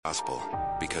Gospel,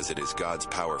 because it is God's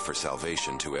power for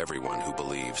salvation to everyone who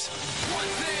believes. One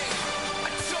thing, I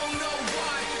don't know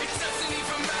why, it doesn't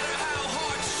even matter how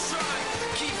hard you try.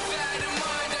 Keep that in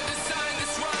mind, I designed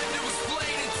this rhyme to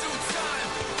explain in due time.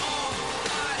 All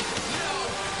I know,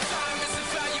 time is a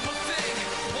valuable thing.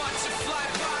 Watch it fly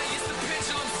by as the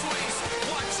pendulum swings.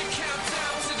 Watch it count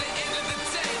down to the end of the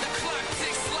day. The clock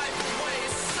takes life away,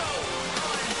 it's so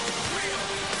unreal.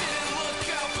 Didn't look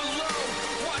out below,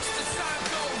 watch the time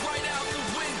go right out the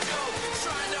window.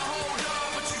 Trying to hold on,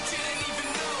 but you didn't even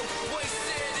know.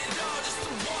 Wasted it all just to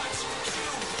watch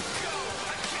you go.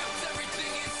 I kept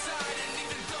everything inside, and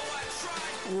even though I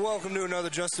tried. Welcome to another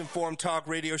Just Informed Talk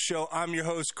radio show. I'm your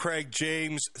host, Craig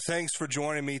James. Thanks for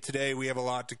joining me today. We have a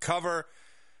lot to cover,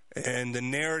 and the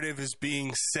narrative is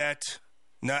being set.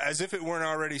 Now, as if it weren't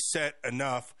already set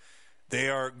enough, they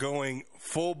are going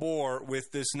full bore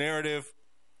with this narrative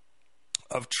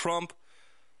of Trump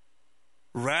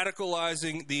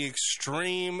radicalizing the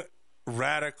extreme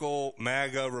radical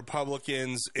MAGA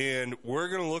Republicans, and we're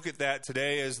going to look at that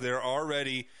today as they're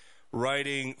already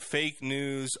writing fake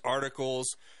news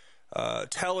articles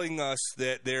telling us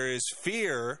that there is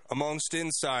fear amongst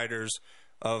insiders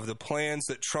of the plans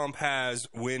that Trump has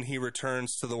when he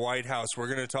returns to the White House. We're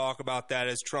going to talk about that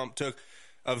as Trump took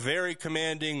a very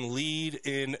commanding lead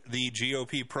in the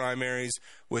GOP primaries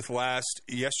with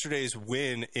yesterday's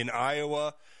win in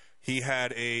Iowa. He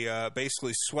had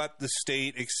basically swept the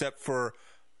state except for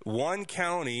one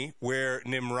county where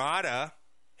Nimrata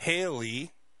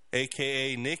Haley,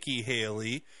 a.k.a. Nikki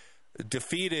Haley,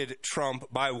 defeated Trump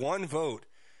by one vote.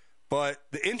 But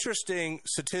the interesting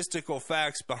statistical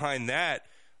facts behind that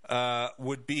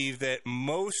would be that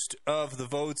most of the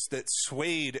votes that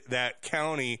swayed that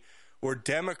county were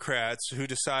Democrats who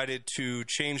decided to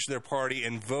change their party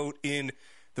and vote in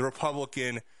the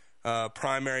Republican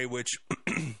primary, which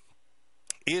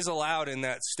is allowed in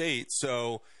that state.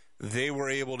 So they were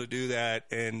able to do that,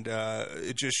 and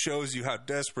it just shows you how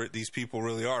desperate these people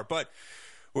really are. But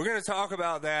we're going to talk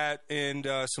about that and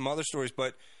some other stories,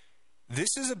 but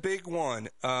this is a big one.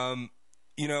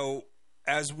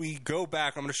 As we go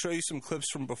back, I'm going to show you some clips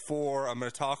from before. I'm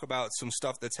going to talk about some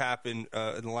stuff that's happened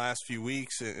in the last few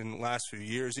weeks, in the last few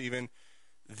years even,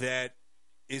 that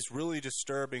is really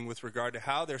disturbing with regard to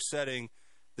how they're setting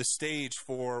the stage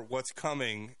for what's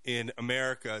coming in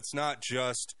America. It's not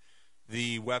just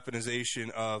the weaponization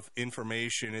of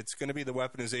information. It's going to be the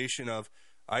weaponization of,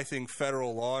 I think,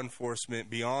 federal law enforcement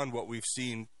beyond what we've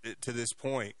seen to this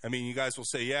point. I mean, you guys will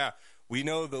say, yeah, we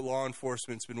know that law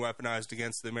enforcement's been weaponized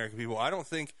against the American people. I don't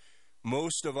think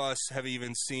most of us have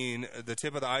even seen the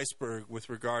tip of the iceberg with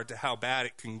regard to how bad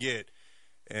it can get.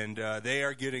 And they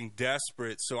are getting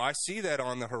desperate. So I see that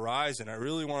on the horizon. I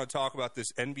really want to talk about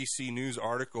this NBC News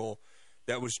article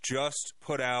that was just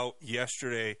put out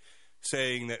yesterday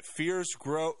saying that fears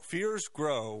grow,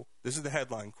 this is the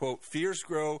headline, quote, fears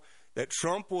grow that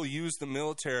Trump will use the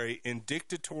military in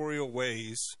dictatorial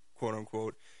ways, quote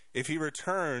unquote, if he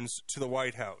returns to the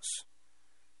White House.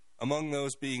 Among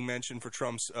those being mentioned for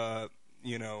Trump's,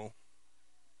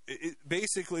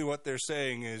 basically what they're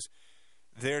saying is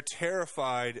they're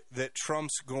terrified that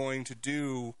Trump's going to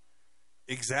do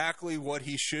exactly what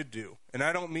he should do. And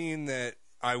I don't mean that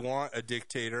I want a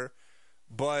dictator,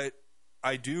 but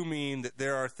I do mean that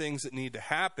there are things that need to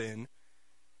happen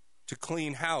to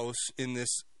clean house in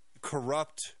this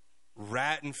corrupt,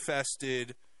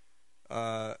 rat-infested,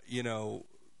 den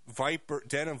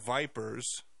of vipers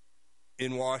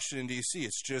in Washington, D.C.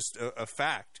 It's just a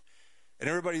fact. And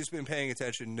everybody who's been paying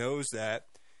attention knows that.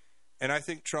 And I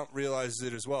think Trump realizes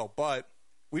it as well. But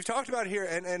we've talked about it here,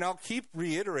 and I'll keep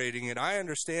reiterating it. I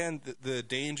understand the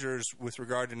dangers with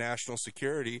regard to national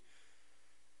security.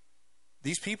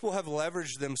 These people have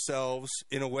leveraged themselves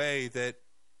in a way that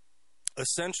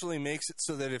essentially makes it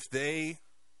so that if they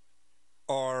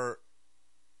are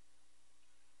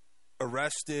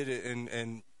arrested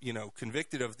and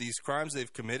convicted of these crimes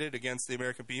they've committed against the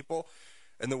American people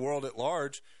and the world at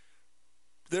large,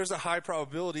 there's a high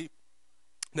probability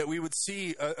that we would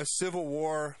see a civil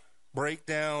war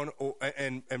breakdown,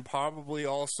 and probably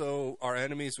also our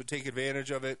enemies would take advantage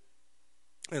of it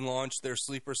and launch their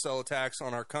sleeper cell attacks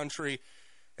on our country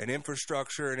and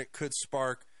infrastructure, and it could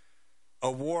spark a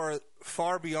war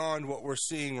far beyond what we're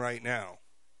seeing right now,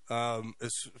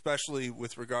 especially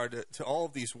with regard to all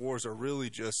of these wars are really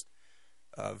just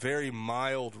very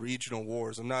mild regional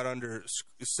wars. I'm not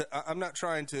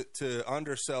trying to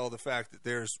undersell the fact that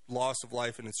there's loss of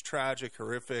life and it's tragic,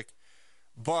 horrific,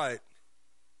 but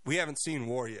we haven't seen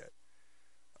war yet.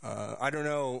 I don't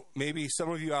know, maybe some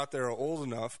of you out there are old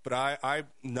enough, but I'm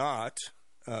not,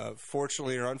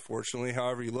 fortunately or unfortunately,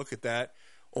 however you look at that.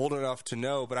 old enough to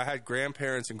know, but I had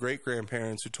grandparents and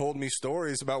great-grandparents who told me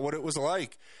stories about what it was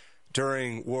like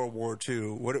during World War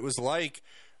II, what it was like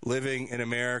living in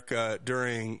America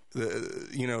during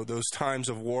those times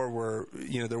of war where,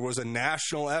 there was a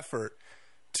national effort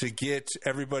to get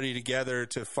everybody together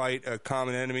to fight a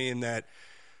common enemy, and that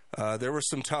there were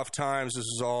some tough times. This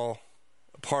is all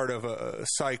part of a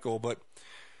cycle, but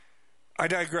I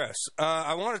digress.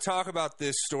 I want to talk about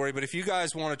this story, but if you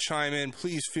guys want to chime in,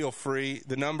 please feel free.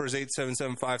 The number is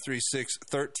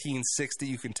 877-536-1360.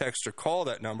 You can text or call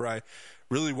that number. I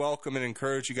really welcome and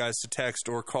encourage you guys to text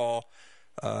or call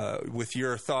with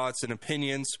your thoughts and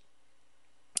opinions.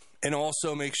 And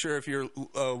also make sure if you're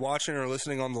watching or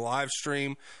listening on the live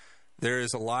stream, there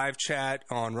is a live chat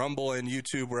on Rumble and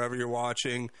YouTube, wherever you're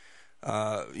watching.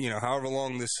 However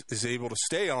long this is able to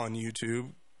stay on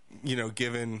YouTube,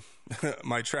 given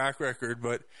my track record,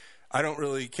 but I don't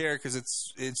really care because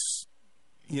it's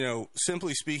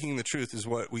simply speaking the truth is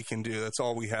what we can do. That's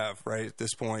all we have, right, at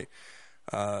this point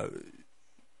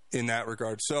in that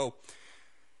regard. So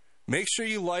make sure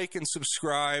you like and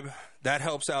subscribe. That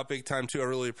helps out big time, too. I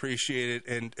really appreciate it.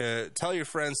 And tell your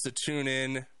friends to tune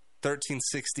in,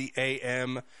 1360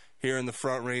 a.m. here in the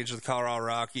Front Range of the Colorado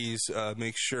Rockies.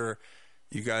 Make sure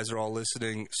you guys are all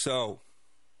listening. So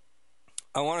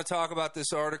I want to talk about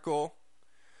this article.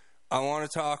 I want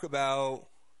to talk about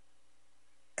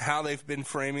how they've been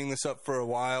framing this up for a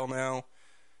while now.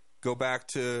 Go back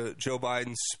to Joe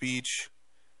Biden's speech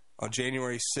on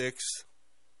January 6th,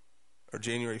 or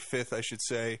January 5th, I should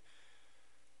say,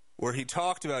 where he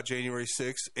talked about January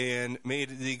 6th and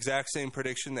made the exact same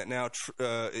prediction that now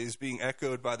is being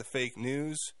echoed by the fake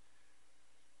news.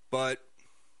 But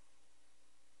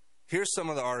here's some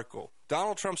of the article.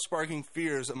 Donald Trump sparking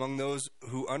fears among those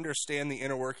who understand the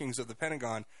inner workings of the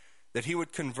Pentagon that he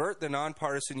would convert the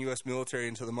nonpartisan U.S. military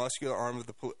into the muscular arm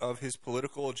of his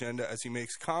political agenda as he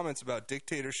makes comments about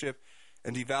dictatorship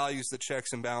and devalues the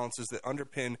checks and balances that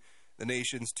underpin the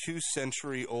nation's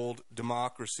 2-century-old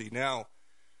democracy. Now,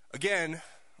 again,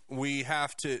 we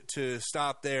have to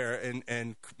stop there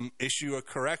and issue a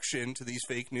correction to these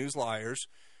fake news liars.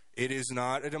 It is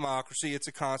not a democracy. It's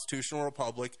a constitutional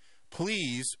republic.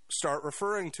 Please start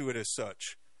referring to it as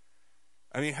such.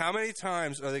 I mean, how many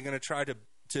times are they going to try to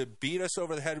beat us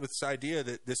over the head with this idea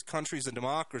that this country is a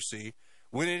democracy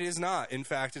when it is not, in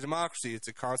fact, a democracy? It's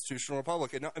a constitutional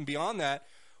republic. And beyond that,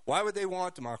 why would they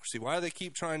want democracy? Why do they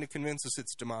keep trying to convince us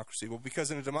it's democracy? Well, because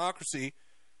in a democracy,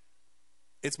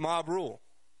 it's mob rule.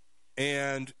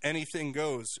 And anything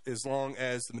goes as long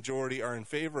as the majority are in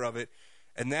favor of it.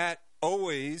 And that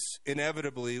always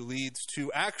inevitably leads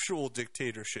to actual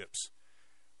dictatorships,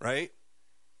 right?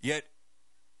 Yet,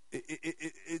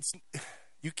 it's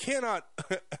you cannot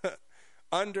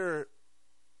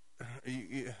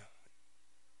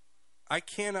I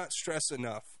cannot stress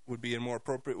enough, would be a more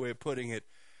appropriate way of putting it,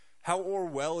 how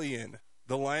Orwellian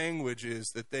the language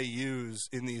is that they use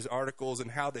in these articles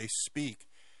and how they speak,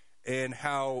 and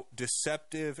how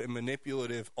deceptive and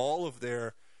manipulative all of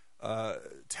their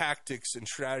tactics and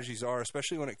strategies are,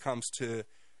 especially when it comes to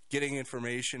getting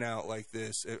information out like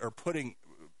this, or putting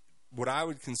what I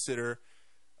would consider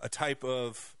a type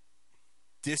of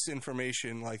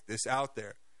disinformation like this out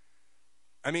there.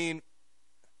 I mean,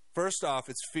 first off,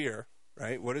 it's fear,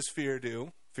 right? What does fear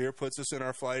do? Fear puts us in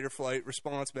our fight or flight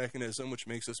response mechanism, which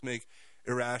makes us make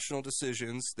irrational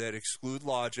decisions that exclude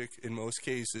logic in most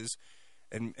cases,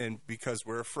 and because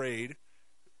we're afraid,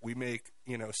 we make,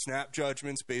 snap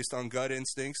judgments based on gut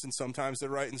instincts, and sometimes they're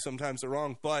right and sometimes they're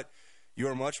wrong, but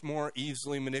you're much more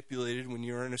easily manipulated when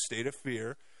you're in a state of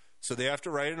fear. So they have to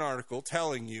write an article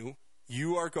telling you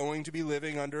you are going to be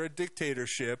living under a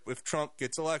dictatorship if Trump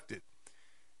gets elected,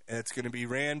 and it's going to be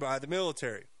ran by the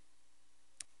military.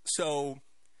 So,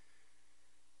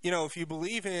 if you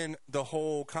believe in the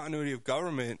whole continuity of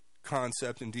government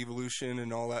concept and devolution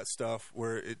and all that stuff,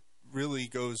 where it really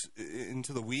goes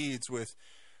into the weeds with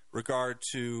regard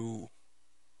to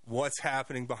what's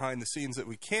happening behind the scenes that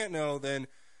we can't know, then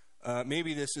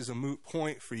maybe this is a moot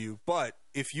point for you. But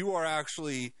if you are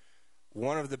actually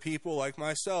one of the people like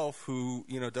myself who,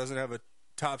 doesn't have a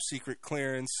top secret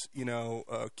clearance,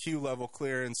 a Q level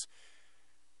clearance,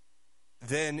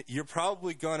 then you're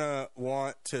probably going to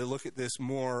want to look at this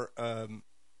more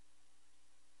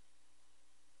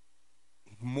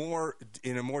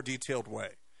in a more detailed way,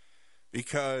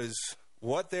 because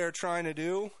what they're trying to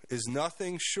do is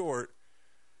nothing short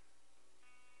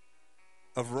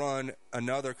of run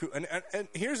another coup. And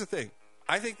here's the thing.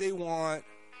 I think they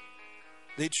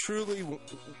truly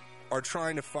are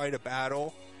trying to fight a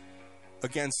battle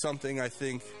against something I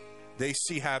think they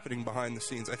see happening behind the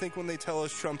scenes. I think when they tell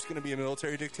us Trump's going to be a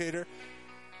military dictator,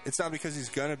 It's not because he's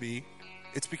going to be.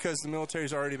 It's because the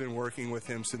military's already been working with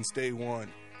him since day one.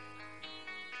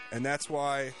 And that's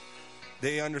why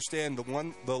they understand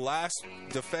the last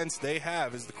defense they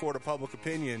have is the court of public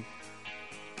opinion.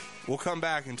 We'll come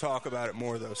back and talk about it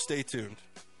more, though. Stay tuned.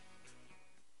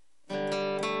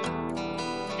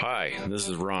 Hi, this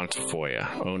is Ron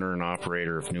Tafoya, owner and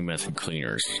operator of New Method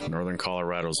Cleaners, Northern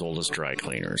Colorado's oldest dry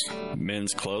cleaners.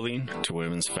 Men's clothing to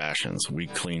women's fashions, we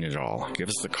clean it all. Give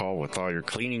us a call with all your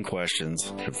cleaning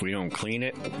questions. If we don't clean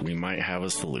it, we might have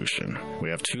a solution. We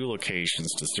have 2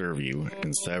 locations to serve you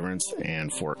in Severance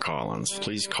and Fort Collins.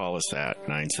 Please call us at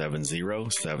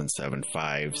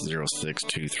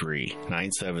 970-775-0623.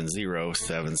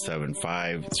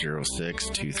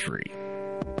 970-775-0623.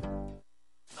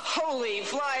 Holy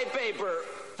flypaper!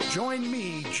 Join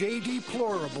me, J.D.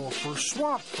 Plorable, for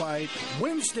Swamp Fight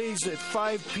Wednesdays at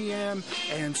 5 p.m.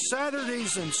 and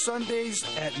Saturdays and Sundays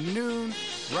at noon,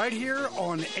 right here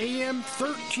on AM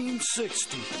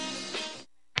 1360.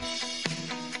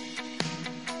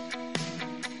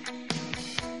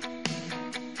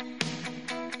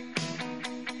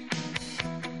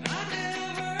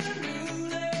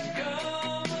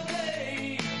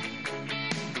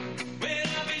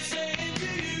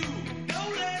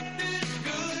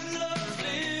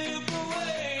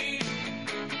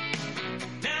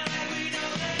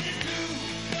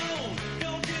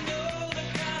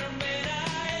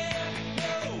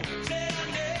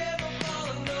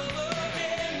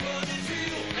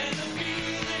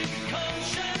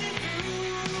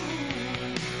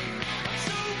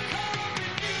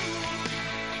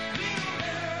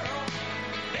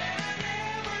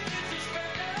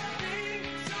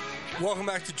 Welcome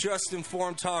back to Just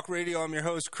Informed Talk Radio. I'm your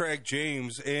host, Craig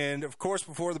James. And, of course,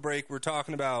 before the break, we're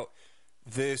talking about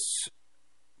this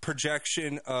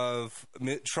projection of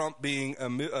Trump being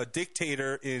a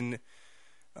dictator in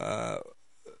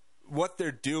what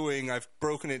they're doing. I've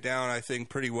broken it down, I think,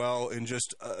 pretty well in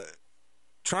just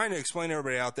trying to explain to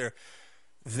everybody out there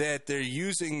that they're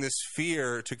using this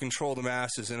fear to control the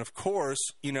masses. And, of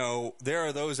course, you know, there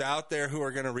are those out there who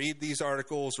are going to read these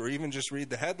articles or even just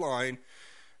read the headline,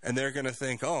 and they're going to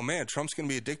think, oh, man, Trump's going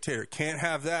to be a dictator. Can't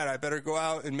have that. I better go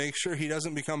out and make sure he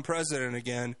doesn't become president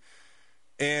again.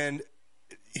 And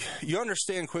you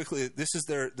understand quickly that this is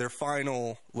their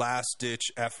final last-ditch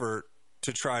effort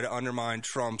to try to undermine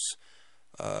Trump's,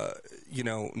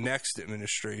 next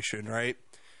administration, right?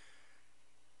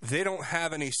 They don't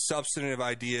have any substantive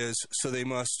ideas, so they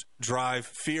must drive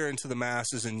fear into the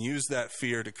masses and use that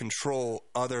fear to control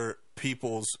other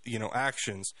people's,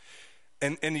 actions.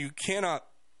 And you cannot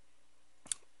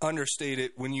understate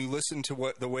it when you listen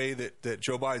to the way that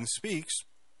Joe Biden speaks.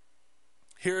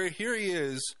 Here he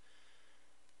is.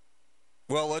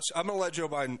 Well, I'm going to let Joe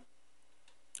Biden.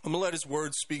 I'm going to let his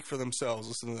words speak for themselves.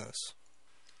 Listen to this.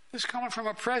 This is coming from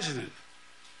a president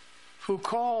who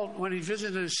called, when he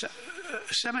visited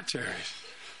cemeteries,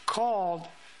 called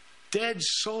dead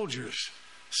soldiers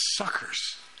suckers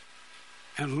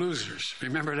and losers.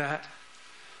 Remember that?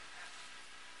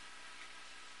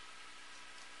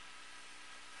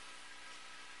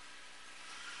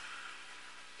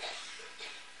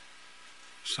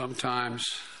 Sometimes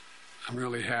I'm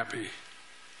really happy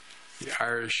the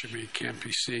Irish in me can't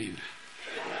be seen.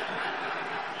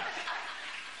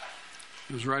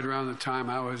 It was right around the time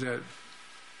I was at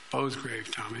Bo's grave,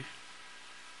 Tommy.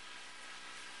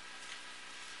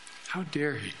 How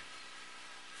dare he?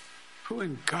 Who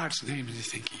in God's name does he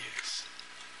think he is?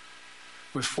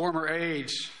 With former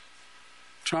aides,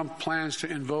 Trump plans to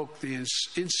invoke the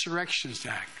Insurrection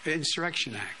Act,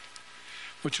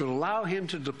 which would allow him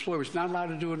to deploy, which is not allowed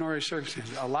to do in ordinary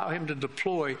circumstances, allow him to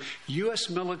deploy U.S.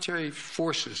 military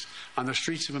forces on the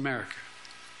streets of America.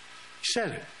 He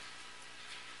said it.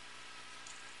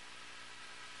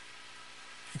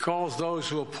 He calls those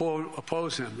who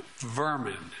oppose him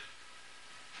vermin.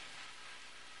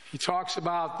 He talks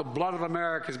about the blood of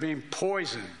America as being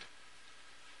poisoned,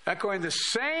 echoing the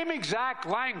same exact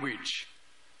language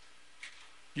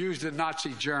used in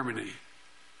Nazi Germany.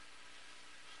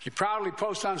 He proudly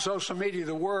posts on social media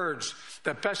the words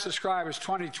that best describe his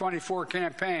 2024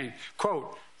 campaign,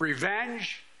 quote,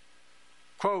 revenge,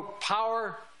 quote,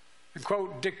 power, and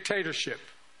quote, dictatorship.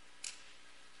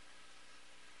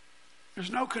 There's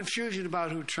no confusion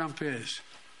about who Trump is,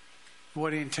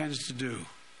 what he intends to do.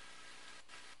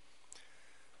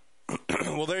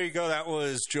 Well, there you go. That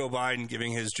was Joe Biden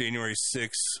giving his January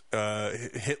 6th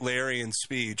Hitlerian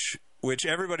speech, which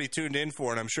everybody tuned in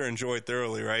for and I'm sure enjoyed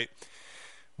thoroughly, right?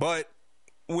 But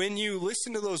when you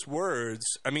listen to those words,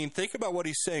 I mean, think about what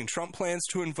he's saying. Trump plans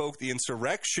to invoke the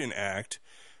Insurrection Act,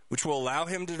 which will allow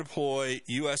him to deploy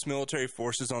U.S. military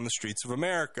forces on the streets of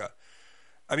America.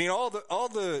 I mean, all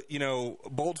the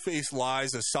bold-faced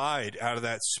lies aside out of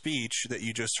that speech that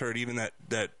you just heard, even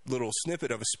that little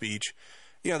snippet of a speech,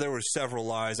 there were several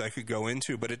lies I could go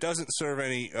into, but it doesn't serve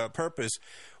any purpose.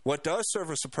 What does serve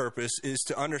us a purpose is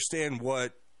to understand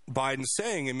what Biden's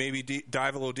saying and maybe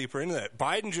dive a little deeper into that.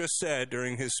 Biden just said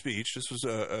during his speech, this was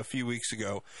a few weeks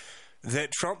ago,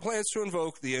 that Trump plans to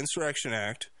invoke the Insurrection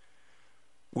Act,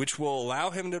 which will allow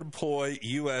him to deploy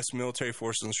U.S. military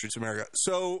forces on the streets of America.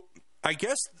 So I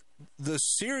guess the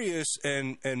serious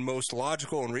and most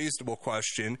logical and reasonable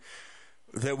question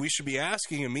that we should be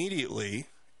asking immediately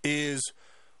is,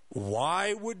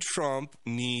 why would Trump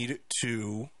need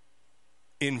to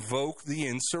invoke the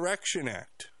Insurrection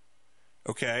Act?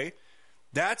 Okay?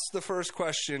 That's the first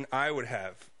question I would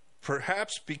have.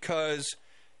 Perhaps because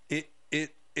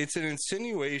it's an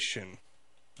insinuation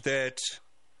that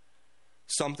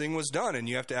something was done, and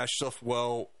you have to ask yourself,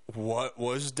 well, what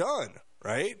was done,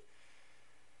 right?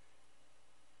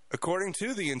 According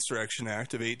to the Insurrection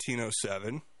Act of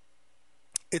 1807,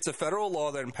 it's a federal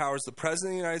law that empowers the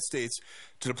President of the United States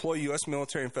to deploy U.S.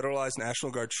 military and federalized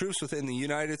National Guard troops within the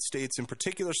United States in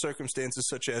particular circumstances,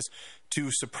 such as to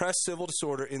suppress civil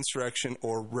disorder, insurrection,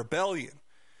 or rebellion.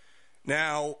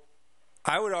 Now,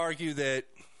 I would argue that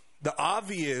the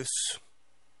obvious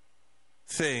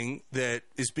thing that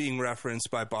is being referenced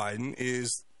by Biden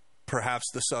is perhaps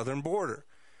the southern border,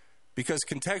 because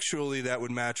contextually that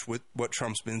would match with what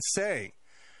Trump's been saying.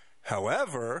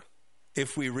 However,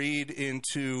 if we read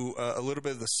into a little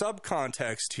bit of the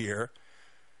subcontext here,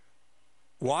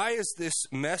 why is this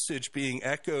message being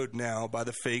echoed now by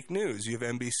the fake news? You have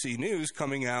NBC News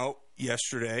coming out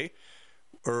yesterday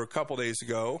or a couple days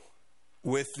ago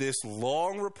with this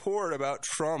long report about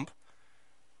Trump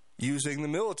using the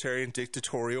military in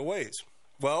dictatorial ways.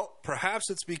 Well, perhaps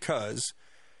it's because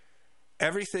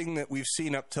everything that we've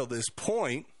seen up till this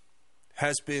point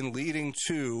has been leading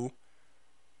to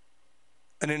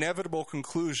an inevitable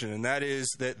conclusion, and that is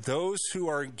that those who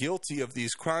are guilty of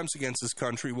these crimes against this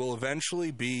country will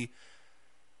eventually be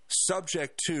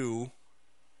subject to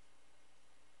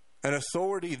an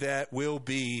authority that will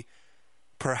be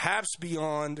perhaps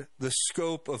beyond the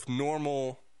scope of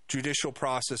normal judicial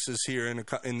processes here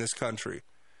in this country.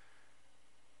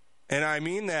 And I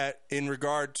mean that in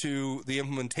regard to the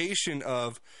implementation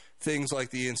of things like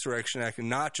the Insurrection Act, and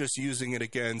not just using it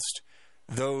against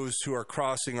those who are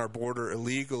crossing our border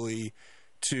illegally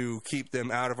to keep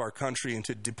them out of our country and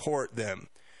to deport them,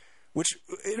 which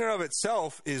in and of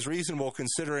itself is reasonable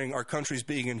considering our country's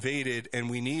being invaded and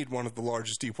we need one of the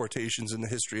largest deportations in the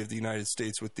history of the United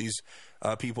States with these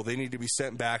people. They need to be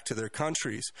sent back to their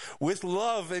countries with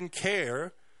love and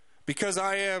care, because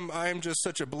I am just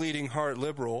such a bleeding heart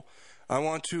liberal. I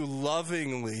want to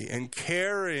lovingly and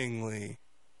caringly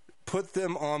put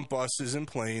them on buses and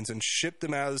planes and ship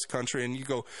them out of this country. And you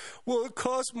go, well, it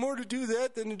costs more to do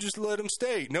that than to just let them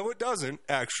stay. No, it doesn't,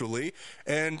 actually.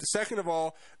 And second of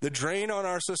all, the drain on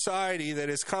our society that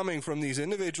is coming from these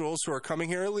individuals who are coming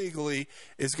here illegally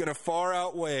is going to far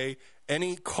outweigh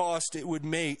any cost it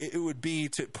would be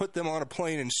to put them on a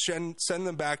plane and send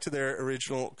them back to their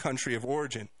original country of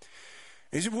origin.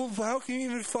 And you say, well, how can you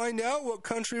even find out what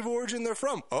country of origin they're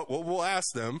from? Oh, well, we'll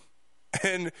ask them.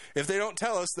 And if they don't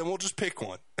tell us, then we'll just pick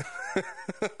one.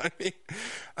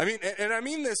 I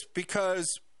mean this because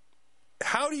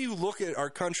how do you look at our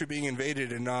country being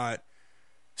invaded and not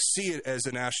see it as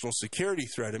a national security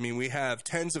threat? I mean, we have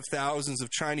tens of thousands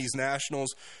of Chinese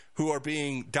nationals who are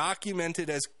being documented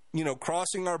as,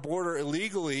 crossing our border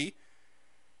illegally.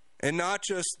 And not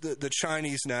just the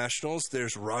Chinese nationals.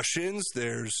 There's Russians.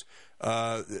 There's,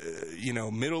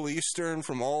 Middle Eastern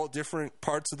from all different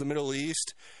parts of the Middle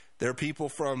East. There are people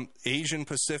from Asian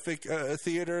Pacific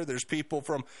theater. There's people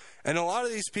from, and a lot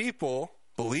of these people,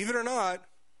 believe it or not,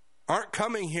 aren't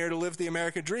coming here to live the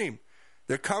American dream.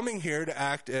 They're coming here to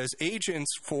act as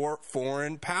agents for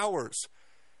foreign powers,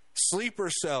 sleeper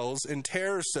cells and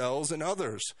terror cells and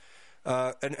others.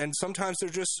 And sometimes they're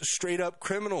just straight up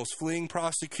criminals fleeing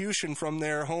prosecution from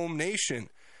their home nation,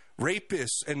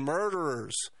 rapists and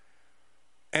murderers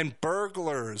and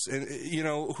burglars, and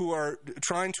who are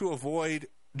trying to avoid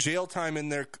jail time in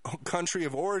their country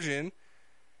of origin.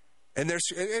 And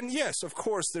yes, of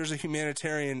course, there's a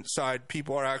humanitarian side.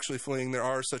 People are actually fleeing. There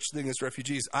are such things as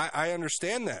refugees. I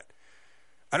understand that.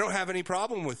 I don't have any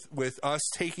problem with us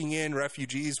taking in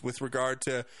refugees with regard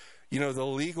to, the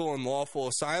legal and lawful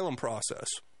asylum process.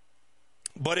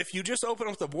 But if you just open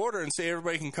up the border and say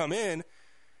everybody can come in,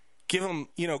 give them,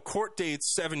 court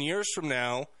dates 7 years from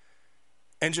now,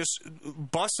 and just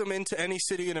bus them into any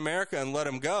city in America and let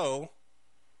them go,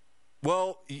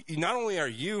 well, not only are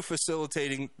you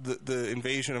facilitating the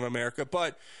invasion of America,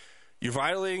 but you're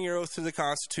violating your oath to the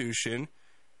Constitution.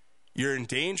 You're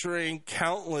endangering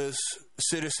countless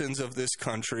citizens of this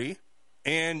country,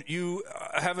 and you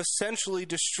have essentially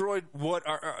destroyed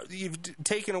you've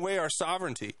taken away our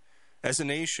sovereignty as a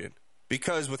nation,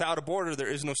 because without a border, there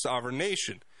is no sovereign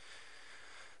nation.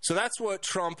 So that's what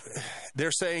Trump,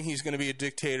 they're saying he's going to be a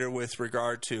dictator with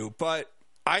regard to. But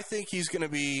I think he's going to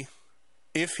be,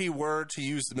 if he were to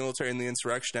use the Military and the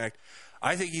Insurrection Act,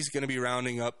 I think he's going to be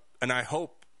rounding up, and I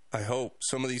hope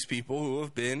some of these people who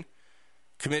have been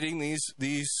committing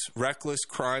these reckless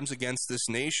crimes against this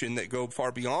nation that go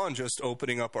far beyond just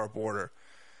opening up our border,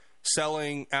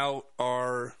 selling out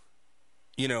our,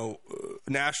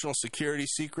 national security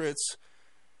secrets,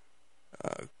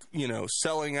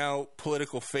 selling out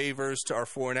political favors to our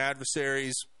foreign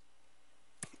adversaries,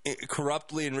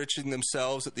 corruptly enriching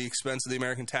themselves at the expense of the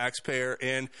American taxpayer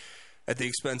and at the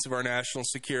expense of our national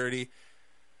security.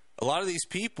 A lot of these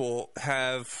people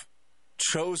have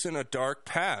chosen a dark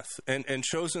path and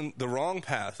chosen the wrong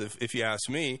path, if you ask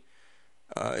me.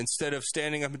 Instead of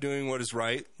standing up and doing what is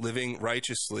right, living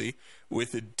righteously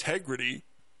with integrity,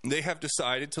 they have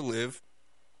decided to live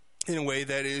in a way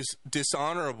that is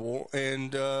dishonorable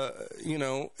and,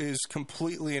 is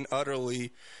completely and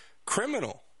utterly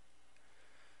criminal.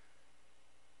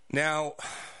 Now,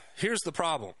 here's the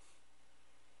problem.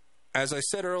 As I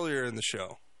said earlier in the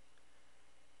show,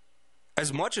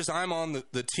 as much as I'm on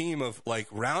the team of,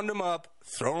 round them up,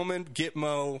 throw them in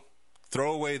Gitmo,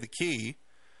 throw away the key,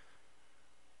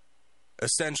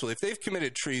 essentially, if they've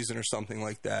committed treason or something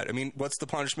like that, I mean, what's the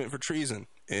punishment for treason?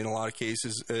 In a lot of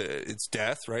cases, it's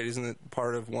death, right? Isn't it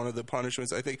part of one of the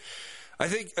punishments? I think.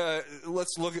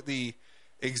 Let's look at the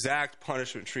exact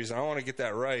punishment of treason. I don't want to get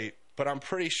that right, but I'm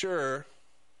pretty sure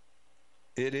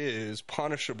it is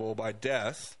punishable by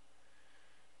death.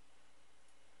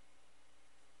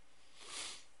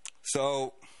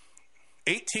 So,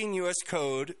 18 U.S.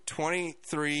 Code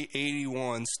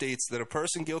 2381 states that a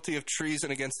person guilty of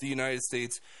treason against the United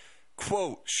States,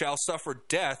 quote, shall suffer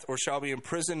death or shall be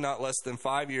imprisoned not less than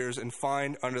 5 years and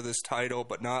fined under this title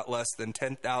but not less than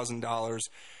 $10,000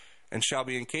 and shall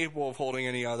be incapable of holding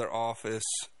any other office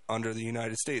under the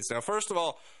United States. Now, first of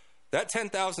all, that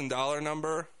 $10,000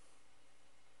 number,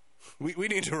 we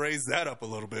need to raise that up a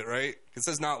little bit, right? It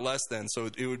says not less than, so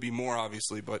it would be more,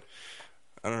 obviously, but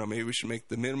I don't know, maybe we should make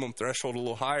the minimum threshold a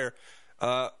little higher.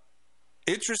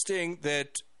 Interesting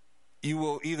that you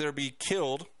will either be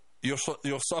killed,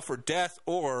 you'll suffer death,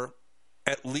 or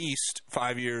at least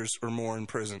 5 years or more in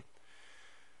prison.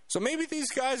 So maybe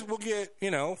these guys will get,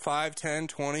 5, 10,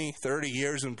 20, 30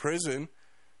 years in prison.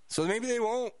 So maybe they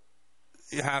won't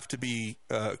have to be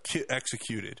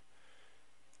executed.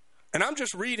 And I'm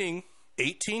just reading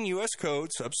 18 U.S.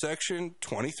 Code, subsection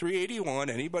 2381.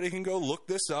 Anybody can go look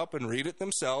this up and read it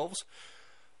themselves.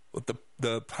 What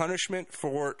the punishment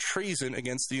for treason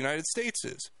against the United States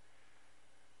is.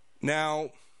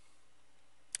 Now,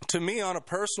 to me, on a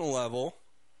personal level,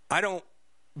 I don't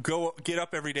get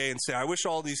up every day and say, I wish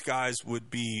all these guys would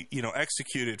be,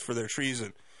 executed for their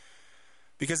treason.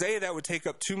 Because A, that would take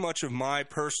up too much of my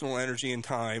personal energy and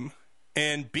time.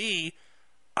 And B,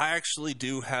 I actually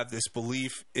do have this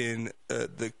belief in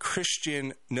the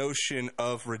Christian notion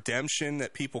of redemption,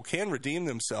 that people can redeem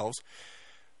themselves.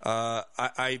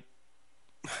 I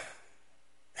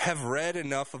have read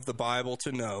enough of the Bible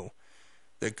to know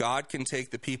that God can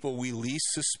take the people we least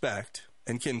suspect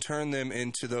and can turn them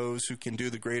into those who can do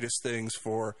the greatest things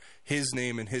for His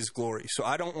name and His glory. So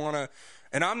I don't want to,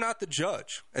 and I'm not the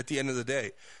judge at the end of the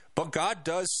day, but God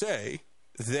does say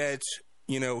that,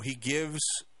 He gives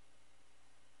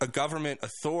a government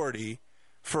authority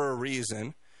for a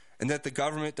reason, and that the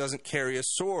government doesn't carry a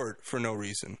sword for no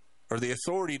reason, or the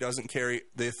authorities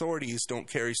don't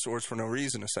carry swords for no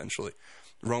reason, essentially.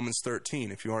 Romans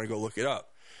 13, if you want to go look it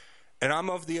up. And I'm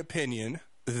of the opinion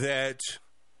that,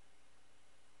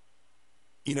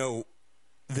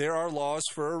 there are laws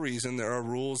for a reason, there are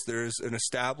rules, there's an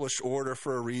established order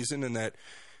for a reason, and that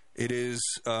it is,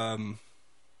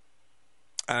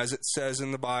 as it says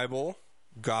in the Bible,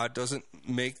 God doesn't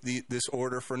make this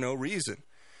order for no reason.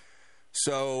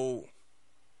 So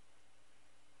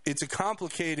it's a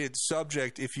complicated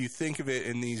subject if you think of it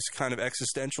in these kind of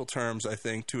existential terms, I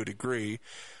think, to a degree.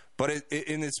 But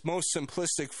in its most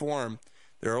simplistic form,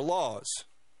 there are laws.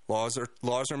 Laws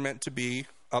are meant to be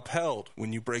upheld.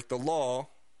 When you break the law,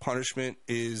 punishment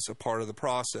is a part of the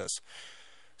process.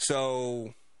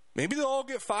 So maybe they'll all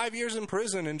get 5 years in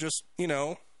prison and just,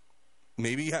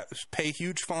 maybe pay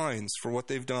huge fines for what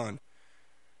they've done.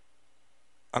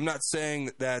 I'm not saying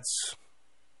that that's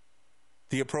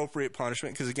the appropriate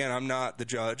punishment, because, again, I'm not the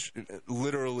judge,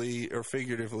 literally or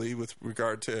figuratively, with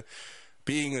regard to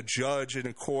being a judge in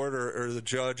a court or the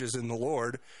judge is in the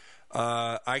Lord.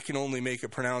 I can only make a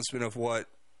pronouncement of what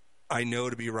I know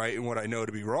to be right and what I know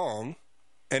to be wrong.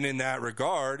 And in that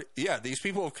regard, yeah, these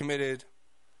people have committed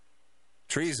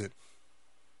treason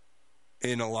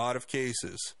in a lot of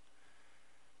cases.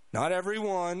 Not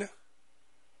everyone,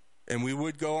 and we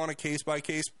would go on a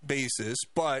case-by-case basis,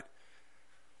 but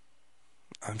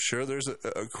I'm sure there's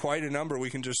quite a number we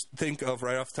can just think of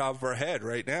right off the top of our head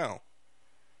right now.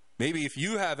 Maybe if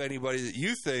you have anybody that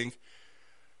you think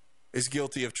is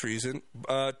guilty of treason,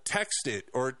 text it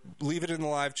or leave it in the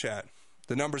live chat.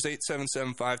 The number's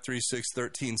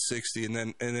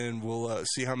 877-536-1360, and then we'll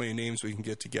see how many names we can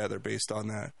get together based on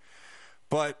that.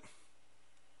 But,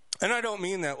 and I don't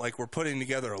mean that like we're putting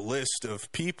together a list of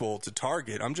people to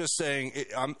target. I'm just saying,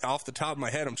 I'm off the top of my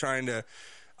head,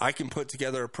 I can put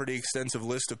together a pretty extensive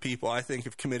list of people I think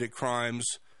have committed crimes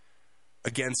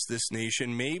against this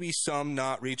nation, maybe some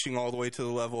not reaching all the way to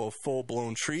the level of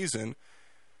full-blown treason.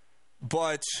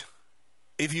 But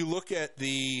if you look at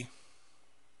the,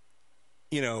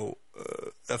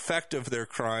 effect of their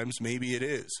crimes, maybe it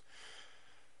is.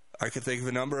 I could think of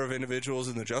a number of individuals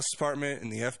in the Justice Department, in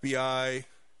the FBI,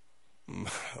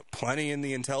 plenty in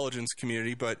the intelligence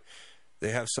community, but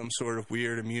they have some sort of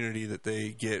weird immunity that they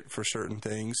get for certain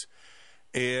things.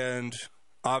 And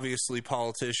obviously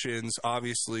politicians,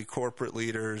 obviously corporate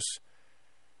leaders.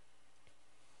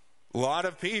 A lot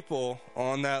of people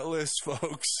on that list,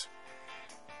 folks.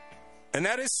 And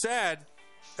that is sad.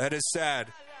 That is sad.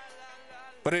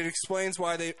 But it explains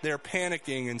why they're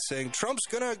panicking and saying, Trump's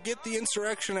going to get the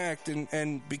Insurrection Act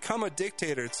and become a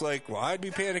dictator. It's like, well, I'd be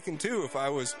panicking too if I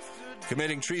was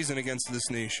committing treason against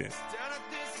this nation.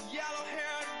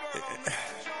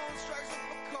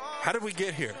 How did we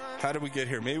get here? How did we get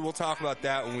here? Maybe we'll talk about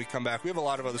that when we come back. We have a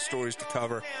lot of other stories to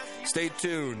cover. Stay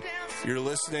tuned. You're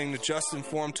listening to Just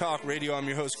Informed Talk Radio. I'm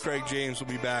your host, Craig James.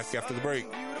 We'll be back after the break.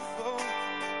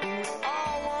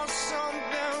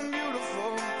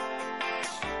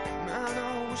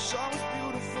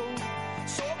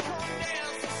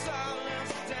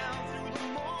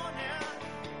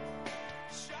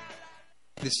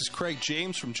 This is Craig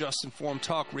James from Just Informed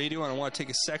Talk Radio, and I want to take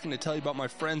a second to tell you about my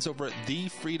friends over at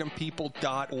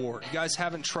thefreedompeople.org. If you guys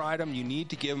haven't tried them, you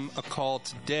need to give them a call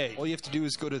today. All you have to do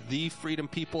is go to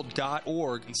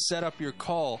thefreedompeople.org and set up your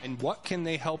call. And what can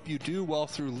they help you do? Well,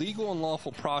 through legal and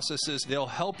lawful processes, they'll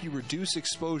help you reduce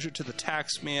exposure to the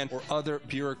tax man or other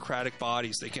bureaucratic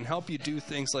bodies. They can help you do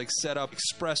things like set up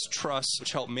express trusts,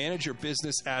 which help manage your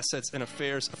business assets and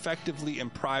affairs effectively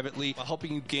and privately, while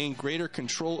helping you gain greater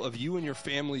control of you and your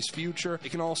family's future.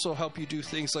 It can also help you do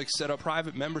things like set up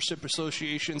private membership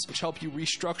associations, which help you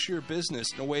restructure your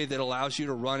business in a way that allows you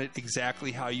to run it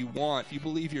exactly how you want. If you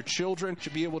believe your children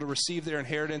should be able to receive their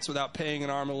inheritance without paying an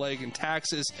arm and a leg in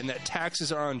taxes, and that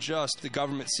taxes are unjust, the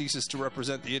government ceases to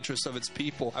represent the interests of its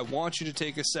people, I want you to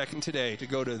take a second today to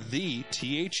go to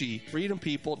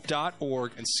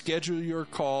freedompeople.org and schedule your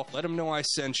call. Let them know I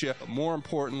sent you, but more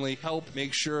importantly, help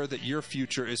make sure that your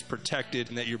future is protected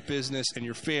and that your business and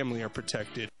your family are protected.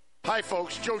 Hi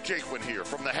folks, Joe Jaquin here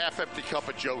from the Half Empty Cup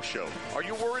of Joe show. Are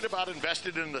you worried about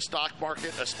investing in the stock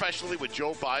market, especially with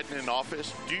Joe Biden in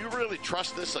office? Do you really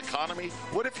trust this economy?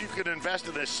 What if you could invest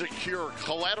in a secure,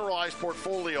 collateralized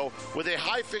portfolio with a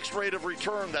high fixed rate of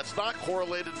return that's not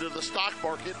correlated to the stock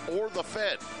market or the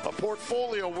Fed? A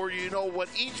portfolio where you know what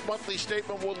each monthly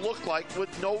statement will look like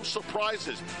with no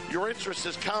surprises. Your interest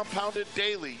is compounded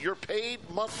daily. You're paid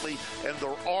monthly, and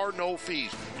there are no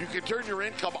fees. You can turn your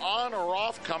income on or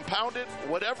off, compound it,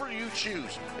 whatever you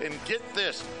choose. And get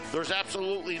this, there's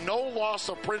absolutely no loss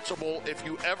of principal if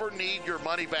you ever need your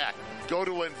money back. Go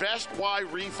to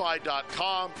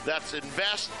investyrefi.com. That's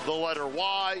invest, the letter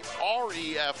Y,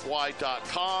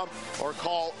 REFY.com, or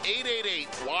call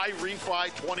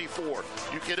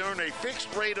 888-YREFI24. You can earn a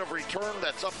fixed rate of return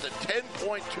that's up to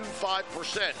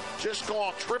 10.25%. Just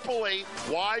call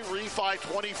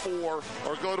 888-YREFI24 or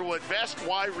go to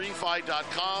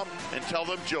investyrefi.com and tell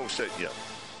them Joe sent you.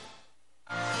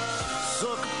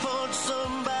 Sucker punch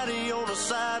somebody on a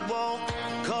sidewalk,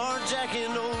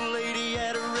 carjacking old lady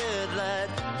at a red light,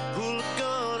 pull a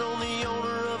gun on the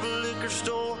owner of a liquor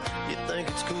store. You think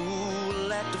it's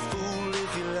cool, act a fool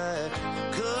if you like.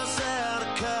 Cuss out a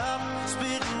cop,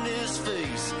 spit in his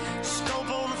face,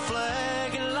 stomp on the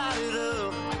flag and light it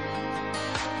up.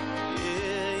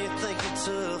 Yeah, you think it's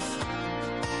tough.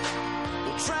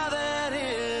 Well, try that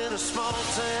in a small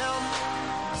town.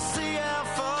 See how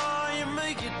far you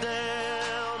make it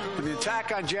down. When the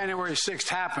attack on January 6th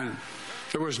happened,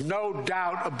 there was no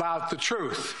doubt about the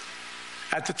truth.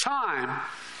 At the time,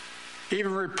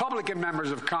 even Republican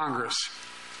members of Congress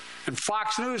and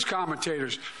Fox News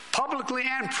commentators publicly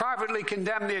and privately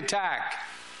condemned the attack.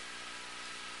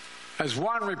 As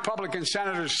one Republican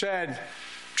senator said,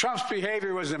 Trump's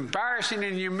behavior was embarrassing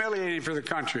and humiliating for the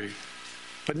country.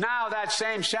 But now that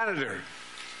same senator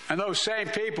and those same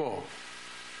people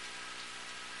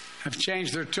have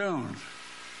changed their tune.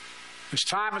 As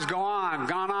time has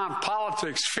gone on,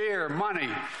 politics, fear, money,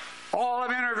 all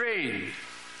have intervened.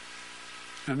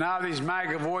 And now these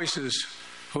MAGA voices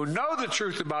who know the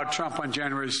truth about Trump on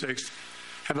January 6th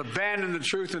have abandoned the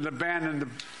truth and abandoned the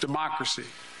democracy.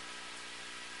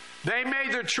 They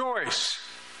made their choice.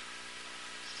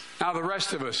 Now the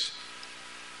rest of us,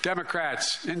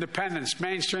 Democrats, independents,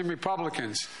 mainstream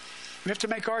Republicans, we have to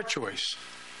make our choice.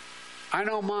 I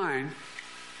know mine,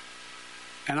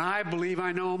 and I believe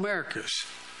I know America's.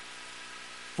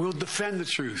 We'll defend the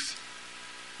truth,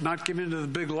 not give in to the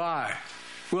big lie.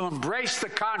 We'll embrace the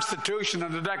Constitution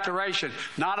and the Declaration,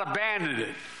 not abandon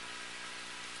it.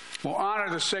 We'll honor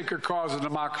the sacred cause of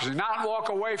democracy, not walk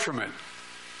away from it.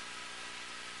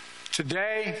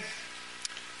 Today,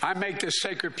 I make this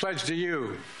sacred pledge to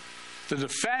you: the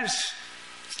defense,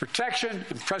 protection,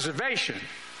 and preservation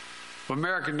of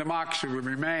American democracy will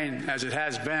remain, as it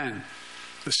has been,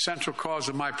 the central cause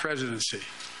of my presidency.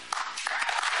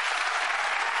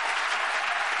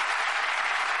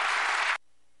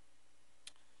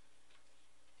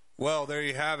 Well, there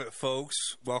you have it, folks.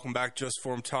 Welcome back to Just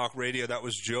Forum Talk Radio. That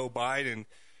was Joe Biden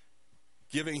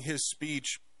giving his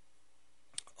speech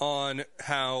on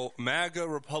how MAGA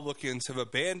Republicans have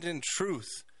abandoned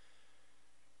truth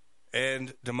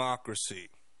and democracy.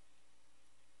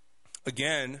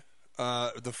 Again,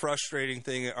 the frustrating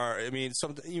thing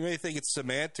you may think it's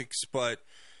semantics, but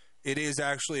it is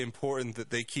actually important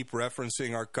that they keep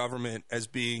referencing our government as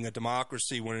being a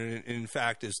democracy when it in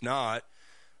fact is not.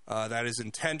 That is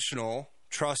intentional.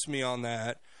 Trust me on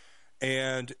that.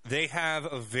 And they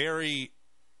have a very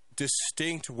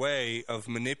distinct way of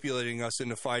manipulating us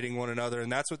into fighting one another,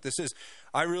 and that's what this is.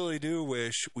 I really do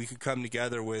wish we could come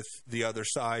together with the other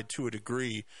side to a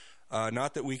degree.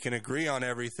 Not that we can agree on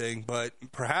everything, but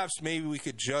perhaps maybe we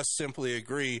could just simply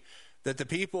agree that the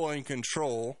people in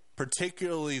control,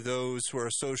 particularly those who are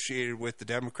associated with the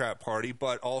Democrat Party,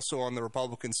 but also on the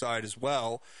Republican side as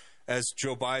well, as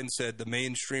Joe Biden said, the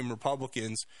mainstream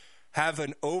Republicans have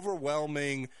an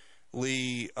overwhelmingly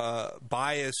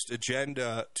biased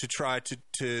agenda to try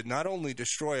to not only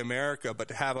destroy America, but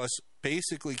to have us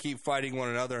basically keep fighting one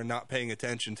another and not paying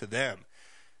attention to them.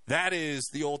 That is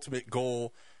the ultimate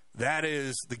goal. That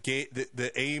is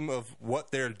the aim of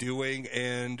what they're doing.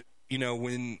 And, you know,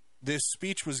 when this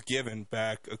speech was given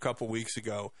back a couple weeks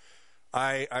ago,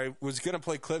 I was going to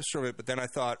play clips from it, but then I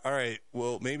thought, all right,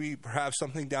 well, maybe perhaps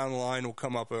something down the line will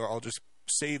come up, or I'll just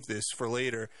save this for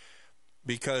later,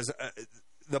 because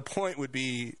the point would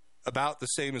be about the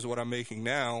same as what I'm making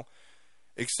now,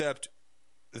 except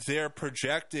they're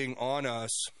projecting on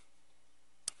us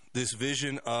this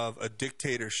vision of a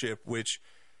dictatorship, which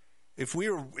if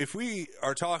we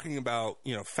are talking about,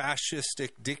 you know,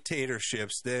 fascistic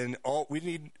dictatorships, then we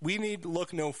need to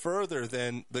look no further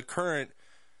than the current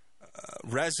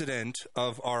resident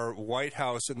of our White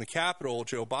House and the Capitol,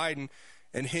 Joe Biden,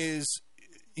 and his,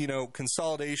 you know,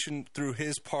 consolidation through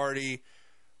his party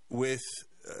with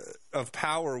of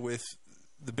power with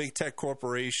the big tech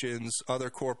corporations, other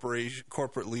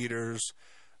corporate leaders,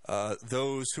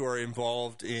 those who are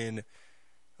involved in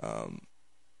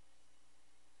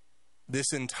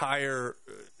this entire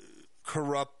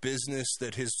corrupt business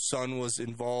that his son was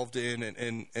involved in,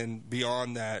 and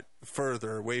beyond that,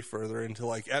 way further into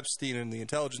like Epstein and the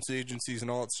intelligence agencies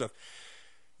and all that stuff.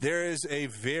 There is a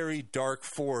very dark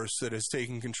force that has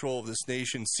taken control of this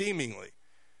nation, seemingly,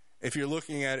 if you're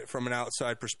looking at it from an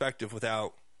outside perspective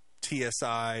without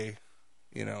TSI,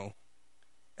 you know,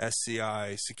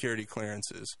 SCI, security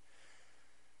clearances.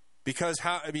 Because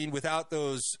without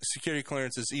those security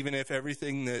clearances, even if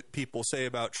everything that people say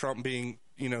about Trump being,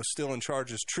 you know, still in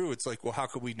charge is true, it's like, well, how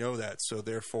could we know that? So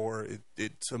therefore,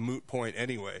 it's a moot point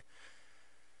anyway.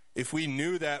 If we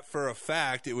knew that for a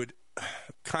fact, it would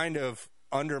kind of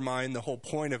undermine the whole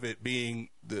point of it being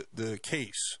the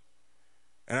case.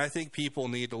 And I think people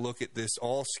need to look at this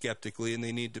all skeptically, and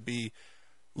they need to be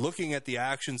looking at the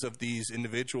actions of these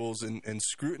individuals and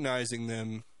scrutinizing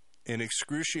them in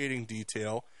excruciating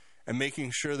detail, and making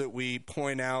sure that we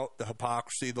point out the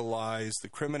hypocrisy, the lies, the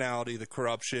criminality, the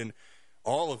corruption,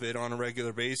 all of it on a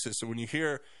regular basis. And when you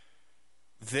hear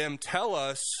them tell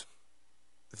us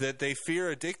that they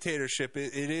fear a dictatorship,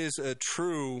 it is a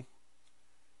true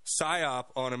psyop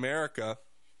on America,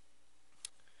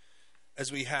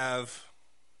 as we have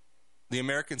the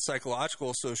American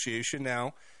Psychological Association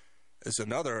now is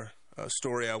another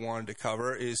story I wanted to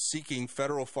cover, is seeking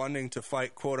federal funding to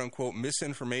fight quote-unquote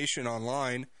misinformation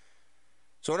online.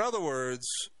 So in other words,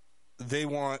 they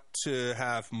want to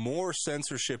have more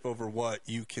censorship over what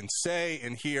you can say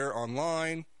and hear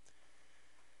online.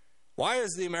 Why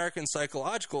is the American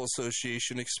Psychological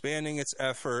Association expanding its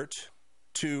effort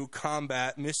to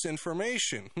combat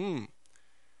misinformation?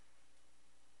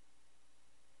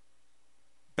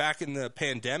 Back in the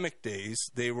pandemic days,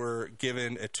 they were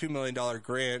given a $2 million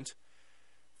grant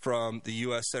from the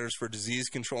U.S. Centers for Disease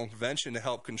Control and Prevention to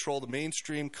help control the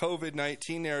mainstream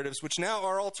COVID-19 narratives, which now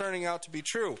are all turning out to be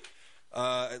true.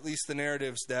 At least the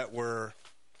narratives that were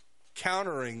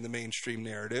countering the mainstream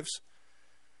narratives.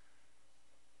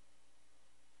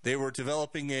 They were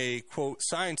developing a, quote,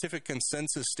 scientific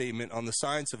consensus statement on the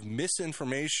science of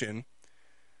misinformation.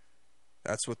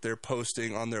 That's what they're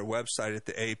posting on their website at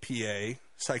the APA.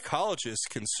 Psychologists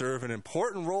can serve an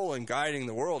important role in guiding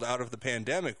the world out of the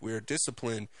pandemic. We are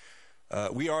disciplined.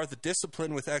 We are the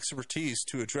discipline with expertise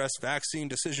to address vaccine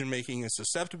decision-making and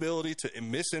susceptibility to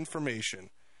misinformation.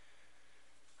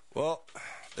 Well,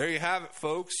 there you have it,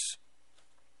 folks.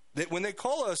 When they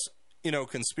call us,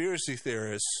 conspiracy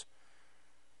theorists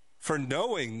for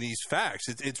knowing these facts,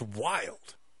 it's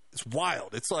wild. It's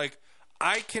wild. It's like,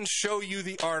 I can show you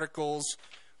the articles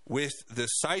with the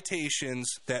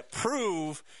citations that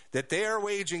prove that they are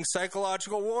waging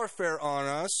psychological warfare on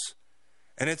us,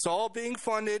 and it's all being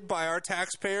funded by our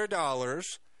taxpayer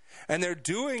dollars, and they're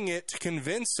doing it to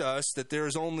convince us that there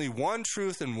is only one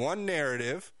truth and one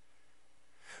narrative,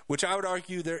 which I would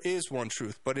argue there is one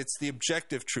truth, but it's the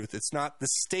objective truth. It's not the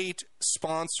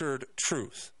state-sponsored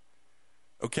truth.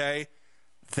 Okay?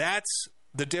 That's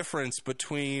the difference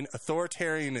between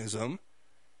authoritarianism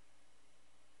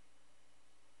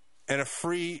and a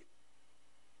free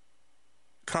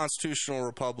constitutional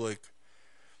republic.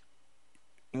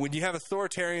 When you have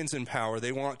authoritarians in power,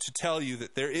 they want to tell you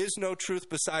that there is no truth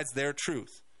besides their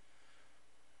truth.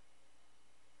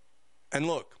 And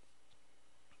look,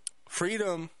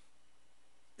 freedom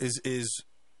is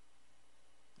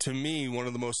to me one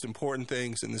of the most important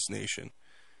things in this nation.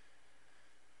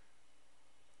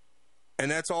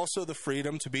 And that's also the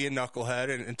freedom to be a knucklehead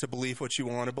and to believe what you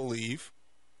want to believe.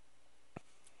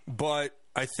 But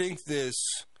I think this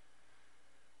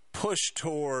push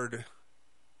toward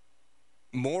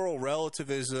moral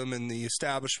relativism and the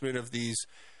establishment of these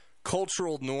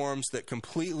cultural norms that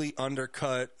completely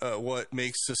undercut what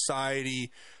makes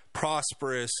society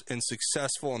prosperous and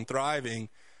successful and thriving,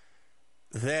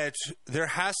 that there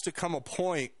has to come a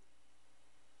point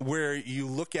where you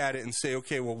look at it and say,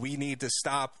 okay, well, we need to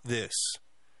stop this.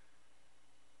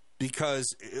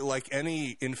 Because like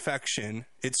any infection,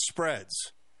 it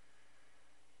spreads.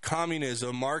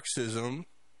 Communism, Marxism,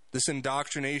 this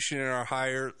indoctrination in our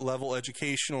higher level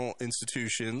educational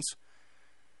institutions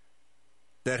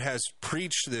that has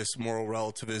preached this moral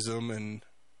relativism and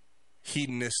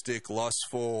hedonistic,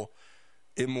 lustful,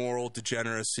 immoral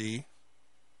degeneracy,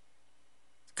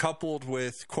 coupled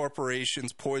with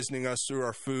corporations poisoning us through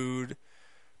our food,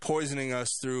 poisoning us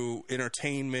through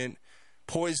entertainment,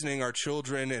 poisoning our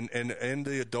children and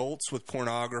the adults with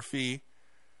pornography,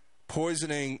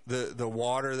 poisoning the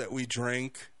water that we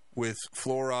drink with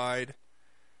fluoride,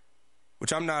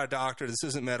 which I'm not a doctor. This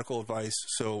isn't medical advice,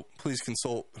 so please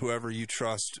consult whoever you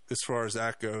trust as far as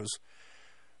that goes.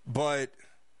 But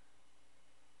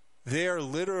they are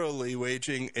literally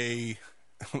waging a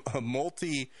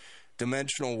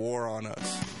multi-dimensional war on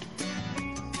us.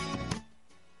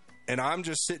 And I'm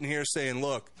just sitting here saying,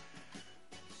 look,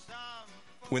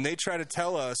 when they try to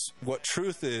tell us what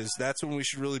truth is, that's when we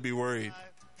should really be worried.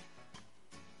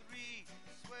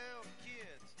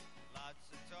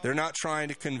 They're not trying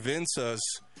to convince us.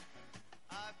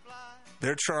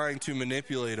 They're trying to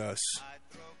manipulate us.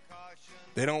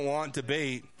 They don't want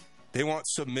debate. They want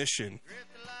submission.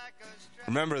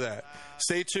 Remember that.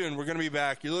 Stay tuned. We're going to be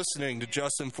back. You're listening to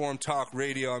Just Informed Talk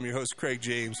Radio. I'm your host, Craig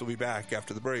James. We'll be back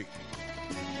after the break.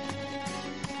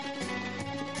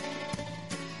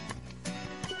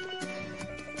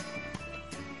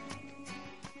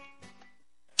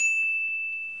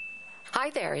 Hi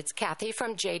there, it's Kathy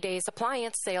from J-Days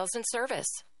Appliance Sales and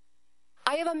Service.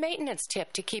 I have a maintenance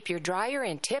tip to keep your dryer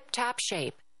in tip-top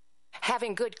shape.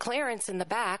 Having good clearance in the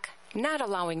back, not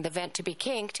allowing the vent to be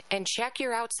kinked, and check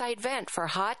your outside vent for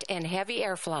hot and heavy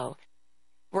airflow.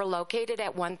 We're located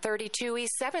at 132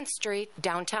 East 7th Street,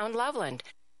 downtown Loveland.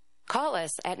 Call us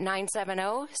at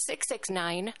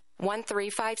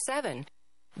 970-669-1357.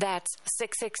 That's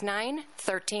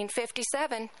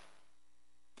 669-1357.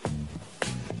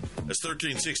 As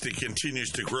 1360 continues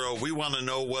to grow, we want to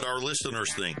know what our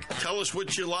listeners think. Tell us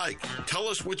what you like. Tell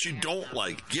us what you don't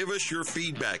like. Give us your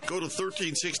feedback. Go to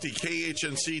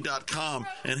 1360khnc.com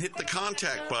and hit the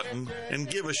contact button and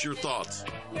give us your thoughts.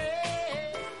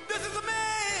 This is a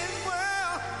man's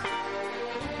world.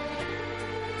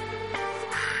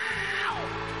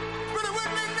 But it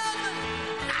wouldn't mean nothing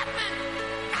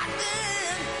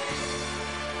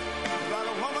about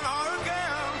a woman or a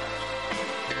girl.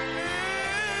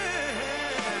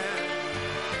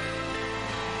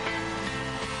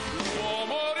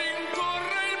 L'uomo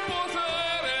rincorre il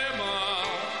potere, ma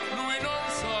lui non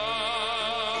sa.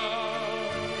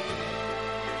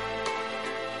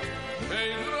 E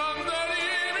il grande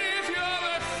limite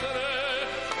ad essere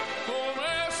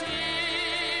come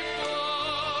si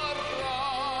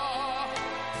parla.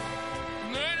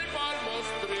 Nel palmo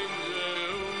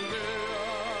stringe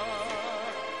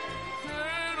un'idea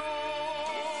che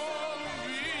non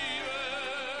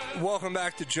vive. Welcome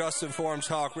back to Just Informed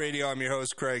Talk Radio. I'm your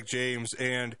host, Craig James.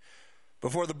 And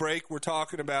before the break, we're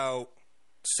talking about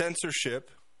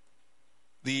censorship,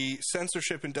 the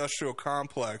censorship industrial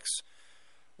complex,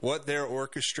 what they're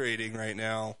orchestrating right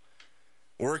now,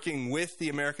 working with the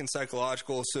American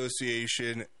Psychological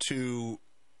Association to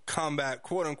combat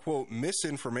quote-unquote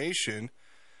misinformation,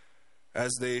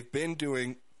 as they've been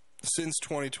doing since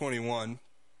 2021.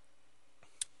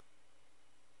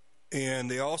 And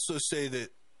they also say that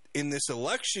in this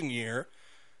election year,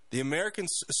 the American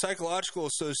Psychological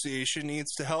Association needs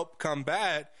to help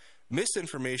combat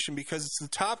misinformation because it's the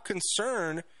top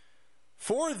concern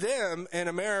for them and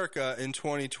America in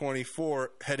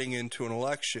 2024 heading into an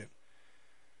election.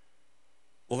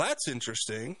 Well, that's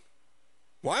interesting.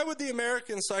 Why would the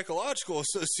American Psychological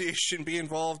Association be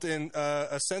involved in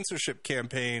a censorship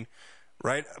campaign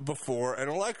right before an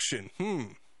election?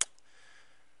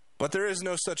 But there is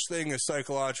no such thing as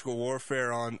psychological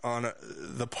warfare on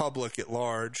the public at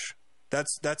large.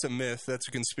 That's a myth. That's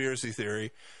a conspiracy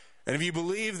theory. And if you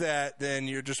believe that, then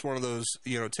you're just one of those,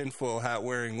 tinfoil hat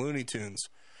wearing Looney Tunes.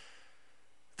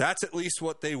 That's at least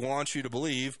what they want you to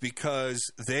believe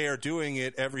because they are doing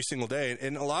it every single day.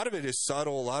 And a lot of it is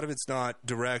subtle. A lot of it's not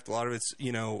direct. A lot of it's,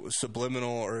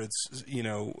 subliminal, or it's,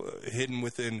 hidden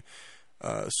within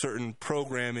certain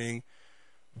programming.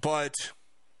 But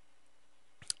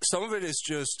some of it is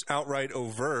just outright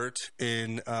overt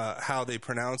in how they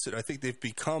pronounce it. I think they've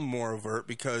become more overt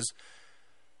because,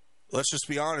 let's just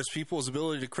be honest, people's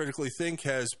ability to critically think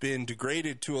has been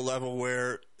degraded to a level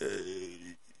where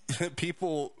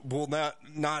people will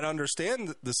not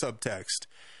understand the subtext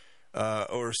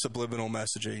or subliminal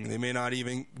messaging. They may not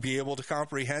even be able to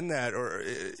comprehend that, or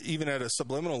even at a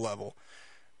subliminal level,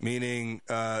 meaning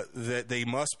that they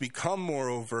must become more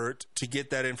overt to get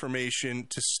that information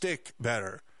to stick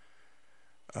better.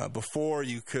 Before,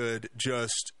 you could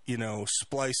just,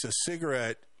 splice a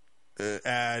cigarette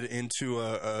ad into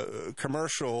a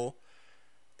commercial,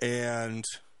 and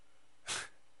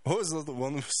what was the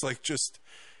one that was like just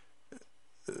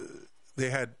they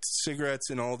had cigarettes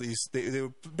in all these, they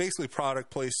were basically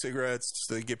product placed cigarettes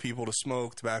so they get people to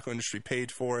smoke. Tobacco industry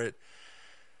paid for it,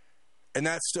 and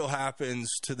that still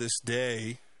happens to this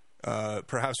day,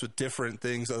 perhaps with different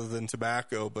things other than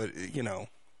tobacco, but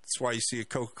that's why you see a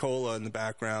Coca-Cola in the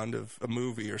background of a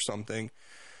movie or something.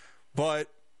 But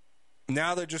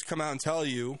now they just come out and tell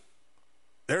you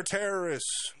they're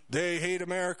terrorists. They hate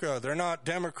America. They're not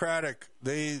democratic.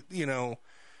 They,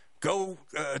 go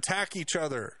attack each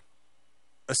other,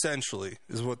 essentially,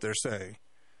 is what they're saying.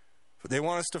 But they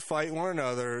want us to fight one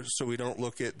another so we don't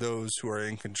look at those who are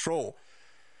in control.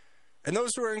 And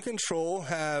those who are in control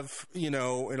have, in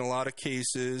a lot of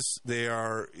cases, they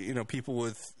are, people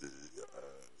with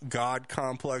God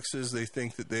complexes. They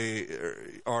think that they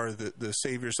are the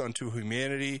saviors unto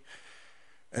humanity,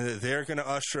 and that they're going to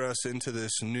usher us into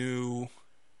this new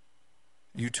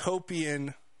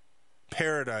utopian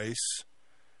paradise,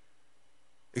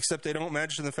 except they don't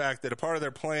mention the fact that a part of their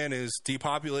plan is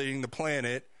depopulating the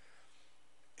planet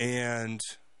and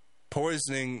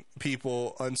poisoning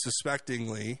people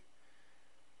unsuspectingly.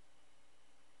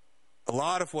 A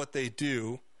lot of what they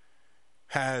do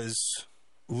has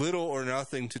little or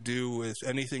nothing to do with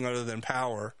anything other than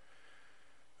power.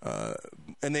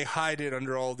 And they hide it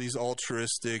under all these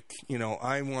altruistic,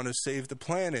 I want to save the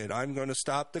planet. I'm going to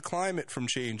stop the climate from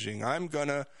changing. I'm going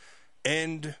to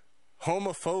end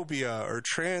homophobia or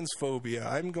transphobia.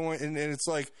 And it's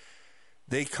like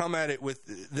they come at it with,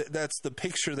 that's the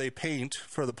picture they paint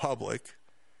for the public.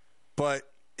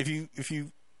 But if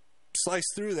you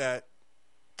slice through that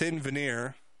thin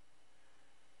veneer,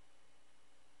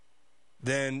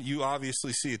 then you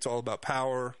obviously see it's all about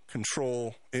power,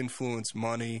 control, influence,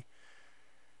 money.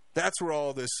 That's where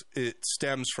all this it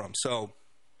stems from. So,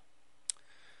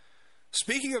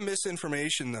 speaking of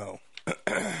misinformation, though,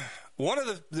 one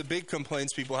of the big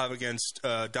complaints people have against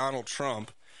Donald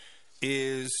Trump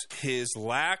is his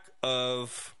lack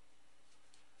of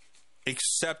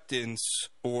acceptance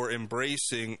or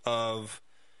embracing of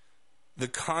the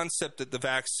concept that the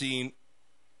vaccine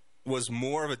was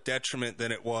more of a detriment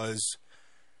than it was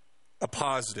a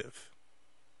positive,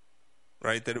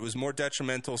 right? That it was more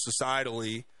detrimental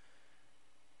societally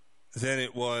than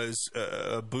it was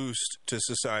a boost to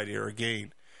society or a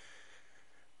gain.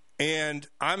 And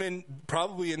I'm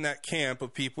probably in that camp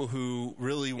of people who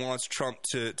really wants Trump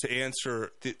to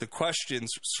answer the questions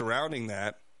surrounding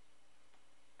that.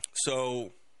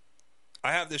 So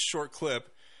I have this short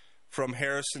clip from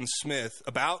Harrison Smith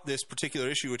about this particular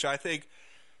issue, which I think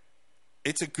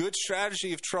it's a good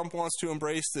strategy if Trump wants to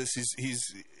embrace this.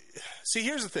 See,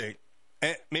 here's the thing.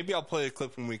 And maybe I'll play a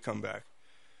clip when we come back.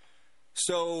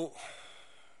 So,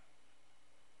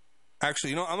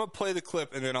 actually, I'm going to play the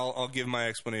clip and then I'll give my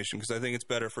explanation because I think it's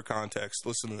better for context.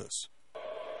 Listen to this.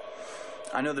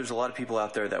 I know there's a lot of people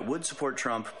out there that would support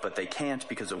Trump, but they can't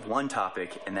because of one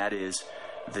topic, and that is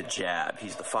the jab.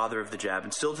 He's the father of the jab,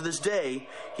 and still to this day,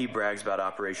 he brags about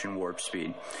Operation Warp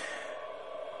Speed.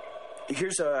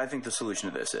 Here's how I think the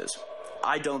solution to this is.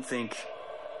 I don't think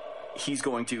he's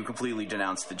going to completely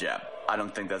denounce the jab. I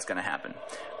don't think that's going to happen.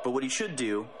 But what he should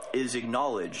do is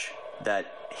acknowledge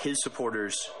that his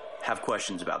supporters have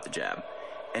questions about the jab.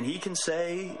 And he can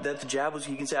say that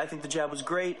he can say, I think the jab was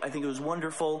great, I think it was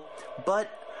wonderful, but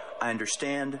I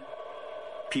understand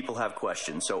people have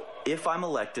questions. So if I'm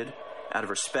elected, out of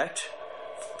respect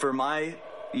for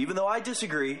even though I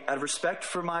disagree, out of respect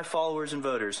for my followers and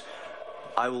voters,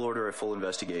 I will order a full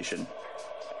investigation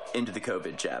into the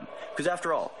COVID jab. Because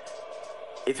after all,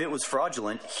 if it was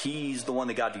fraudulent, he's the one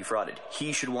that got defrauded.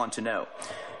 He should want to know.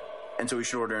 And so we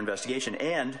should order an investigation.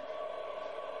 And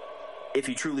if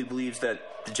he truly believes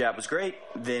that the jab was great,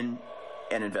 then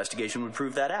an investigation would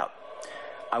prove that out.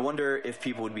 I wonder if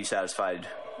people would be satisfied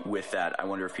with that. I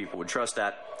wonder if people would trust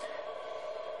that.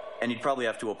 And he'd probably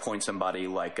have to appoint somebody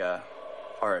like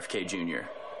RFK Jr.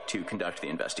 to conduct the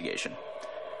investigation.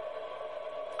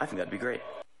 I think that'd be great.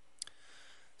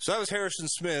 So that was Harrison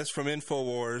Smith from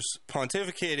InfoWars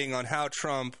pontificating on how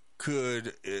Trump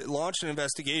could launch an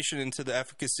investigation into the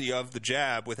efficacy of the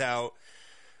jab without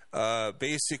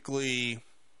basically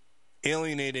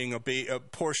alienating a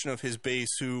portion of his base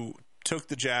who took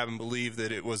the jab and believed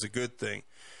that it was a good thing.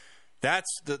 That's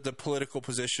the political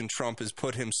position Trump has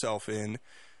put himself in.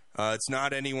 It's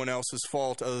not anyone else's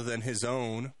fault other than his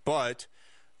own. But,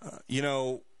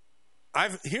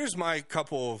 here's my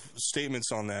couple of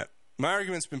statements on that. My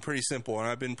argument's been pretty simple, and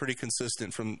I've been pretty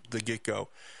consistent from the get-go.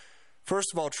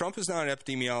 First of all, Trump is not an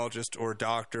epidemiologist or a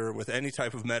doctor with any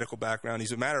type of medical background.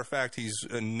 As a matter of fact, he's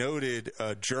a noted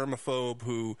germaphobe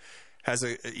who has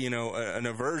an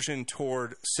aversion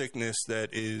toward sickness that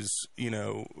is,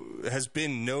 has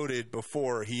been noted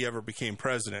before he ever became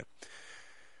president.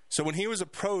 So when he was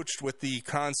approached with the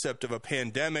concept of a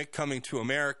pandemic coming to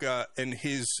America, in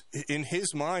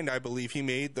his mind, I believe he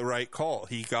made the right call.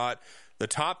 He got the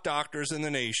top doctors in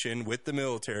the nation with the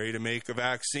military to make a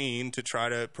vaccine to try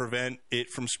to prevent it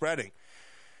from spreading.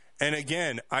 And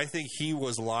again, I think he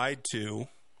was lied to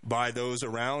by those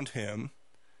around him,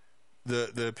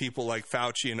 the people like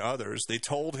Fauci and others. They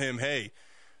told him, hey,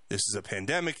 this is a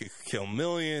pandemic, it could kill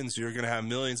millions, you're going to have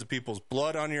millions of people's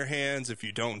blood on your hands. If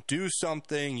you don't do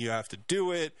something, you have to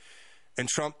do it. And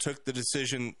Trump took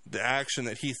the action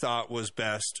that he thought was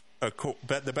best,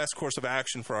 the best course of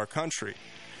action for our country.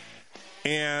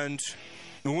 And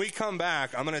when we come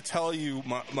back, I'm going to tell you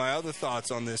my other thoughts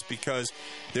on this, because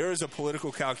there is a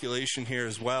political calculation here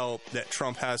as well that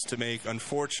Trump has to make,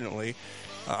 unfortunately.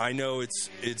 I know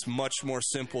it's much more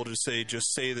simple to say,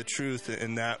 just say the truth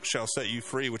and that shall set you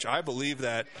free, which I believe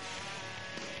that.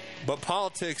 But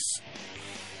politics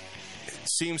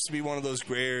seems to be one of those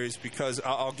gray areas, because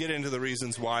I'll get into the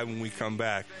reasons why when we come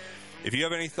back. If you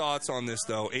have any thoughts on this,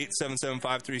 though,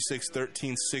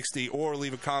 877-536-1360, or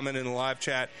leave a comment in the live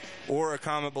chat, or a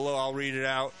comment below. I'll read it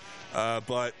out.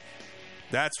 But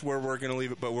that's where we're going to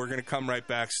leave it. But we're going to come right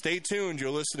back. Stay tuned.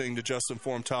 You're listening to Just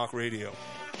Informed Talk Radio.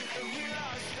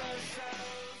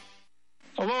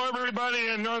 Hello, everybody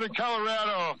in Northern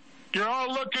Colorado. You're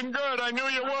all looking good. I knew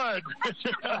you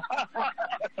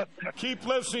would. Keep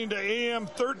listening to AM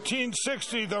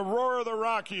 1360, the Roar of the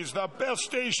Rockies, the best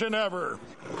station ever.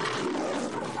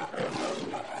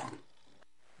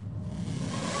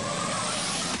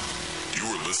 You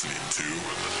are listening to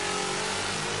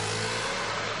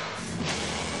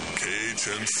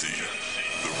KHNC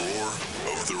The roar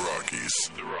of the Rockies.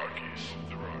 The Rockies.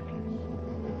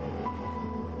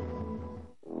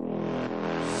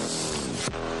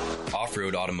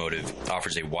 Off-Road Automotive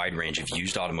offers a wide range of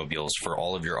used automobiles for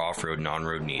all of your off-road and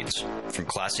on-road needs. From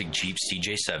classic Jeep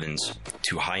CJ7s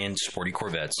to high-end sporty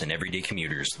Corvettes and everyday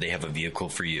commuters, they have a vehicle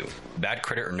for you. Bad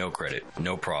credit or no credit,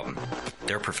 no problem.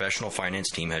 Their professional finance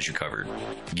team has you covered.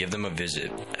 Give them a visit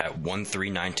at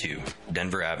 1392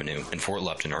 Denver Avenue in Fort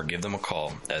Lupton or give them a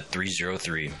call at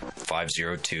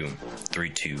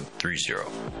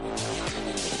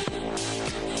 303-502-3230.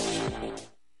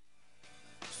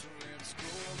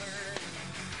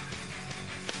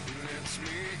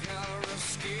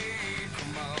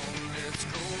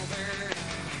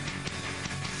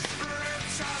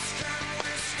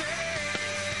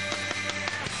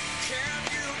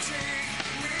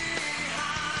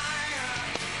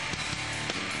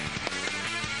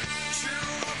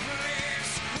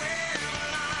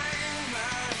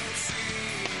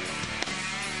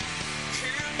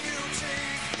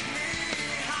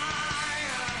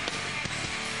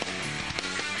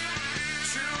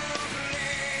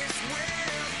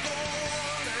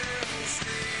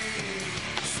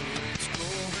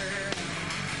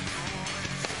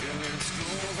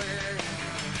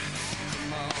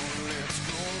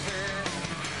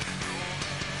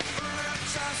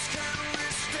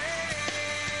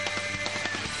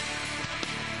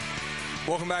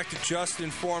 Welcome back to Just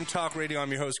Informed Talk Radio.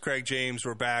 I'm your host, Craig James.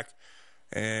 We're back.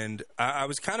 And I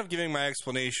was kind of giving my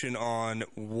explanation on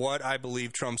what I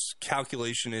believe Trump's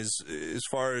calculation is as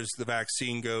far as the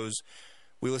vaccine goes.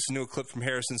 We listened to a clip from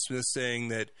Harrison Smith saying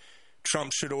that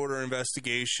Trump should order an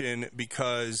investigation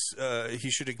because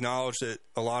he should acknowledge that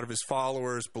a lot of his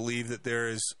followers believe that there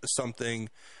is something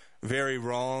very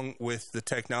wrong with the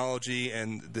technology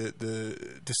and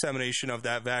the dissemination of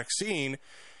that vaccine.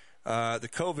 The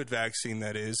COVID vaccine,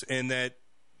 that is, and that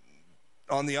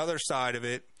on the other side of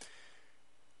it,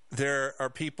 there are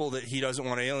people that he doesn't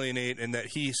want to alienate and that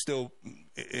he still,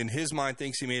 in his mind,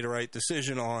 thinks he made a right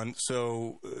decision on.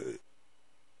 So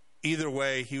either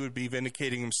way, he would be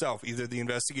vindicating himself. Either the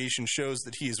investigation shows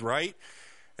that he is right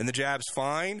and the jab's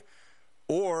fine,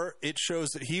 or it shows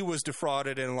that he was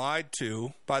defrauded and lied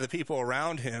to by the people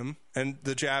around him and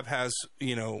the jab has,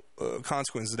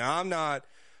 consequences. Now, I'm not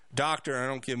doctor, I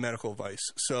don't give medical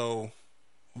advice. So,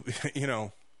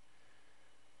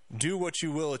 do what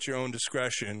you will at your own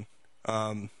discretion,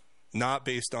 not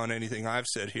based on anything I've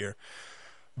said here.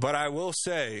 But I will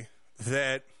say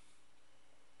that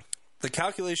the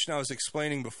calculation I was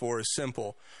explaining before is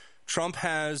simple. Trump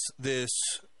has this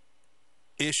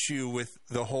issue with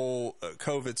the whole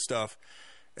COVID stuff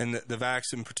and the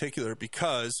vax in particular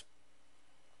because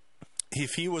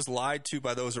if he was lied to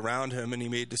by those around him and he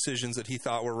made decisions that he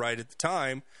thought were right at the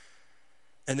time,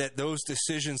 and that those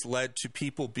decisions led to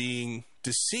people being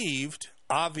deceived,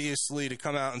 obviously to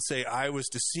come out and say, I was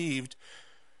deceived,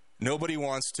 nobody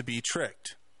wants to be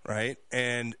tricked, right?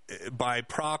 And by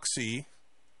proxy,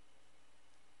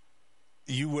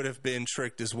 you would have been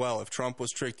tricked as well. If Trump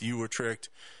was tricked, you were tricked.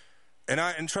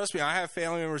 And trust me, I have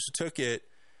family members who took it.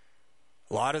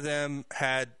 A lot of them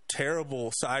had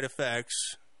terrible side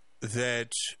effects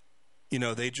that,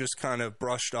 they just kind of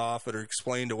brushed off or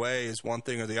explained away as one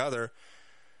thing or the other.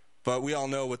 But we all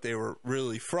know what they were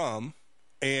really from.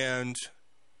 And,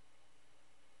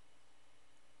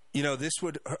 this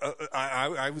would,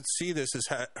 I would see this as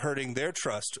hurting their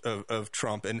trust of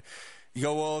Trump. And you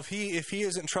go, well, if he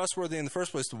isn't trustworthy in the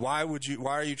first place, why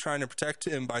are you trying to protect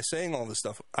him by saying all this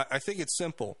stuff? I think it's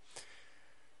simple.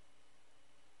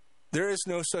 There is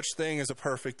no such thing as a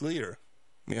perfect leader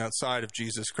outside of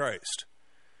Jesus Christ.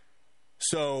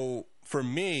 So for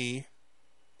me,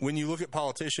 when you look at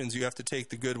politicians, you have to take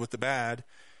the good with the bad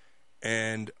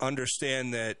and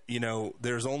understand that,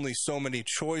 there's only so many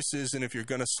choices. And if you're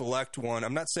going to select one,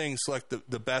 I'm not saying select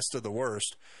the best of the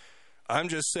worst. I'm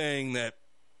just saying that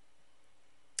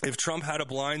if Trump had a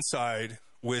blind side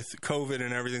with COVID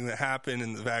and everything that happened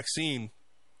in the vaccine,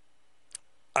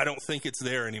 I don't think it's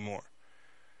there anymore,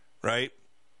 right?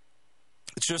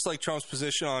 It's just like Trump's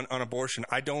position on abortion.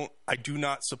 I do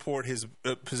not support his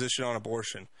position on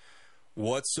abortion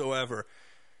whatsoever.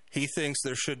 He thinks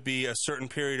there should be a certain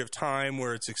period of time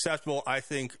where it's acceptable. I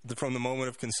think from the moment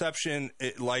of conception,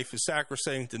 life is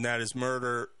sacrosanct, and that is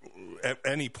murder at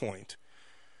any point.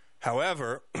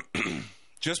 However,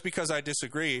 just because I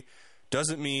disagree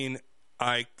doesn't mean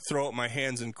I throw up my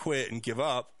hands and quit and give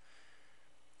up.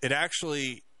 It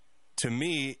actually, to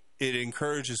me, it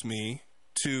encourages me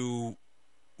to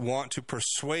want to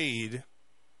persuade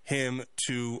him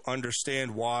to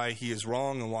understand why he is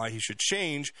wrong and why he should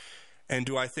change. And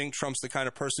do I think Trump's the kind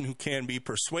of person who can be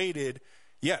persuaded?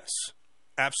 Yes,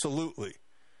 absolutely.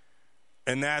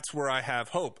 And that's where I have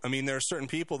hope. I mean, there are certain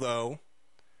people, though,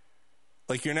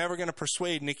 like you're never going to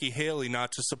persuade Nikki Haley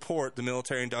not to support the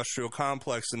military-industrial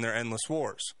complex in their endless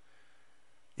wars.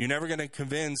 You're never going to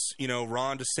convince,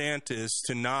 Ron DeSantis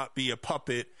to not be a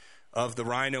puppet of the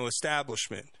rhino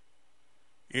establishment.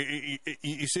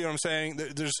 You see what I'm saying?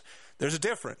 There's a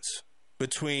difference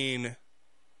between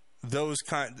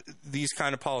these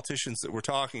kind of politicians that we're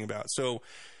talking about. So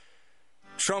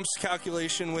Trump's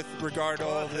calculation with regard to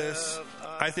all of this,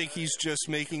 I think he's just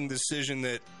making the decision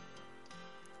that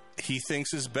he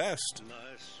thinks is best.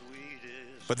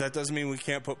 But that doesn't mean we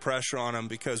can't put pressure on him,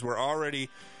 because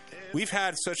we've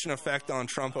had such an effect on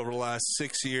Trump over the last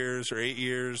 6 years or 8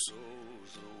 years.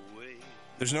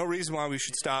 There's no reason why we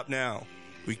should stop now.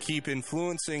 We keep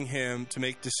influencing him to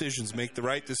make decisions, make the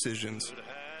right decisions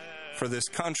for this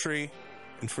country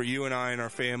and for you and I and our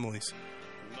families.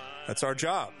 That's our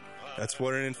job. That's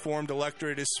what an informed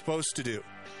electorate is supposed to do.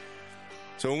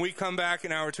 So when we come back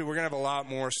in hour 2, we're going to have a lot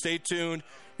more. Stay tuned.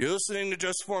 You're listening to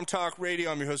Just Informed Talk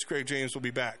Radio. I'm your host, Craig James. We'll be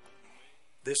back.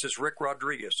 This is Rick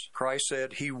Rodriguez. Christ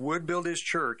said he would build his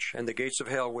church and the gates of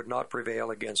hell would not prevail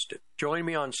against it. Join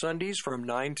me on Sundays from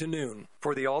 9 to noon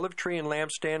for the Olive Tree and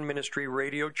Lampstand Ministry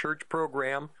Radio Church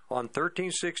program on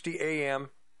 1360 AM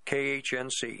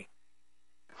KHNC.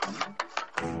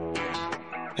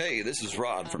 Hey, this is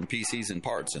Rod from PCs and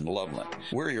Parts in Loveland.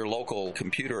 We're your local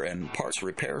computer and parts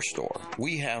repair store.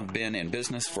 We have been in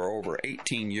business for over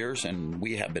 18 years, and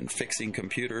we have been fixing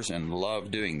computers and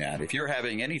love doing that. If you're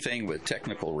having anything with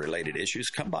technical related issues,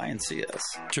 come by and see us.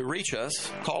 To reach us,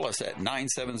 call us at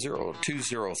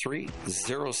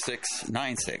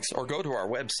 970-203-0696 or go to our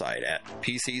website at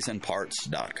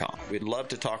pcsandparts.com. We'd love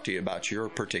to talk to you about your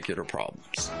particular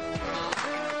problems.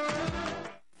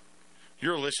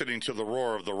 You're listening to the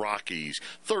Roar of the Rockies,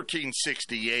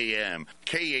 1360 AM,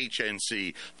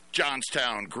 KHNC,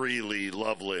 Johnstown, Greeley,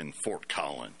 Loveland, Fort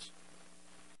Collins.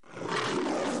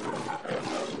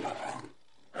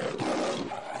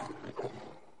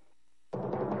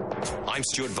 I'm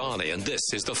Stuart Varney, and this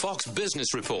is the Fox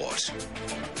Business Report.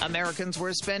 Americans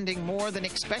were spending more than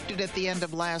expected at the end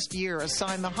of last year, a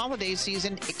sign the holiday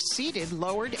season exceeded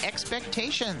lowered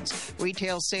expectations.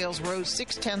 Retail sales rose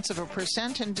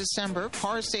 0.6% in December.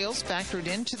 Car sales factored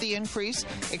into the increase.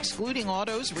 Excluding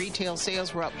autos, retail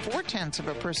sales were up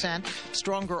 0.4%.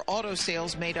 Stronger auto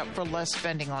sales made up for less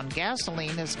spending on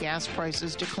gasoline as gas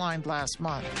prices declined last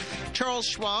month. Charles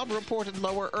Schwab reported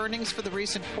lower earnings for the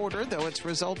recent quarter, though its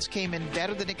results came in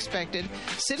better than expected.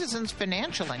 Citizens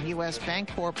Financial and U.S.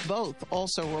 Bancorp both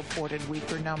also reported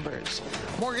weaker numbers.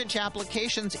 Mortgage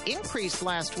applications increased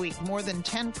last week more than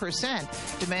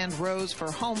 10%. Demand rose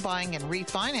for home buying and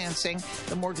refinancing.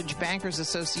 The Mortgage Bankers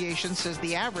Association says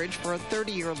the average for a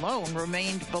 30-year loan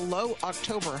remained below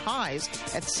October highs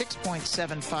at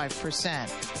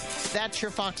 6.75%. That's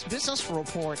your Fox Business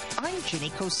Report. I'm Ginny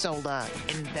Cosola.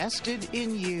 Invested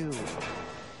in you.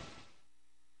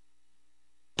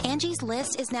 Angie's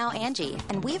List is now Angie,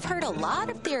 and we've heard a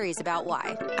lot of theories about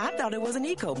why. I thought it was an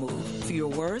eco move. Fewer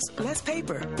words, less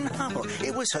paper. No,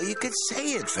 it was so you could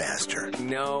say it faster.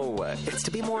 No, it's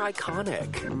to be more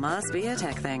iconic. Must be a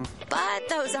tech thing. But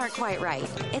those aren't quite right.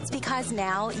 It's because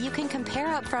now you can compare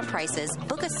upfront prices,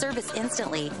 book a service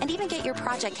instantly, and even get your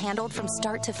project handled from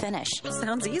start to finish.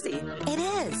 Sounds easy. It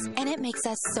is, and it makes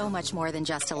us so much more than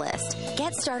just a list.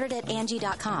 Get started at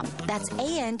Angie.com. That's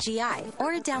ANGI,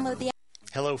 or download the app.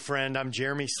 Hello, friend. I'm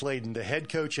Jeremy Sladen, the head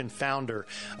coach and founder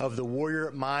of the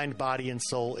Warrior Mind, Body, and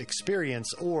Soul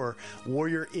Experience, or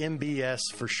Warrior MBS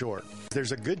for short.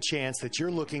 There's a good chance that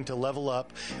you're looking to level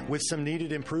up with some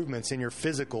needed improvements in your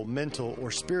physical, mental,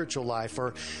 or spiritual life,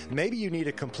 or maybe you need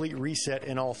a complete reset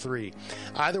in all three.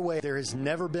 Either way, there has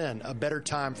never been a better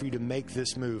time for you to make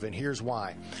this move, and here's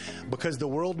why. Because the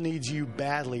world needs you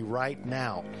badly right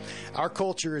now. Our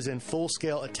culture is in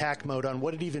full-scale attack mode on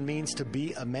what it even means to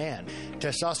be a man.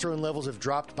 Testosterone levels have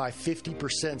dropped by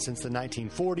 50% since the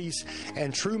 1940s,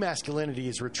 and true masculinity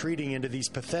is retreating into these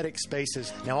pathetic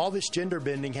spaces. Now, all this gender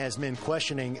bending has men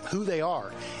questioning who they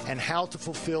are and how to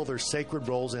fulfill their sacred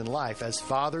roles in life as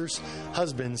fathers,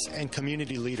 husbands, and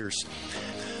community leaders.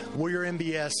 Warrior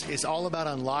MBS is all about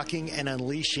unlocking and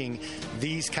unleashing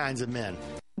these kinds of men.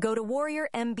 Go to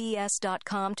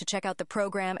warriormbs.com to check out the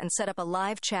program and set up a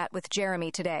live chat with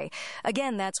Jeremy today.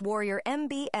 Again, that's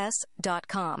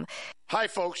warriormbs.com. Hi,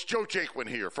 folks. Joe Jaquin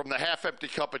here from the Half Empty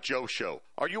Cup of Joe show.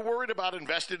 Are you worried about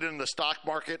investing in the stock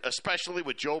market, especially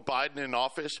with Joe Biden in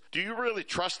office? Do you really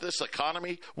trust this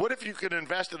economy? What if you could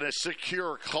invest in a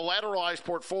secure, collateralized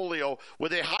portfolio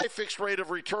with a high fixed rate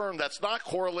of return that's not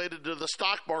correlated to the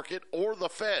stock market or the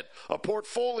Fed? A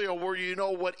portfolio where you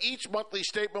know what each monthly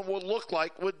statement will look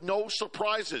like with no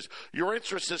surprises. Your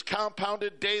interest is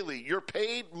compounded daily. You're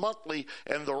paid monthly,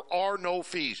 and there are no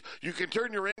fees. You can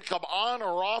turn your income on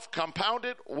or off, compound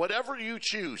it, whatever you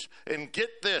choose. And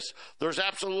get this, there's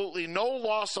absolutely no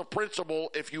loss of principal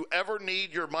if you ever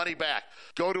need your money back.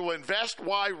 Go to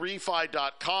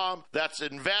investyrefi.com. That's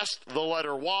invest, the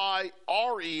letter Y,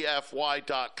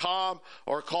 REFY.com,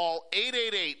 or call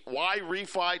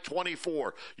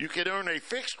 888-YREFI24. You can earn a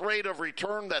fixed rate of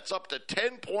return that's up to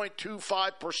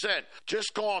 10.25%.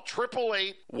 Just call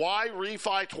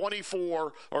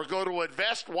 888-YREFI24 or go to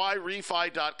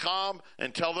investyrefi.com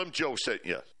and tell them Joe sent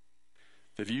you.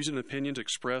 The views and opinions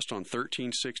expressed on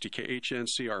 1360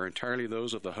 KHNC are entirely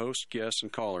those of the host, guests, and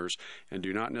callers, and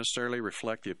do not necessarily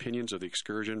reflect the opinions of the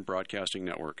Excursion Broadcasting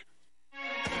Network. When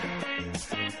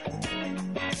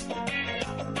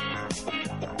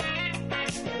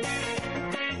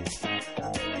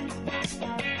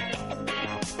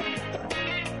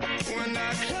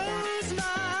I close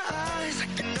my eyes, I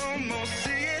can almost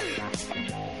see it.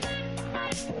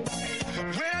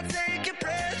 When I take a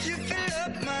breath, you fill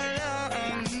up my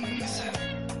lungs.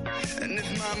 And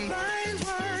if my mind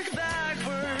works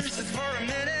backwards just for a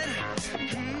minute,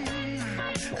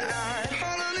 I'd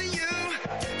hold on to you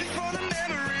before the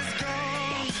memory's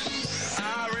gone.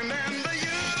 I remember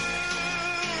you,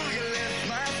 you lift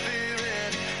my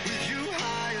spirit. With you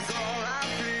high is all I'm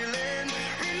feeling.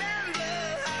 Remember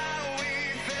how we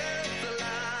felt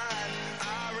alive.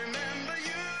 I remember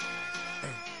you.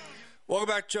 Welcome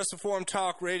back to Just Informed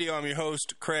Talk Radio. I'm your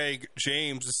host, Craig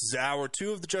James. This is hour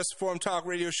 2 of the Just Informed Talk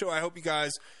Radio show. I hope you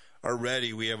guys are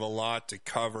ready. We have a lot to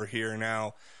cover here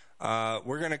now.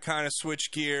 We're going to kind of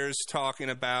switch gears, talking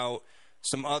about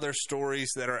some other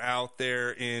stories that are out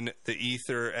there in the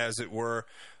ether, as it were.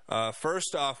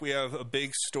 First off, we have a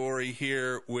big story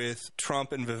here with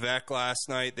Trump and Vivek last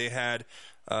night. They had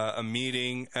a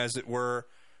meeting, as it were,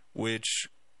 which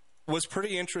was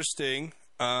pretty interesting.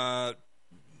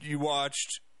 You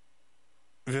watched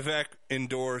Vivek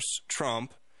endorse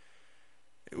Trump.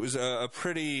 It was a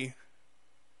pretty,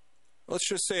 let's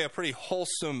just say, a pretty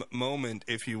wholesome moment,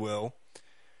 if you will.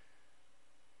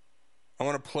 I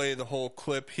want to play the whole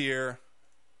clip here.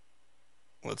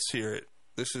 Let's hear it.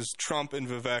 This is Trump and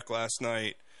Vivek last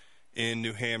night in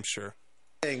New Hampshire.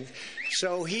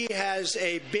 So he has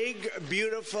a big,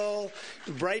 beautiful,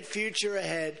 bright future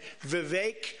ahead.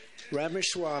 Vivek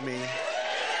Ramaswamy.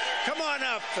 Come on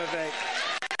up, Vivek.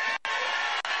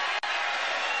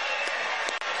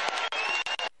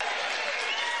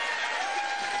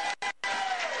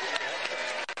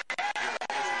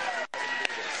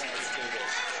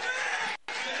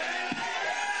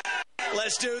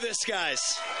 Let's do this, guys.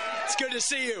 It's good to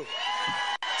see you.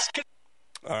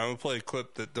 I'm going to play a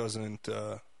clip that doesn't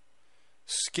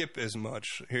skip as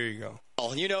much. Here you go.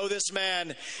 You know this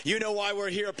man. You know why we're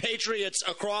here. Patriots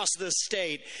across the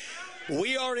state.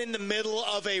 We are in the middle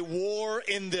of a war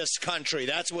in this country.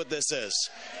 That's what this is.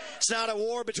 It's not a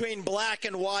war between black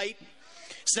and white.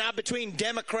 It's not between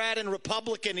Democrat and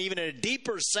Republican, even in a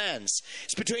deeper sense.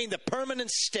 It's between the permanent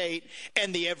state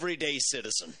and the everyday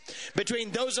citizen.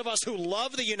 Between those of us who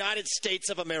love the United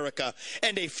States of America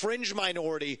and a fringe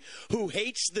minority who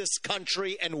hates this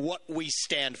country and what we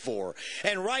stand for.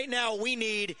 And right now we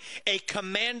need a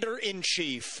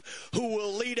commander-in-chief who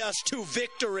will lead us to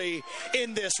victory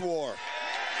in this war.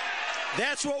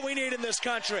 That's what we need in this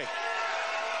country.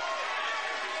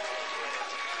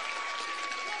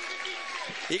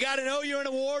 You got to know you're in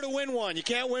a war to win one. You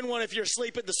can't win one if you're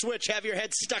asleep at the switch, have your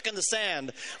head stuck in the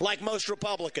sand like most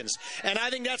Republicans. And I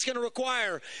think that's going to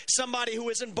require somebody who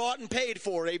isn't bought and paid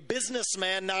for, a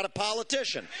businessman, not a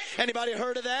politician. Anybody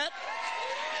heard of that?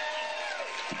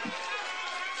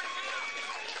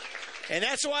 And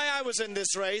that's why I was in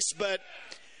this race, but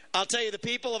I'll tell you, the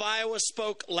people of Iowa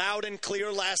spoke loud and clear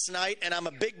last night, and I'm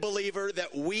a big believer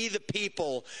that we, the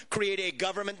people, create a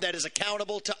government that is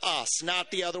accountable to us,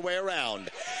 not the other way around.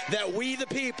 That we, the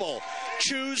people,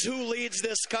 choose who leads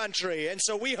this country. And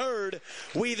so we heard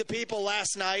we, the people,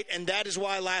 last night, and that is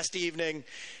why last evening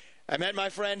I met my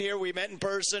friend here. We met in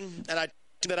person, and I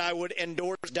told him that I would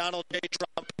endorse Donald J.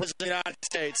 Trump, President of the United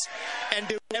States, and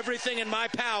do everything in my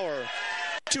power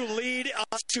to lead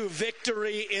us to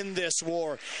victory in this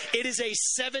war. It is a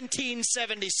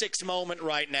 1776 moment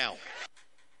right now.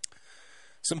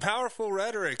 some powerful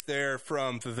rhetoric there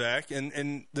from Vivek,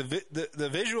 and the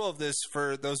visual of this,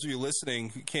 for those of you listening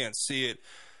who can't see it,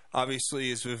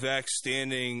 obviously is Vivek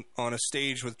standing on a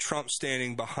stage with Trump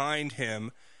standing behind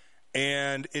him,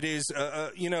 and it is,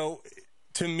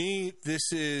 to me,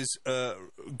 this is a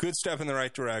good step in the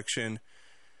right direction.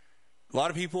 A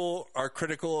lot of people are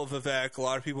critical of Vivek. A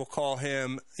lot of people call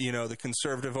him, the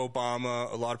conservative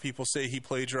Obama. A lot of people say he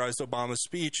plagiarized Obama's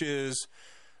speeches.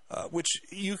 Which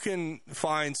you can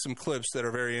find some clips that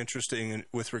are very interesting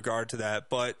with regard to that.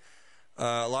 But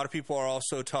a lot of people are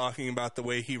also talking about the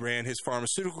way he ran his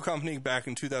pharmaceutical company back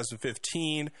in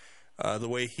 2015, the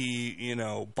way he,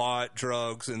 bought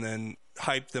drugs and then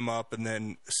hyped them up, and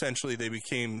then essentially they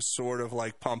became sort of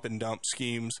like pump and dump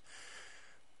schemes.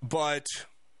 But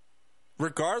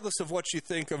regardless of what you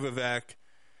think of Vivek,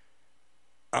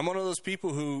 I'm one of those people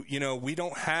who, we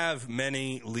don't have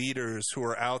many leaders who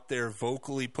are out there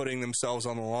vocally putting themselves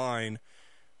on the line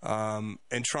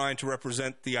and trying to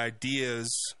represent the ideas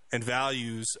and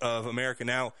values of America.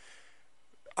 Now,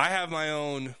 I have my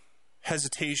own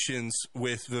hesitations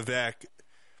with Vivek,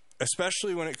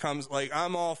 especially when it comes,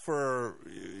 I'm all for,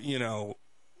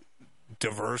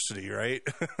 diversity, right?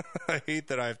 I hate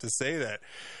that I have to say that.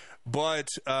 But,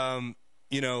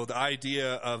 the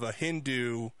idea of a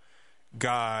Hindu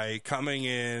guy coming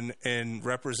in and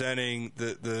representing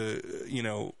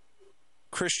the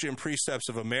Christian precepts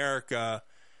of America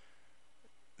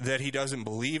that he doesn't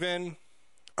believe in,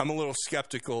 I'm a little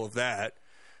skeptical of that,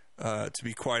 to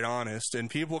be quite honest. And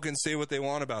people can say what they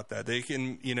want about that. They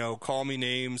can, call me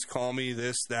names, call me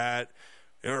this, that.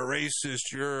 You're a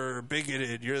racist, you're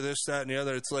bigoted, you're this, that, and the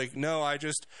other. It's like, no,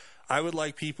 I would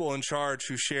like people in charge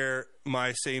who share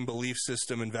my same belief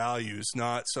system and values,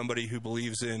 not somebody who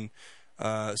believes in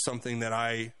something that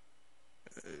I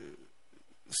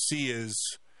see as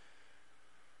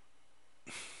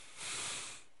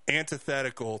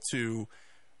antithetical to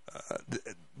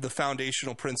the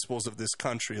foundational principles of this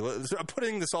country. I'm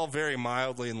putting this all very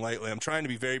mildly and lightly. I'm trying to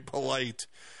be very polite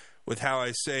with how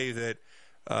I say that,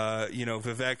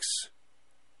 Vivek's,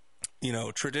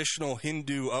 traditional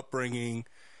Hindu upbringing,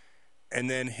 and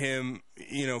then him,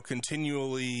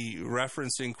 continually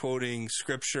referencing, quoting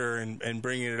scripture and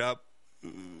bringing it up,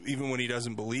 even when he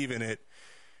doesn't believe in it,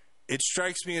 it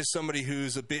strikes me as somebody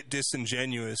who's a bit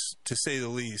disingenuous, to say the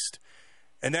least.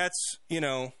 And that's,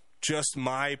 just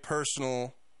my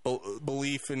personal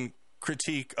belief and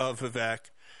critique of Vivek.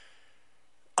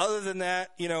 Other than that,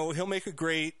 he'll make a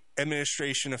great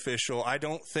administration official. I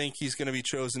don't think he's going to be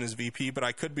chosen as VP, but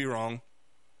I could be wrong.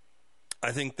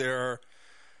 I think there are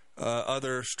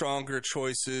other stronger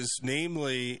choices,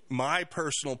 namely my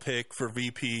personal pick for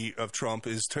VP of Trump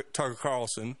is Tucker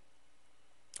Carlson.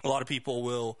 A lot of people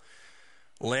will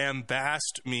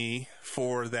lambaste me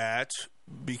for that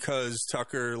because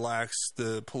Tucker lacks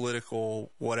the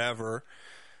political whatever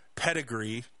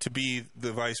pedigree to be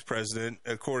the vice president,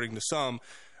 according to some.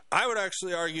 I would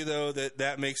actually argue, though,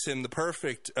 that makes him the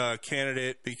perfect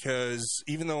candidate, because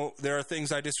even though there are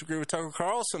things I disagree with Tucker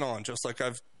Carlson on, just like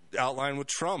I've outlined with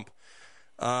Trump,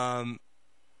 I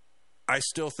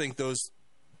still think those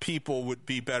people would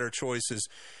be better choices.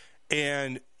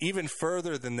 And even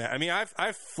further than that, I mean,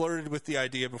 I've flirted with the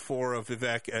idea before of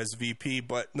Vivek as VP,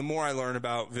 but the more I learn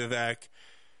about Vivek,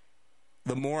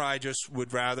 the more I just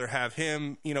would rather have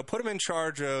him, put him in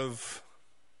charge of,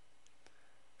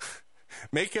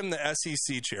 make him the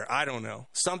SEC chair. I don't know,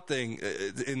 something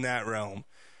in that realm.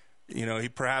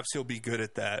 Perhaps he'll be good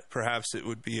at that. Perhaps it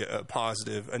would be a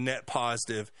net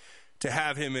positive to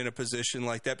have him in a position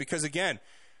like that. Because again,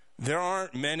 there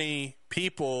aren't many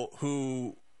people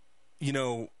who,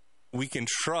 we can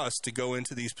trust to go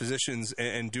into these positions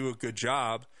and do a good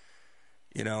job.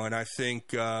 And I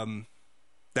think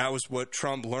that was what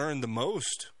Trump learned the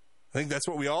most. I think that's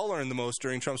what we all learned the most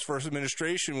during Trump's first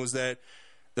administration, was that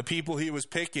the people he was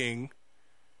picking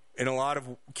in a lot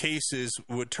of cases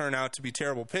would turn out to be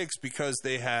terrible picks because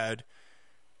they had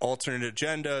alternate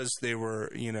agendas. They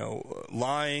were,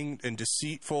 lying and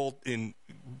deceitful in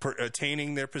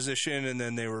attaining their position. And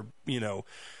then they were,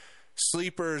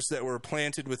 sleepers that were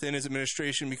planted within his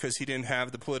administration because he didn't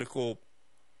have the political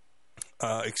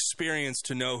experience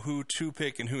to know who to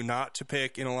pick and who not to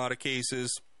pick in a lot of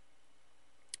cases.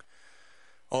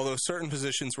 Although certain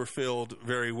positions were filled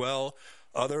very well,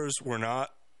 others were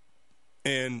not.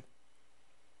 And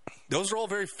those are all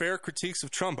very fair critiques of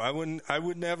Trump. I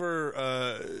would never,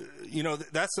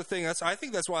 that's the thing. I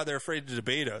think that's why they're afraid to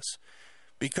debate us,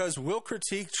 because we'll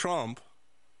critique Trump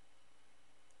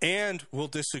and we'll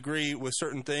disagree with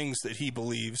certain things that he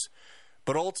believes,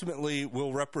 but ultimately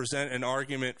we'll represent an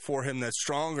argument for him that's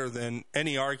stronger than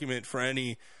any argument for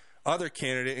any other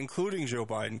candidate, including Joe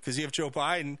Biden. Because you have Joe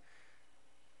Biden,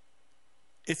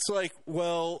 it's like,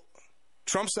 well,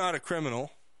 Trump's not a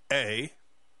criminal, A,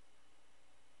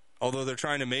 although they're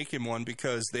trying to make him one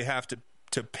because they have to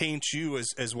paint you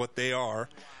as what they are.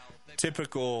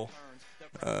 Typical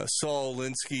Saul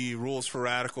Alinsky Rules for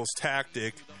Radicals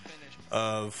tactic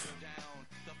of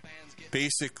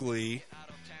basically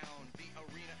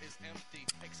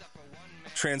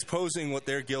transposing what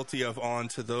they're guilty of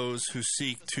onto those who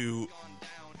seek to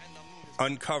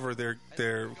uncover their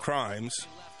crimes.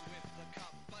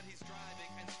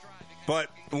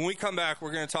 But when we come back,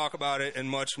 we're going to talk about it and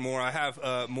much more. I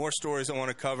have more stories I want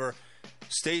to cover.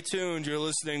 Stay tuned. You're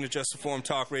listening to Just Informed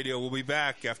Talk Radio. We'll be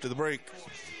back after the break.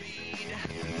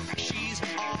 She's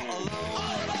all alone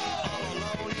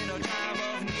in a time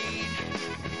of need.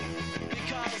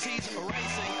 Because he's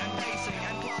racing and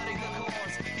plotting the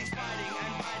course. He's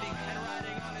fighting and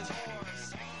riding on his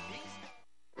horse.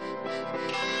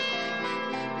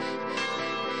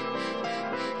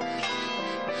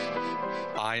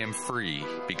 I am free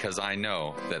because I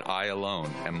know that I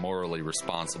alone am morally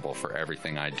responsible for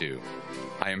everything I do.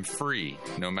 I am free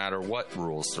no matter what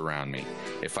rules surround me.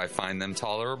 If I find them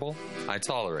tolerable, I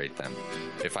tolerate them.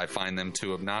 If I find them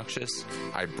too obnoxious,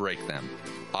 I break them.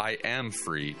 I am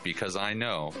free because I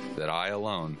know that I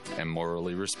alone am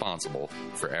morally responsible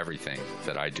for everything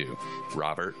that I do.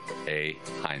 Robert A.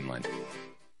 Heinlein.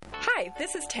 Hi,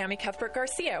 this is Tammy Cuthbert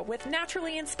Garcia with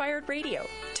Naturally Inspired Radio.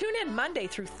 Tune in Monday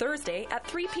through Thursday at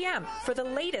 3 p.m. for the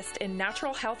latest in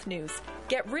natural health news.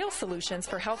 Get real solutions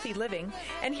for healthy living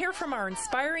and hear from our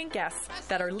inspiring guests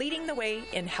that are leading the way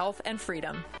in health and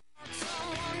freedom.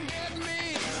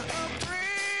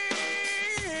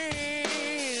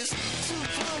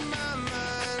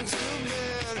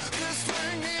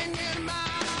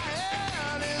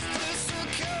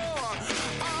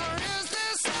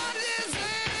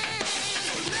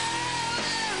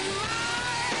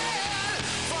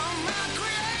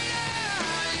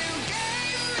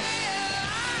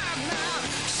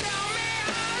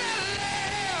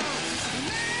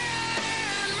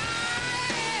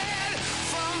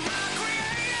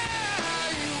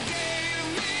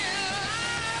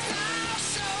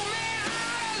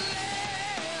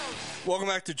 Welcome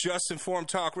back to Just Informed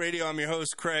Talk Radio. I'm your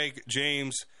host, Craig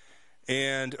James.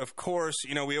 And, of course,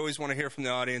 you know, we always want to hear from the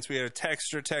audience. We had a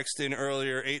texter text in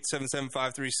earlier,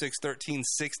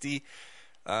 877-536-1360.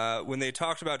 When they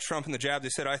talked about Trump and the jab, they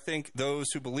said, I think those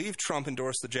who believe Trump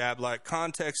endorsed the jab lack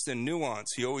context and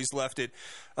nuance. He always left it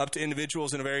up to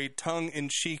individuals in a very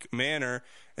tongue-in-cheek manner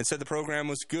and said the program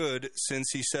was good since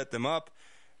he set them up.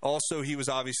 Also, he was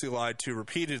obviously lied to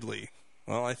repeatedly.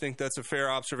 Well, I think that's a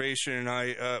fair observation, and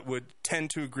I would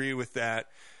tend to agree with that.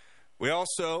 We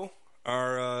also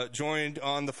are joined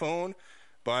on the phone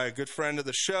by a good friend of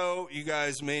the show. You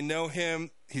guys may know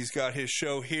him. He's got his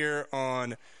show here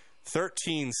on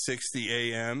 1360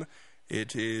 AM.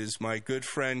 It is my good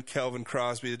friend Kelvin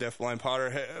Crosby, the Deafblind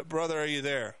Potter. Hey, brother, are you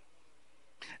there?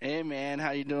 Hey, man, how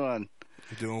you doing?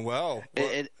 Doing well.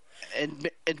 It's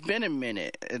been a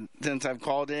minute since I've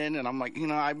called in, and I'm like, you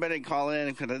know, I better call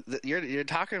in because you're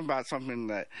talking about something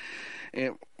that.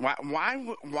 Why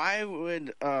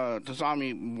would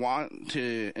Tasami want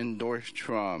to endorse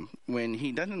Trump when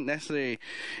he doesn't necessarily?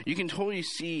 You can totally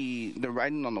see the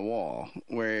writing on the wall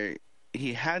where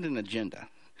he had an agenda,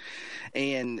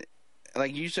 and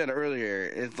like you said earlier,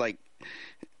 it's like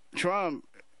Trump.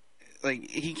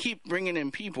 Like, he keep bringing in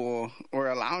people or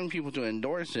allowing people to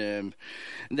endorse him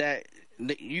that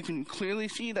you can clearly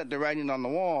see that they're writing on the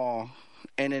wall,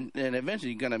 and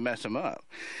eventually going to mess him up.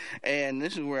 And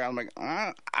this is where I'm like,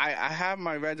 I have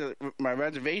my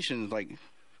reservations. Like,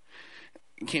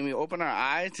 can we open our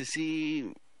eyes to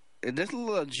see, is this a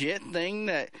legit thing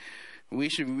that we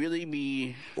should really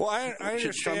be... Well, I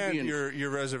understand your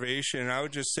reservation. I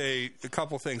would just say a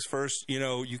couple things. First, you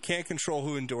know, you can't control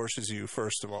who endorses you,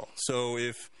 first of all. So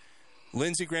if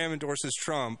Lindsey Graham endorses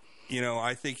Trump, you know,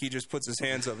 I think he just puts his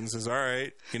hands up and says, all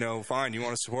right, you know, fine, you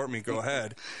want to support me, go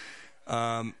ahead.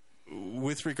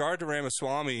 With regard to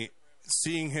Ramaswamy,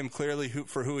 seeing him clearly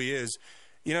for who he is,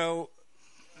 you know,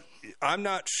 I'm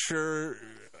not sure...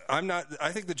 I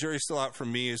think the jury's still out for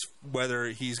me is whether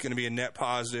he's going to be a net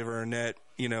positive or a net,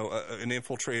 you know, an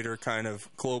infiltrator kind of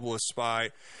globalist spy.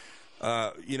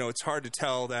 You know, it's hard to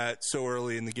tell that so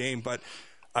early in the game. But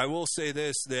I will say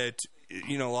this, that,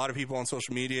 you know, a lot of people on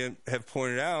social media have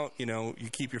pointed out, you know, you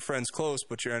keep your friends close,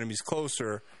 but your enemies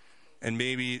closer. And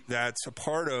maybe that's a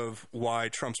part of why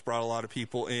Trump's brought a lot of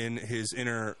people in his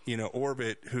inner, you know,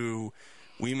 orbit who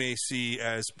we may see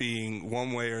as being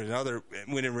one way or another,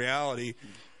 when in reality...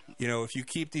 if you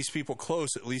keep these people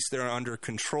close, at least they're under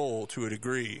control to a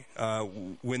degree.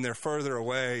 When they're further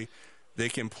away, they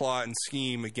can plot and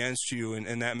scheme against you,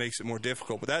 and that makes it more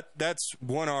difficult. But that's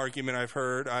one argument I've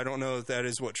heard. I don't know if that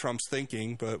is what Trump's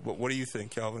thinking, but what do you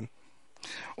think, Kelvin?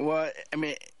 Well, I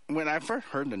mean, when I first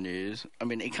heard the news, I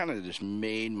mean, it kind of just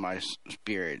made my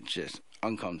spirit just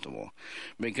uncomfortable,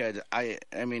 because I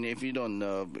mean, if you don't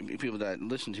know, people that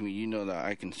listen to me, you know that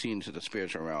I can see into the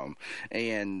spiritual realm.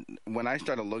 And when I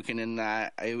started looking in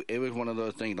that, it was one of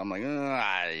those things. I'm like,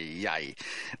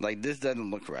 like this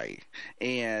doesn't look right.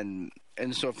 And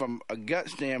so from a gut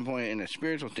standpoint and a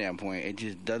spiritual standpoint, it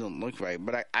just doesn't look right.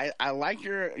 But I like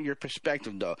your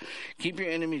perspective, though. Keep your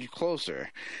enemies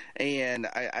closer. And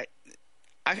I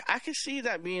can see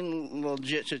that being a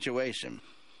legit situation.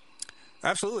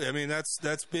 Absolutely. I mean,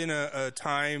 that's been a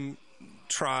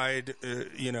time-tried,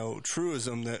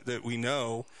 truism that we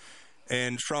know.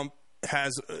 And Trump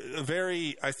has a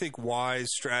very, I think, wise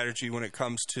strategy when it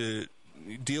comes to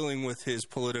dealing with his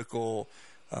political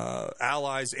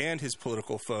allies and his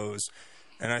political foes.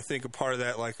 And I think a part of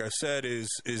that, like I said,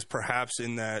 is perhaps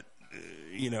in that,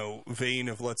 vein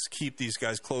of let's keep these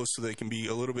guys close so they can be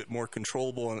a little bit more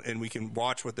controllable and we can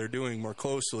watch what they're doing more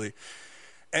closely.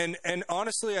 And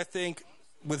honestly, I think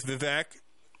with Vivek,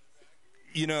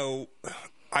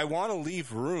 I want to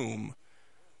leave room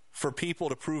for people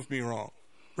to prove me wrong,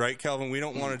 right, Kelvin? We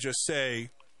don't want to just say,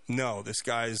 no, this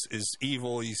guy is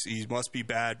evil, he must be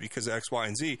bad because of X, Y,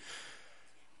 and Z,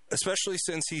 especially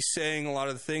since he's saying a lot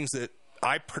of the things that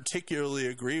I particularly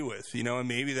agree with, and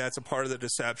maybe that's a part of the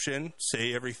deception.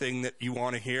 Say everything that you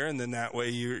want to hear, and then that way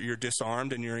you're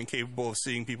disarmed and you're incapable of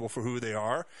seeing people for who they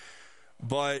are.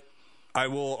 But I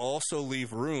will also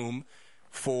leave room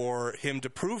for him to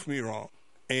prove me wrong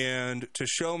and to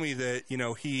show me that,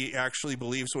 he actually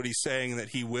believes what he's saying, that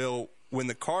he will, when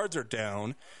the cards are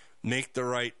down, make the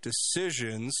right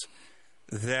decisions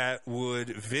that would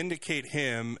vindicate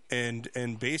him and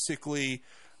basically,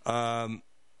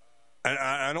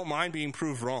 I don't mind being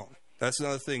proved wrong. That's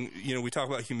another thing. We talk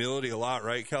about humility a lot,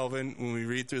 right, Kelvin? When we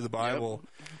read through the Bible,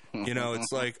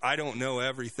 it's like I don't know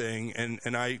everything,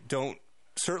 and I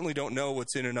certainly don't know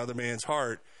what's in another man's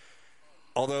heart.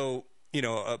 Although,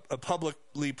 a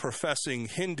publicly professing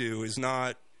Hindu is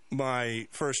not my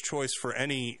first choice for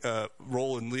any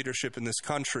role in leadership in this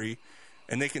country,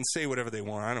 and they can say whatever they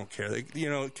want. I don't care.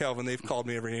 Kelvin, they've called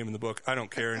me every name in the book. I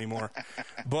don't care anymore.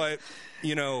 But,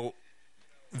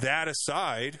 that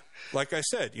aside, like I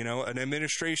said, an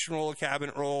administration role, a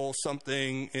cabinet role,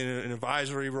 something in an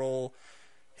advisory role,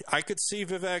 I could see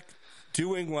Vivek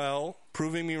doing well,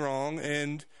 proving me wrong,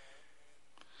 and,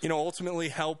 ultimately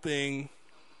helping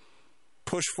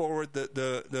push forward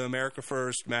the America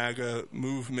First MAGA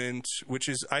movement, which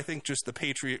is, I think, just the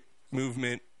patriot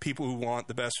movement, people who want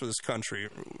the best for this country.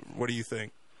 What do you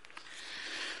think?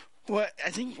 Well, I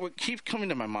think what keeps coming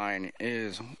to my mind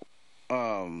is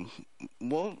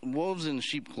wolves in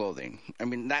sheep clothing. I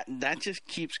mean, that just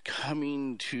keeps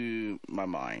coming to my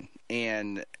mind,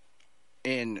 and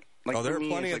like, there are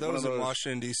plenty of those in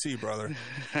Washington D.C., brother.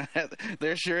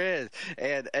 There sure is,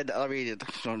 and I mean,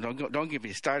 don't get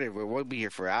me started. We'll be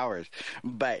here for hours.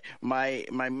 But my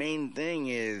main thing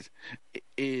is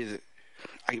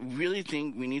I really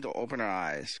think we need to open our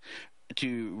eyes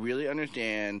to really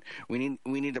understand. We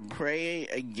need to pray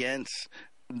against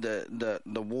the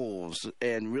wolves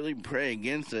and really pray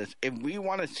against this. If we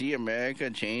want to see America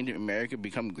change, America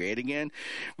become great again,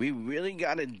 we really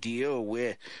got to deal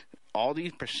with all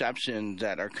these perceptions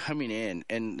that are coming in.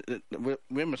 And with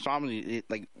Ramaswamy,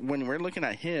 like when we're looking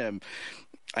at him,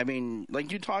 I mean,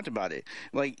 like you talked about it,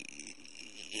 like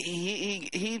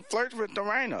he flirts with the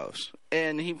rhinos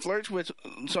and he flirts with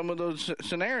some of those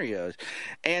scenarios,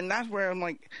 and that's where I'm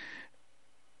like,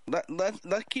 let's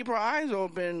keep our eyes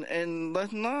open and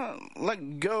let's not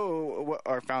let go of what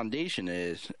our foundation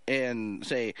is and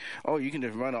say, oh, you can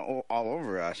just run all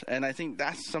over us. And I think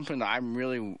that's something that I'm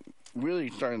really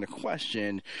starting to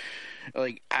question.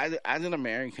 Like, as an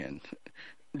American,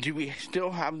 do we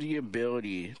still have the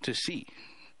ability to see?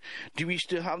 Do we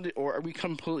still have or are we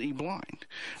completely blind?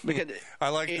 Because I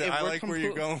like where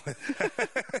you're going with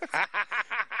that.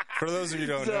 For those of you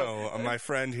who don't know, my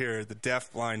friend here, the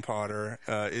deaf-blind Potter,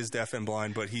 is deaf and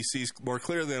blind, but he sees more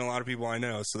clearly than a lot of people I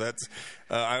know. So that's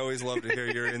I always love to hear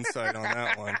your insight on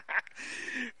that one.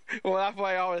 Well, that's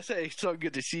why I always say it's so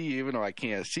good to see you, even though I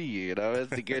can't see you. It's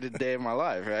the greatest day of my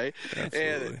life, right?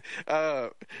 Absolutely.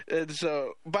 And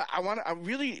so, but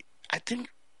I think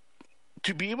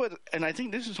to be able to, and I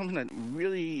think this is something that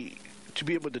really, to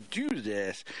be able to do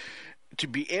this, to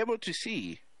be able to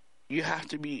see, you have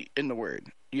to be in the Word.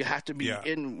 You have to be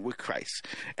in with Christ.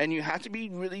 And you have to be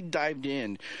really dived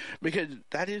in, because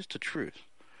that is the truth.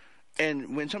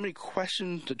 And when somebody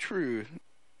questions the truth,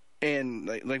 and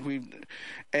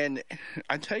and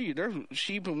I tell you, there's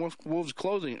sheep and wolves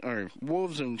clothing, or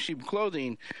wolves and sheep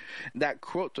clothing that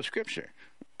quote the Scripture.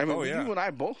 I mean, you and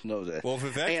I both know this. Well,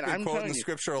 Vivek's been quoting the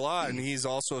Scripture a lot, and he's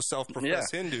also a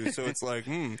self-professed Hindu, so it's like,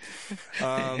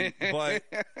 But,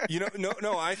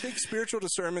 no, I think spiritual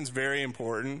discernment is very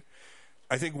important.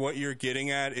 I think what you're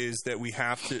getting at is that we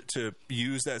have to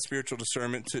use that spiritual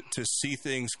discernment to see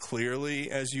things clearly,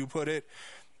 as you put it.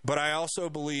 But I also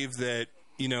believe that,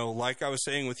 like I was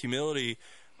saying with humility,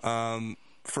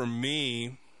 for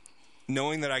me,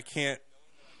 knowing that I can't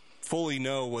fully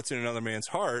know what's in another man's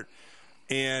heart,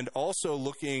 and also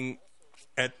looking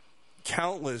at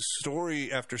countless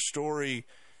story after story,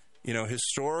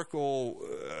 historical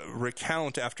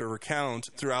recount after recount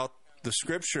throughout the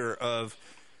Scripture of,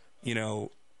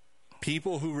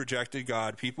 people who rejected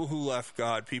God, people who left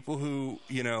God, people who,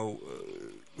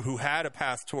 who had a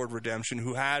path toward redemption,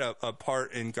 who had a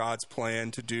part in God's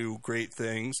plan to do great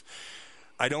things.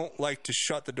 I don't like to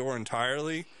shut the door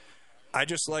entirely. I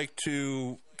just like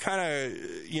to kind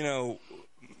of,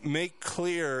 make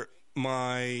clear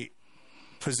my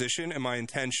position and my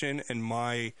intention and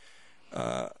my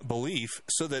belief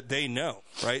so that they know,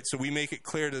 right? So we make it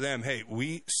clear to them, hey,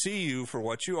 we see you for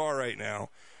what you are right now.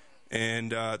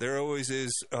 And there always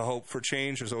is a hope for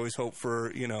change. There's always hope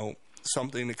for,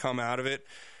 something to come out of it.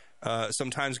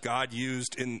 Sometimes God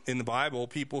used in the Bible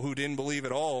people who didn't believe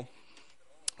at all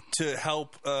to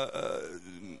help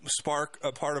spark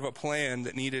a part of a plan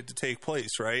that needed to take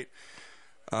place, right?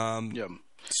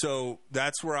 So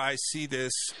that's where I see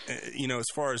this, as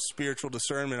far as spiritual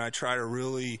discernment. I try to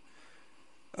really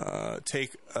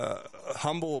take a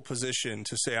humble position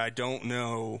to say I don't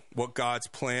know what God's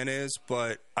plan is,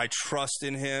 but I trust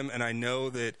in Him, and I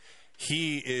know that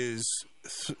He is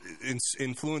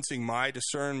influencing my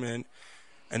discernment,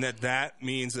 and that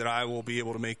means that I will be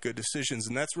able to make good decisions,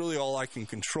 and that's really all I can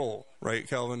control, right,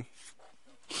 Kelvin?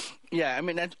 Yeah, I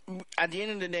mean, at the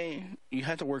end of the day, you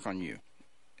have to work on you.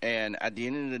 And at the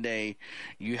end of the day,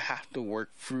 you have to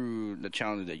work through the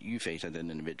challenges that you face as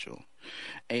an individual.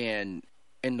 And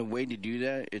the way to do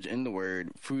that is in the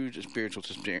Word, through the spiritual,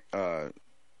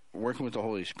 working with the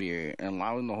Holy Spirit and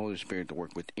allowing the Holy Spirit to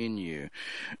work within you.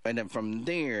 And then from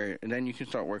there, and then you can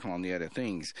start working on the other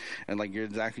things. And like you're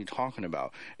exactly talking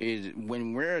about, is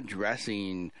when we're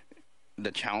addressing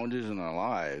the challenges in our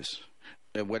lives,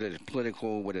 whether it's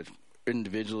political, whether it's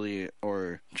individually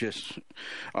or just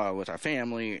with our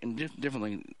family and just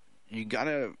differently, you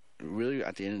gotta really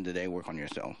at the end of the day work on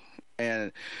yourself.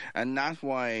 And that's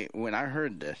why when I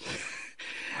heard this,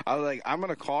 I was like, I'm going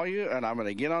to call you and I'm going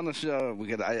to get on the show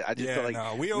because I just feel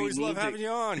like we always love having you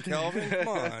on, Kelvin. Come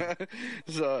on.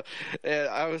 So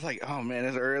I was like, oh man,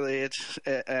 it's early. It's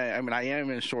I mean, I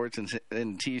am in shorts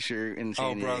and t-shirt in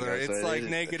San Diego. Oh brother, it's like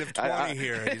negative 20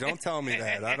 here. You don't tell me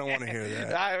that. I don't want to hear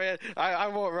that. I mean, I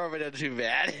won't rub it in too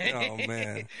bad. Oh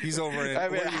man, he's over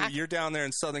in. You're down there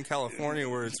in Southern California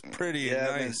where it's pretty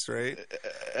nice, right?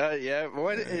 Yeah, well,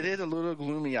 it is a little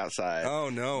gloomy outside. Oh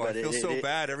no, I feel so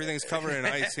bad. Everything's covered in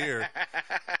ice here.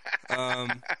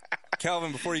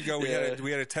 Calvin, before you go, we had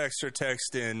a texter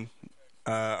text in.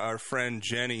 Our friend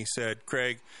Jenny said,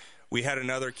 Craig, we had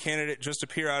another candidate just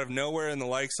appear out of nowhere in the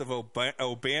likes of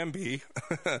Obambi.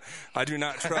 I do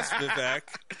not trust Vivek.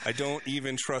 I don't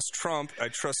even trust Trump. I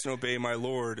trust and obey my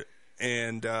Lord.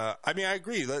 And I mean, I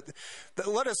agree.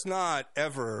 Let us not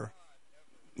ever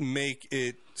make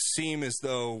it seem as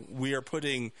though we are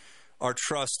putting our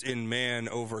trust in man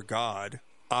over God.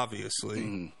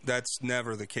 Obviously, that's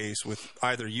never the case with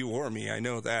either you or me. I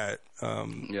know that.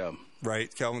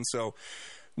 Right, Kelvin? So,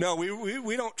 no,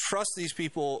 we don't trust these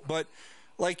people, but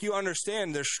like you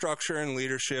understand, there's structure and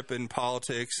leadership and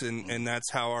politics, and that's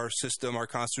how our system, our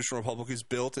constitutional republic is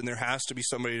built, and there has to be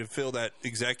somebody to fill that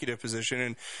executive position.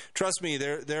 And trust me,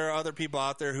 there are other people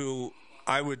out there who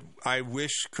I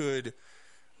wish could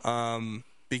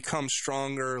become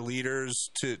stronger leaders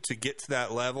to get to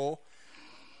that level.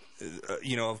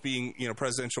 Of being,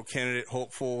 presidential candidate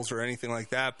hopefuls or anything like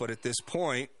that. But at this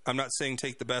point, I'm not saying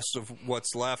take the best of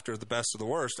what's left or the best of the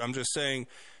worst. I'm just saying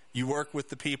you work with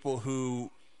the people who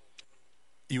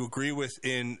you agree with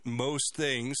in most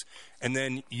things, and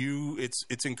then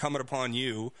it's incumbent upon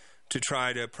you to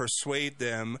try to persuade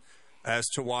them as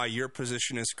to why your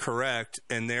position is correct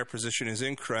and their position is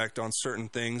incorrect on certain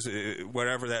things,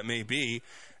 whatever that may be.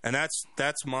 And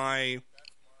that's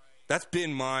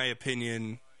been my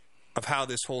opinion of how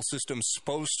this whole system's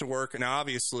supposed to work. And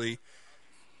obviously,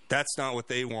 that's not what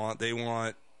they want. They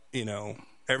want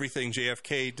everything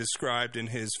JFK described in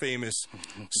his famous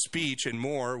speech and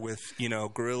more, with,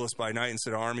 guerrillas by night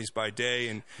instead of armies by day,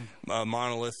 and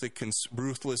monolithic,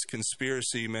 ruthless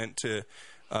conspiracy meant to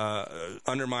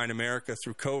undermine America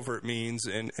through covert means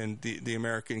and the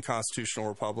American constitutional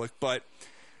republic. But,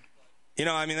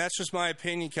 that's just my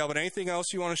opinion, Kelvin. Anything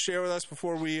else you want to share with us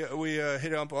before we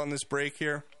hit up on this break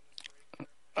here?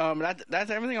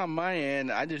 That's everything on my end.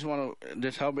 I just want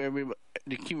to help everybody,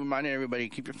 to keep reminding everybody,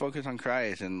 keep your focus on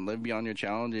Christ and live beyond your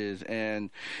challenges. And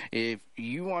if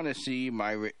you want to see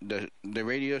the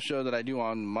radio show that I do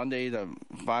on Mondays at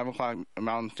 5 o'clock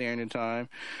Mountain Standard Time,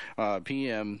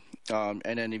 p.m., and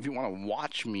then if you want to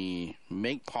watch me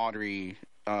make pottery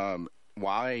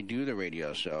while I do the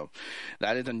radio show,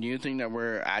 that is a new thing that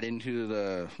we're adding to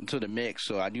the mix.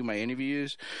 So I do my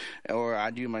interviews, or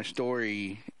I do my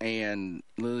story and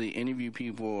literally interview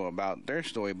people about their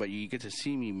story, but you get to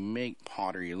see me make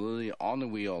pottery literally on the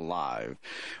wheel live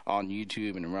on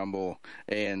YouTube and Rumble.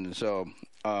 And so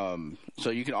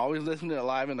you can always listen to it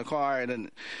live in the car, and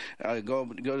then go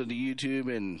to the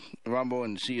YouTube and Rumble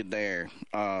and see it there.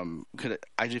 Because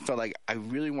I just felt like I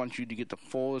really want you to get the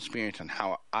full experience on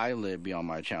how I live beyond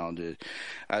my challenges,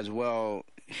 as well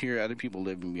hear other people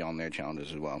living beyond their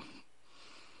challenges as well.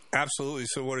 Absolutely.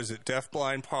 So what is it?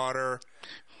 Deafblind Potter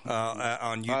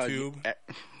on YouTube?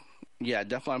 Yeah,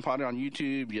 Deafblind Potter on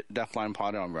YouTube, Deafblind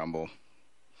Potter on Rumble.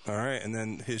 All right, and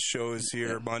then his show is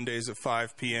here Mondays at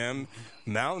 5 p.m.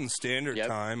 Mountain Standard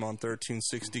Time on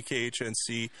 1360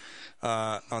 KHNC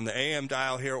on the AM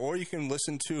dial here, or you can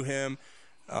listen to him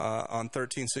on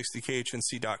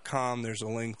 1360KHNC.com. There's a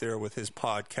link there with his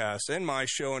podcast and my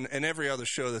show and every other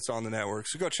show that's on the network,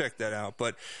 so go check that out.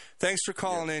 But thanks for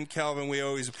calling in, Kelvin. We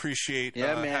always appreciate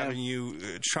having you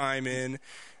chime in.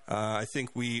 I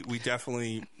think we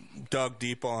definitely dug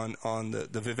deep on the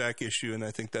Vivek issue, and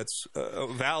I think that's a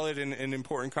valid and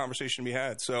important conversation to be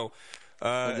had. So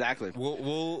exactly,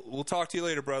 we'll talk to you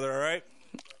later, brother. All right.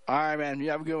 All right, man.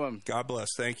 You have a good one. God bless.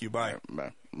 Thank you. Bye.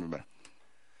 Bye. Bye.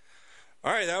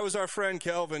 All right, that was our friend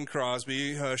Kelvin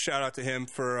Crosby. Shout out to him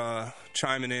for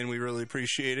chiming in. We really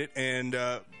appreciate it. And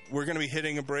we're going to be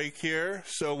hitting a break here.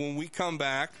 So when we come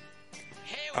back,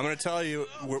 I'm going to tell you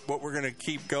what we're going to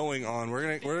keep going on.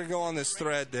 We're going to go on this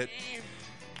thread that,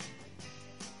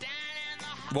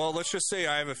 well, let's just say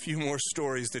I have a few more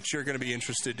stories that you're going to be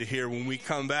interested to hear when we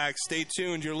come back. Stay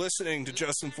tuned. You're listening to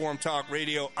Just Informed Talk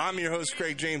Radio. I'm your host,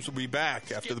 Craig James. We'll be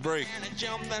back after the break.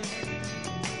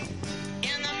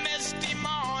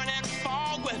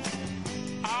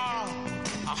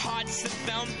 Our hearts are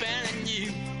thumping, and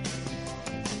you,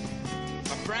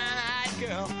 a brown-eyed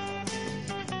girl,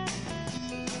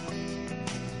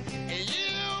 and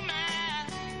you, my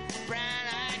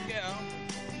brown-eyed girl.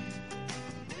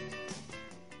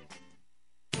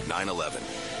 9/11,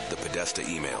 the Podesta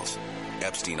emails,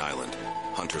 Epstein Island,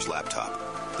 Hunter's laptop,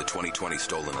 the 2020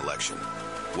 stolen election.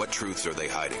 What truths are they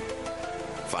hiding?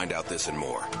 Find out this and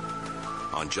more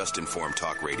on Just Informed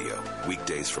Talk Radio,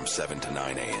 weekdays from 7 to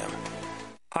 9 a.m.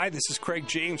 Hi, this is Craig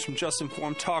James from Just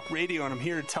Informed Talk Radio, and I'm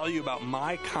here to tell you about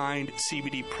My Kind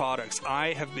CBD products.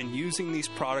 I have been using these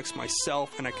products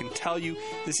myself, and I can tell you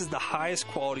this is the highest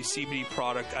quality CBD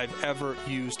product I've ever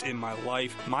used in my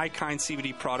life. My Kind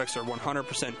CBD products are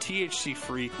 100%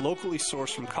 THC-free, locally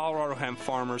sourced from Colorado hemp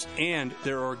farmers, and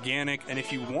they're organic. And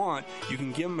if you want, you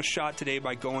can give them a shot today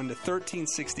by going to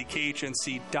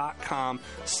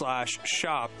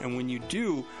 1360khnc.com/shop. And when you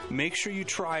do, make sure you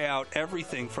try out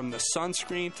everything from the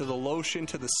sunscreen to the lotion,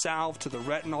 to the salve, to the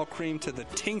retinol cream, to the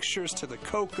tinctures, to the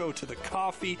cocoa, to the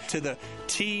coffee, to the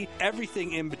tea,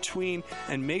 everything in between.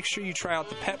 And make sure you try out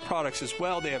the pet products as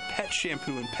well. They have pet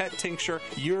shampoo and pet tincture.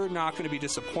 You're not going to be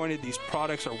disappointed. These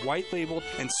products are white labeled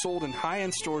and sold in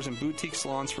high-end stores and boutique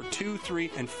salons for 2,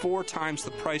 3, and 4 times the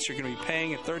price you're going to be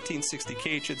paying at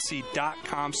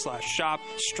 1360khnc.com/shop,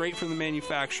 straight from the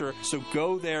manufacturer. So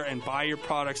go there and buy your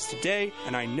products today,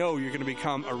 and I know you're going to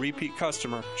become a repeat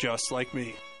customer just like me.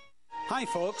 Hi,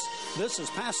 folks. This is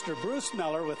Pastor Bruce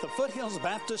Miller with the Foothills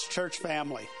Baptist Church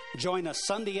family. Join us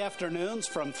Sunday afternoons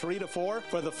from 3 to 4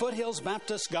 for the Foothills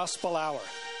Baptist Gospel Hour.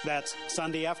 That's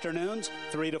Sunday afternoons,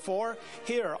 3 to 4,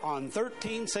 here on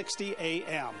 1360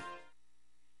 AM.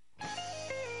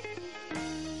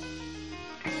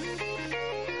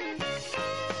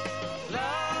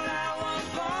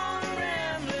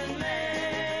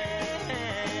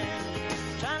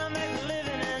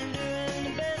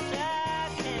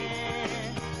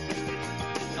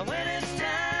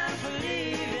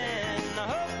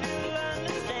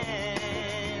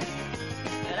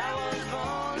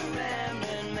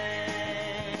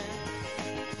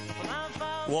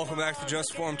 Welcome back to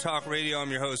Just Informed Talk Radio. I'm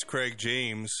your host, Craig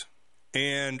James.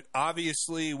 And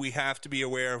obviously, we have to be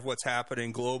aware of what's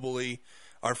happening globally.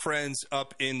 Our friends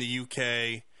up in the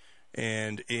UK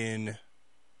and in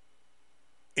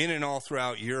and all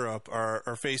throughout Europe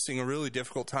are facing a really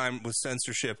difficult time with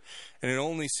censorship. And it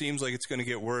only seems like it's going to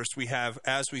get worse. We have,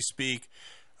 as we speak,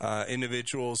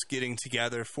 individuals getting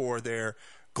together for their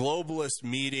globalist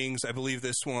meetings. I believe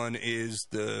this one is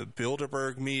the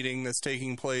Bilderberg meeting that's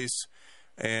taking place.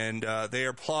 And they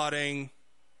are plotting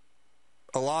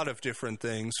a lot of different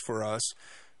things for us,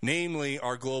 namely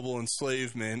our global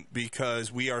enslavement,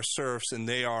 because we are serfs and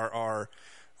they are our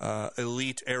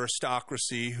elite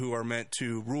aristocracy who are meant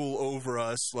to rule over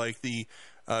us like the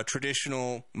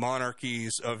traditional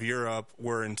monarchies of Europe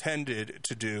were intended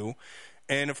to do.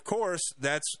 And of course,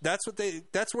 that's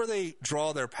where they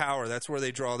draw their power. That's where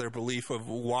they draw their belief of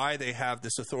why they have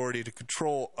this authority to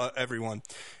control everyone.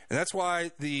 And that's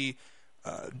why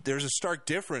there's a stark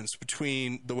difference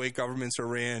between the way governments are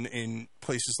ran in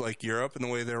places like Europe and the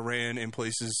way they're ran in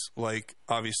places like,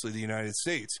 obviously, the United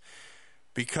States.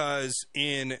 Because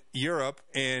in Europe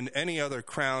and any other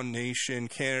crown nation,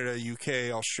 Canada,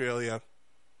 UK, Australia,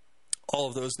 all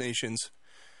of those nations,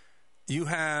 you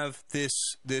have this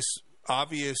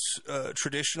obvious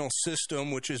traditional system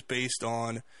which is based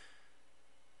on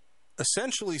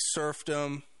essentially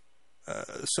serfdom,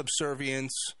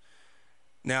 subservience.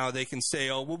 Now they can say,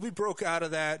 oh, well, we broke out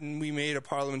of that and we made a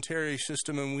parliamentary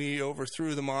system and we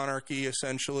overthrew the monarchy,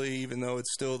 essentially, even though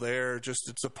it's still there. Just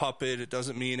it's a puppet. It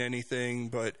doesn't mean anything.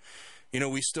 But,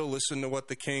 we still listen to what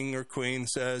the king or queen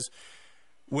says.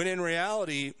 When in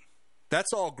reality,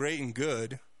 that's all great and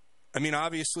good. I mean,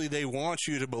 obviously, they want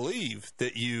you to believe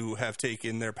that you have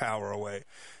taken their power away.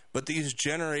 But these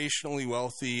generationally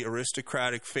wealthy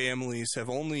aristocratic families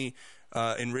have only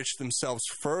enrich themselves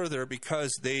further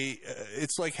because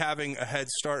it's like having a head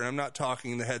start. And I'm not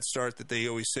talking the head start that they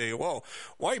always say, well,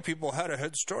 white people had a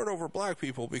head start over black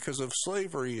people because of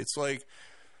slavery. It's like,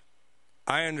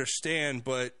 I understand,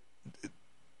 but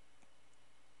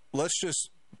let's just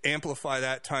amplify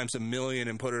that times 1,000,000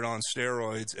 and put it on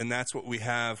steroids. And that's what we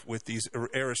have with these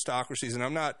aristocracies. And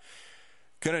I'm not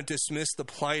going to dismiss the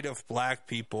plight of black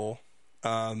people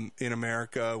in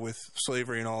America with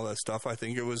slavery and all that stuff. I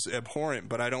think it was abhorrent,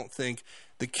 but I don't think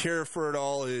the cure for it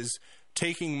all is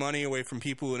taking money away from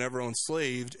people who never owned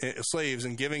slaves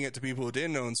and giving it to people who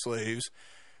didn't own slaves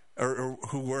or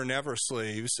who were never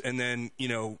slaves, and then,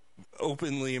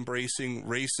 openly embracing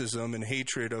racism and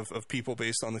hatred of people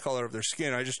based on the color of their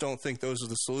skin. I just don't think those are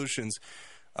the solutions.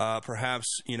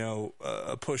 Perhaps,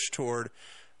 a push toward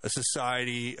a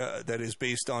society that is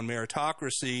based on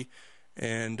meritocracy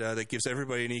and that gives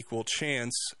everybody an equal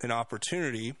chance and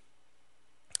opportunity.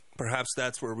 Perhaps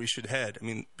that's where we should head. I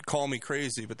mean, call me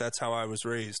crazy, but that's how I was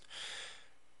raised.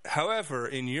 However,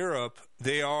 in Europe,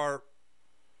 they are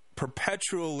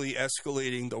perpetually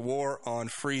escalating the war on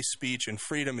free speech and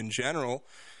freedom in general.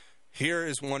 Here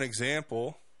is one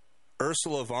example.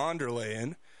 Ursula von der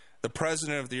Leyen, the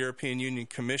president of the European Union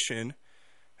Commission,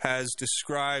 has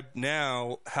described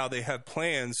now how they have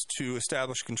plans to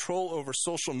establish control over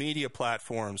social media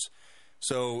platforms.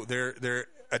 So they're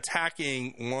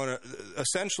attacking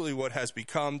essentially what has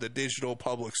become the digital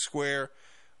public square.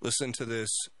 Listen to this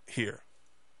here.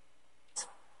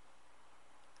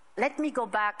 Let me go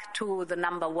back to the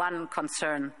number one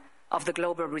concern of the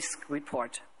Global Risk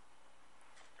Report: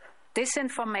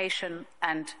 disinformation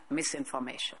and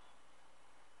misinformation.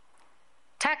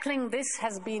 Tackling this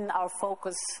has been our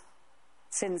focus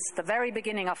since the very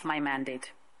beginning of my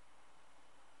mandate.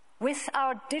 With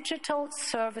our Digital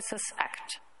Services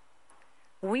Act,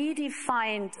 we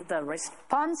defined the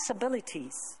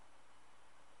responsibilities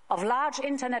of large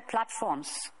internet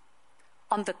platforms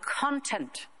on the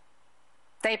content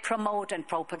they promote and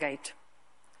propagate,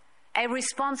 a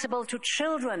responsible to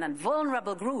children and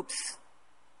vulnerable groups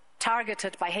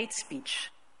targeted by hate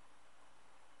speech,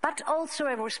 but also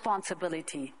a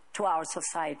responsibility to our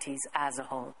societies as a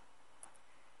whole.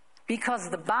 Because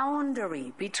the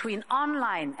boundary between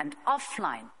online and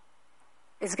offline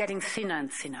is getting thinner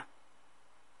and thinner.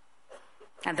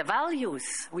 And the values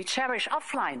we cherish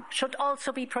offline should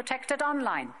also be protected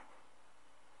online.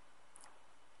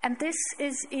 And this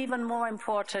is even more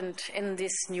important in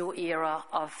this new era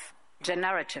of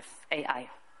generative AI.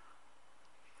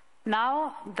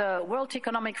 Now, the World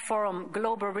Economic Forum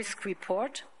Global Risk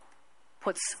Report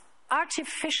puts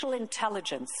artificial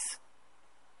intelligence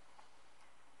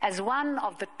as one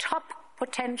of the top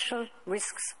potential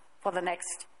risks for the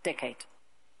next decade.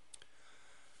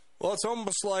 Well, it's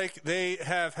almost like they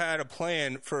have had a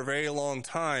plan for a very long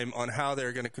time on how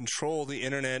they're going to control the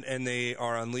internet, and they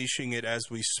are unleashing it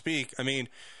as we speak. I mean,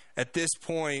 at this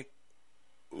point,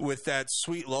 with that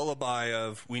sweet lullaby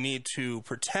of we need to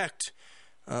protect,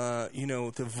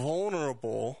 the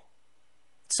vulnerable,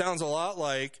 it sounds a lot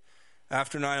like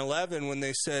after 9/11 when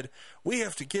they said, we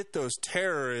have to get those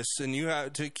terrorists, and you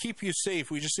have to keep you safe.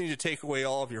 We just need to take away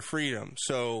all of your freedom.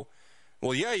 So,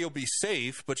 well, yeah, you'll be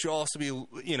safe, but you'll also be,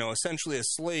 essentially a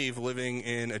slave living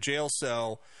in a jail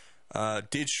cell,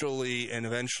 digitally and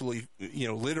eventually,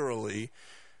 literally,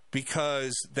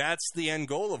 because that's the end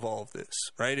goal of all of this,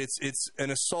 right? It's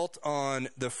an assault on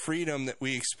the freedom that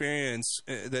we experience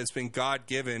that's been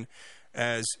God-given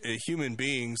as human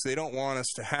beings. They don't want us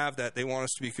to have that. They want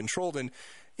us to be controlled. And,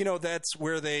 that's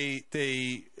where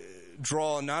they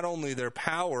draw not only their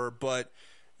power, but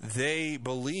they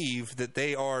believe that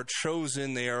they are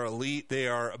chosen, they are elite, they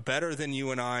are better than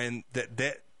you and I, and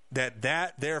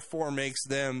that therefore makes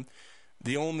them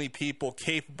the only people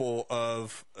capable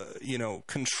of,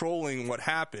 controlling what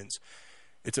happens.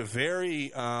 It's a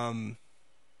very,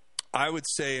 I would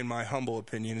say, in my humble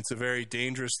opinion, it's a very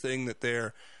dangerous thing that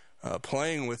they're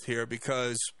playing with here,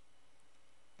 because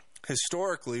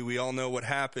historically we all know what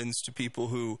happens to people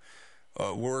who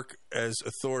work as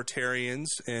authoritarians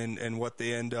and what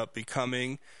they end up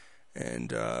becoming,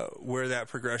 and where that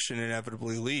progression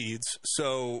inevitably leads.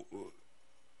 So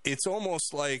it's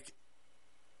almost like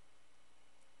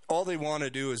all they want to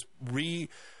do is bring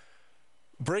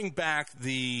back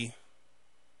the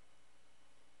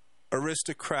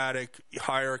aristocratic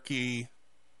hierarchy.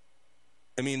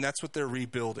 I mean, that's what they're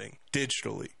rebuilding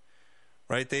digitally,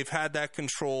 right? They've had that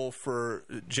control for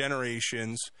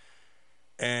generations,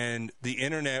 and the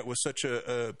internet was such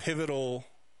a pivotal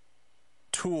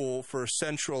tool for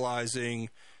centralizing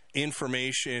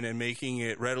information and making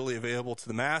it readily available to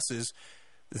the masses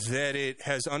that it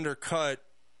has undercut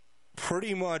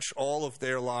pretty much all of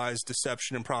their lies,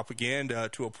 deception, and propaganda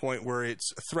to a point where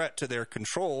it's a threat to their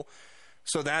control.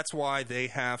 So that's why they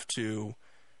have to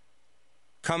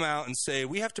come out and say,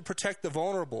 we have to protect the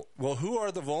vulnerable. Well, who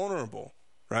are the vulnerable,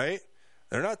 right?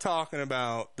 They're not talking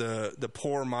about the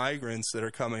poor migrants that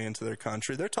are coming into their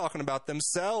country. They're talking about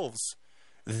themselves.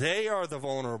 They are the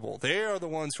vulnerable. They are the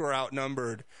ones who are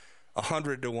outnumbered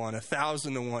 100 to 1,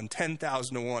 1,000 to 1,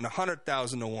 10,000 to 1,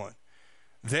 100,000 to 1.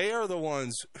 They are the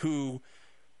ones who,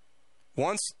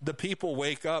 once the people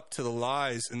wake up to the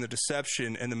lies and the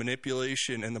deception and the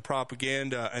manipulation and the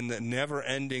propaganda and the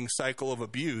never-ending cycle of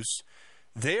abuse,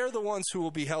 they are the ones who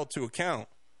will be held to account.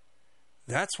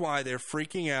 That's why they're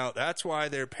freaking out. That's why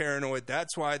they're paranoid.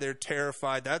 That's why they're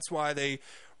terrified. That's why they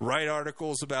write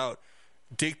articles about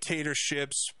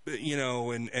dictatorships,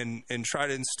 and try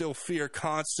to instill fear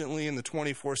constantly in the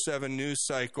 24/7 news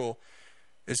cycle.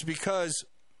 It's because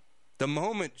the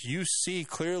moment you see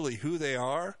clearly who they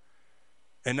are,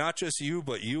 and not just you,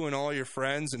 but you and all your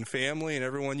friends and family and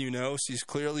everyone you know sees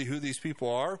clearly who these people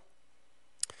are,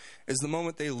 is the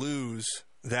moment they lose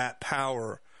that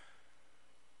power,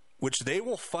 which they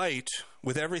will fight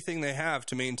with everything they have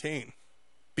to maintain.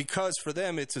 Because for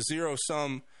them, it's a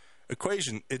zero-sum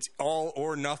equation. It's all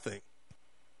or nothing.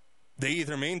 They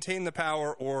either maintain the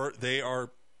power or they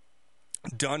are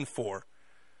done for.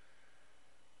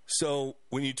 So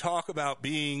when you talk about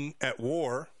being at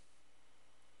war,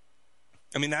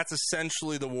 I mean, that's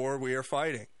essentially the war we are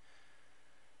fighting.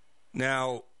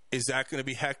 Now, is that going to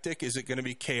be hectic? Is it going to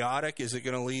be chaotic? Is it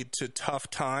going to lead to tough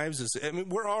times?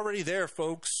 We're already there,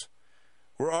 folks.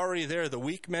 We're already there. The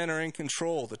weak men are in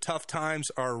control. The tough times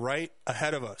are right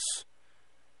ahead of us.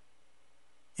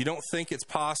 You don't think it's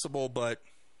possible, but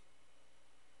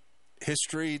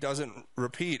history doesn't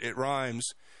repeat. It rhymes.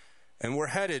 And we're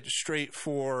headed straight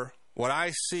for what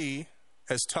I see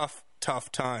as tough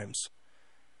times,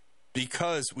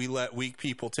 because we let weak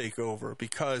people take over,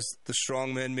 because the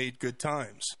strong men made good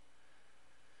times.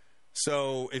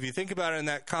 So if you think about it in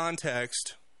that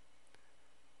context,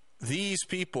 these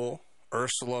people,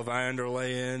 Ursula von der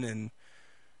Leyen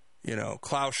and,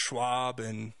 Klaus Schwab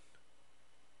and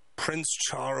Prince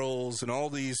Charles and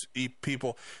all these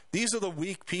people, these are the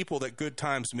weak people that good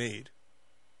times made.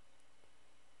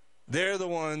 They're the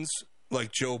ones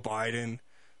like Joe Biden.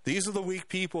 These are the weak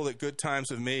people that good times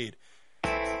have made.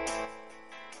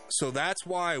 So that's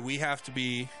why we have to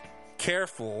be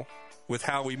careful with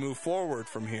how we move forward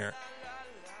from here.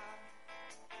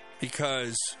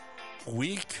 Because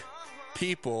weak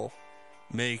people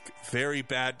make very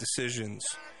bad decisions.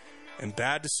 And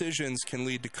bad decisions can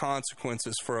lead to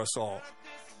consequences for us all.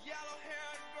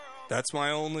 That's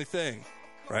my only thing.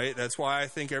 Right? That's why I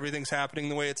think everything's happening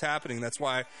the way it's happening. That's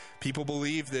why people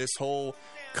believe this whole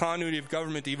continuity of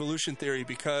government evolution theory,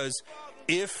 because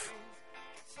if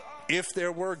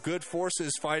there were good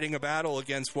forces fighting a battle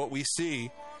against what we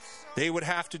see, they would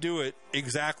have to do it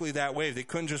exactly that way. They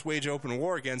couldn't just wage open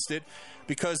war against it,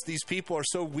 because these people are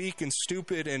so weak and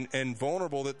stupid and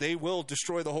vulnerable that they will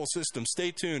destroy the whole system.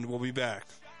 Stay tuned. We'll be back.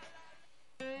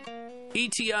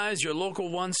 ETI is your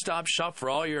local one-stop shop for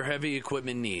all your heavy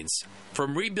equipment needs.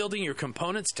 From rebuilding your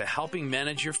components to helping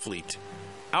manage your fleet,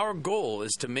 our goal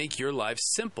is to make your life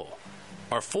simple.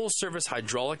 Our full-service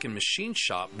hydraulic and machine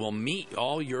shop will meet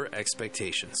all your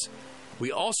expectations.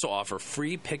 We also offer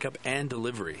free pickup and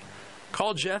delivery.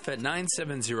 Call Jeff at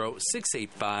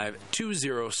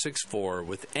 970-685-2064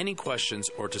 with any questions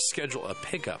or to schedule a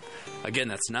pickup. Again,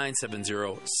 that's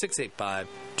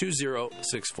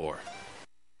 970-685-2064.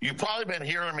 You've probably been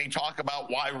hearing me talk about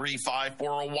Y-Refi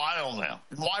for a while now.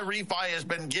 Y-Refi has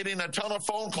been getting a ton of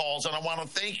phone calls, and I want to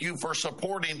thank you for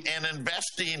supporting and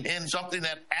investing in something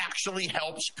that actually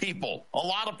helps people. A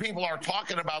lot of people are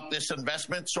talking about this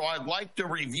investment, so I'd like to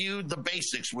review the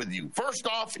basics with you. First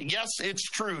off, yes, it's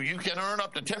true. You can earn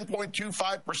up to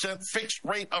 10.25% fixed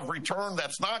rate of return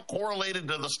that's not correlated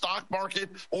to the stock market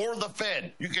or the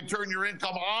Fed. You can turn your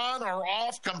income on or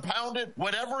off, compound it,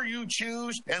 whatever you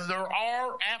choose, and there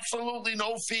are absolutely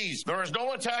no fees. There is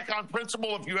no attack on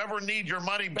principal if you ever need your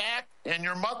money back, and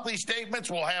your monthly statements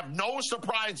will have no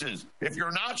surprises. If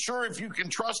you're not sure if you can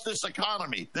trust this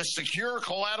economy, this secure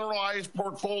collateralized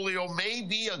portfolio may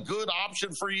be a good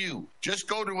option for you. Just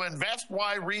go to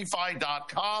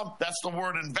investyrefi.com. That's the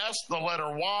word invest, the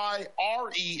letter Y,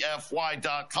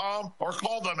 REFY.com, or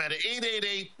call them at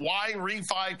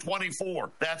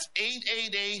 888-Y-REFI-24. That's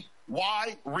 888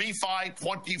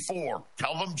 Y-Refi24.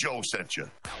 Tell them Joe sent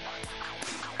you.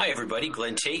 Hi, everybody.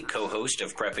 Glenn Tate, co-host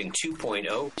of Prepping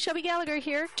 2.0. Shelby Gallagher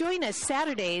here. Join us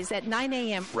Saturdays at 9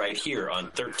 a.m. right here on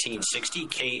 1360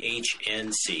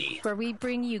 KHNC, where we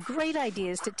bring you great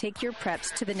ideas to take your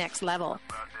preps to the next level.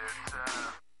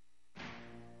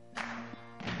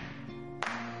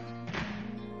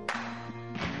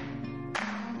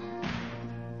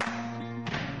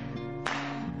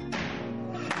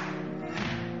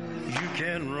 You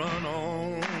can run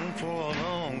on for a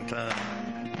long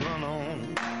time, run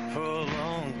on for a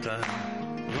long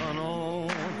time, run on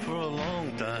for a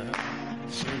long time.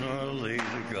 Sooner or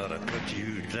later, gotta cut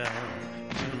you down.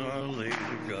 Sooner or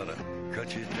later, gotta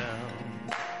cut you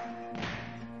down.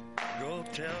 Go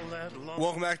tell that long.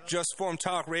 Welcome back to Just Form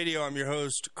Talk Radio. I'm your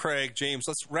host, Craig James.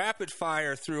 Let's rapid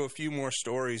fire through a few more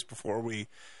stories before we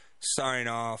sign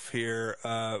off here.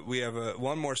 We have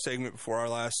one more segment before our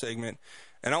last segment.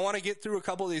 And I want to get through a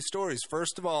couple of these stories.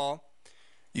 First of all,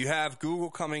 you have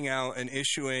Google coming out and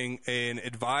issuing an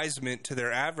advisement to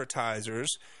their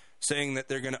advertisers saying that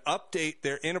they're going to update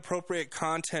their inappropriate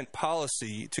content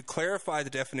policy to clarify the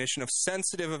definition of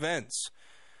sensitive events,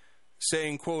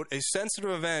 saying, quote, a sensitive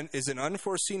event is an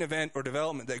unforeseen event or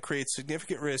development that creates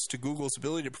significant risk to Google's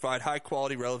ability to provide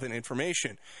high-quality, relevant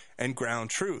information and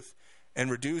ground truth, and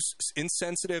reduce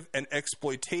insensitive and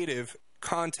exploitative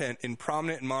content in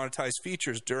prominent and monetized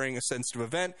features during a sensitive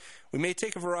event. We may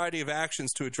take a variety of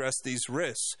actions to address these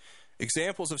risks.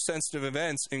 Examples of sensitive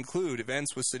events include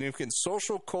events with significant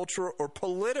social, cultural, or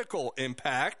political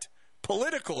impact.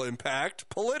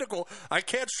 Political. I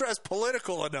can't stress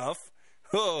political enough.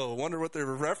 Oh, wonder what they're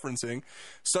referencing.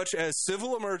 Such as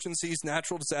civil emergencies,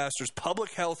 natural disasters,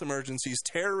 public health emergencies,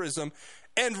 terrorism,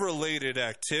 and related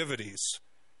activities.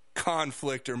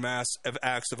 Conflict or mass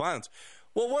acts of violence.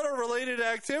 Well, what are related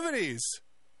activities?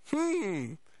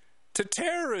 To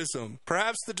terrorism.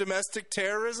 Perhaps the domestic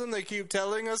terrorism they keep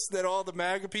telling us that all the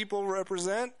MAGA people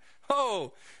represent?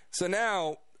 Oh, so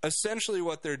now, essentially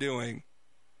what they're doing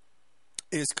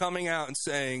is coming out and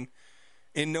saying,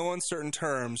 in no uncertain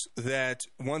terms, that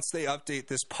once they update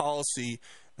this policy,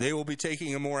 they will be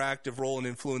taking a more active role in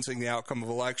influencing the outcome of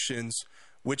elections,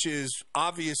 which is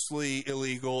obviously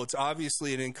illegal. It's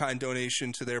obviously an in-kind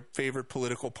donation to their favorite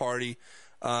political party.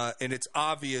 And it's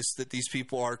obvious that these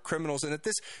people are criminals. And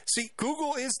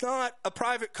Google is not a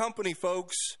private company,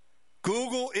 folks.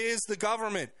 Google is the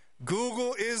government.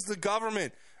 Google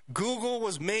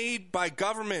was made by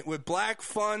government with black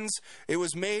funds. It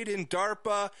was made in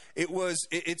DARPA.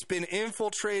 It's been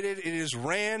infiltrated. It is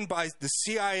ran by the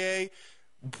CIA.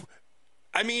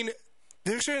 I mean,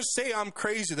 they're going to say I'm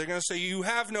crazy. They're going to say you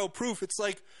have no proof. It's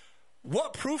like,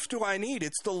 what proof do I need?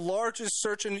 It's the largest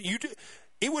search, and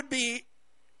it would be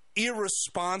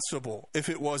irresponsible if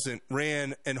it wasn't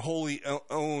ran and wholly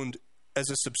owned as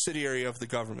a subsidiary of the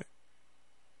government.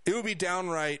 It would be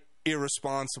downright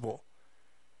irresponsible.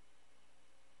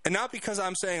 And not because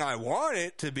I'm saying I want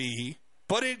it to be,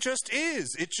 but it just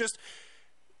is.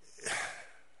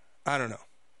 I don't know.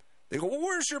 They go, well,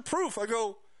 where's your proof? I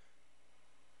go,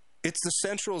 it's the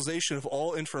centralization of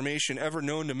all information ever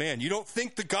known to man. You don't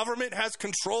think the government has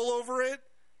control over it?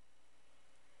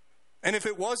 And if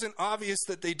it wasn't obvious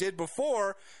that they did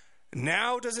before,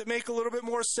 now does it make a little bit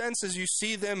more sense as you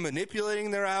see them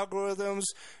manipulating their algorithms,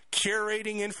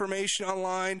 curating information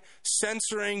online,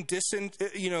 censoring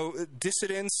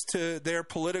dissidents to their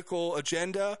political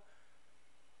agenda?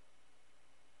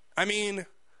 I mean,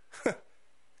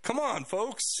 come on,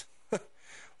 folks.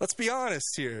 Let's be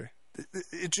honest here.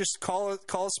 It just call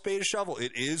a spade a shovel.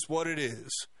 It is what it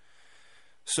is.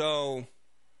 So,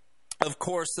 of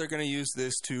course, they're going to use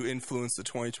this to influence the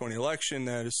 2020 election.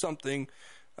 That is something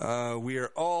we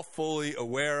are all fully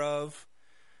aware of.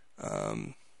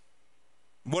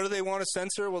 What do they want to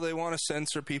censor? Well, they want to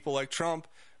censor people like Trump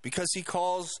because he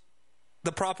calls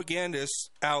the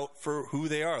propagandists out for who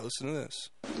they are. Listen to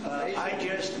this. I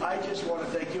just want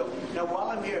to thank you. Now, while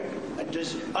I'm here,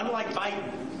 unlike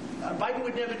Biden, Biden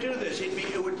would never do this.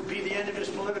 It would be the end of his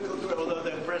political career, although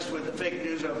they're pressed with the fake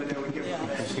news over there. Would give him a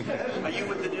mess. Are you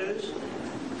with the news?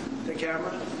 The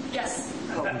camera? Yes.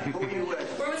 Oh, who are you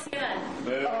with? Where was CNN?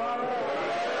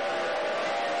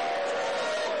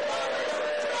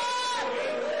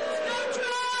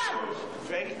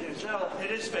 Fake news. No,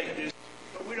 it is fake news.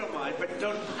 But we don't mind. But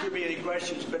don't give me any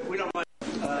questions. But we don't mind.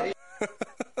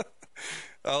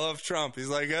 I love Trump. He's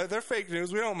like, they're fake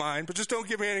news. We don't mind, but just don't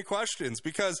give me any questions,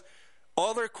 because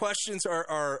all their questions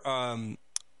are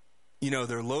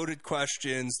they're loaded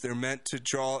questions. They're meant to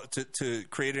to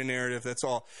create a narrative. That's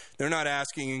all. They're not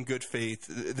asking in good faith.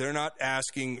 They're not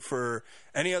asking for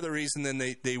any other reason than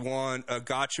they want a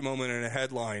gotcha moment and a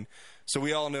headline. So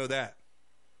we all know that.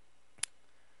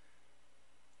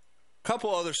 A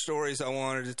couple other stories I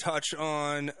wanted to touch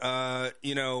on,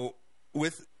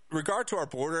 with regard to our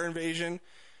border invasion,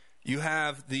 you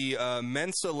have the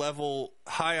Mensa-level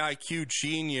high IQ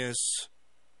genius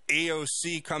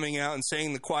AOC coming out and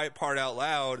saying the quiet part out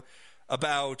loud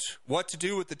about what to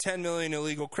do with the 10 million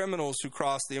illegal criminals who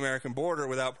cross the American border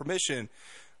without permission.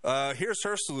 Here's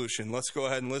her solution. Let's go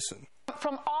ahead and listen.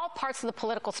 From all parts of the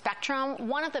political spectrum,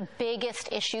 one of the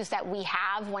biggest issues that we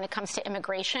have when it comes to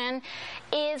immigration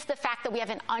is the fact that we have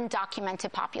an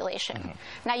undocumented population. Mm-hmm.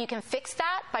 Now, you can fix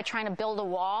that by trying to build a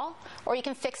wall, or you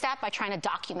can fix that by trying to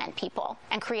document people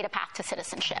and create a path to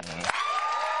citizenship. Mm-hmm.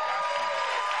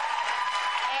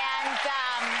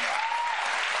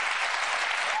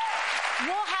 And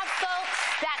we'll have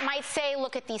folks that might say,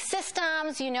 look at these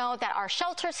systems, that our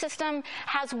shelter system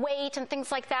has weight and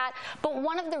things like that. But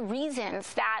one of the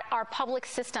reasons that our public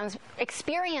systems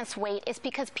experience weight is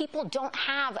because people don't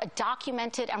have a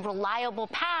documented and reliable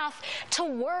path to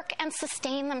work and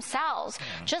sustain themselves,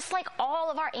 just like all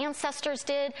of our ancestors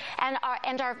did, and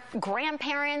our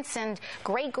grandparents and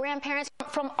great-grandparents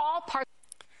from all parts.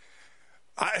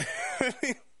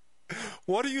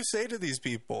 What do you say to these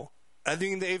people? I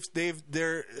think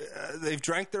they've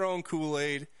drank their own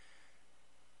Kool-Aid.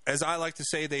 As I like to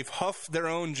say, they've huffed their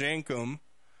own jankum,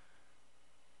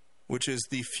 which is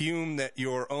the fume that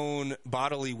your own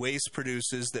bodily waste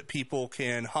produces that people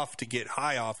can huff to get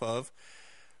high off of.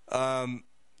 I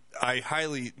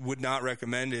highly would not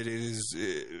recommend it. It is,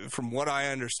 from what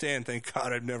I understand, thank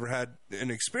God I've never had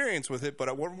an experience with it, but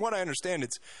from what I understand,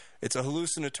 it's a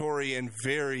hallucinatory and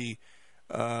very...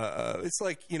 it's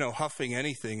like, huffing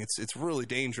anything. It's really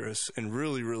dangerous and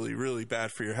really, really, really bad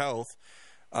for your health.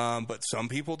 But some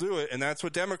people do it, and that's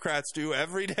what Democrats do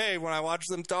every day when I watch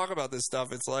them talk about this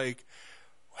stuff. It's like,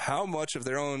 how much of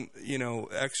their own,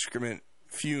 excrement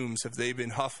fumes have they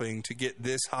been huffing to get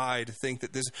this high to think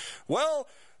that this... Well,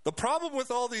 the problem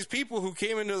with all these people who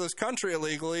came into this country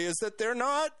illegally is that they're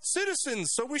not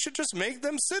citizens, so we should just make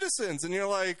them citizens. And you're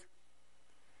like,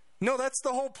 no, that's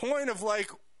the whole point of,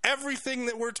 everything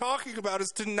that we're talking about is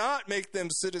to not make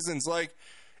them citizens.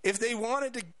 If they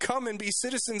wanted to come and be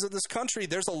citizens of this country,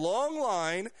 there's a long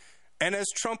line, and as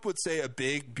Trump would say, a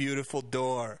big, beautiful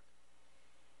door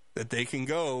that they can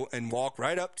go and walk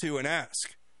right up to and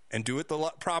ask, and do it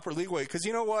the proper legal way. Because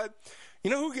you know what? You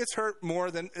know who gets hurt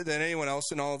more than anyone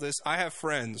else in all of this? I have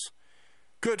friends,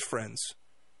 good friends,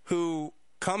 who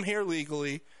come here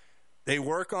legally, they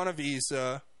work on a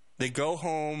visa, they go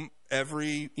home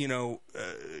every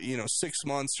 6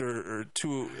 months or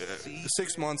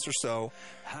 6 months or so,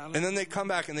 and then they come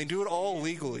back and they do it all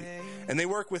legally, and they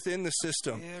work within the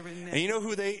system. And you know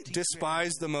who they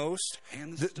despise the most?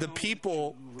 The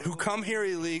people who come here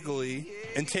illegally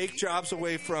and take jobs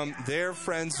away from their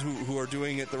friends who are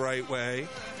doing it the right way,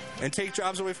 and take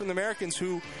jobs away from the Americans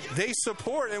who they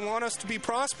support and want us to be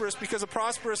prosperous, because a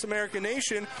prosperous American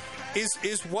nation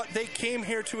is what they came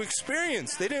here to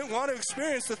experience. They didn't want to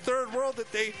experience the third world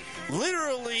that they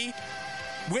literally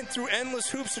went through endless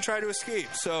hoops to try to escape.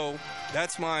 So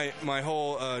that's my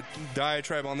whole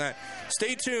diatribe on that.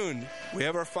 Stay tuned. We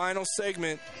have our final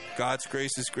segment, God's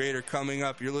Grace is Greater, coming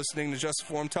up. You're listening to Just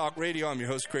Informed Talk Radio. I'm your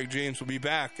host, Craig James. We'll be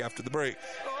back after the break.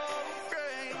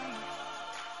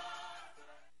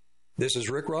 This is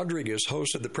Rick Rodriguez,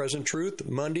 host of The Present Truth,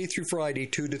 Monday through Friday,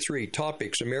 2 to 3.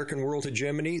 Topics: American world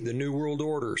hegemony, the New World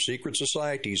Order, secret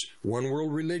societies, one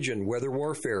world religion, weather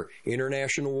warfare,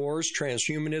 international wars,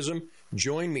 transhumanism.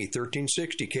 Join me,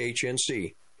 1360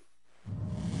 KHNC.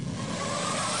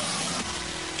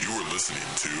 You are listening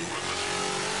to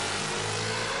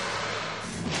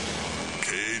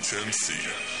KHNC,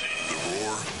 the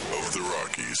roar of the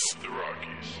Rockies.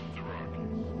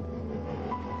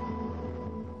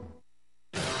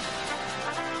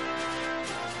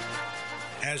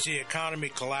 As the economy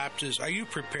collapses, are you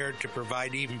prepared to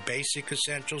provide even basic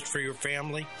essentials for your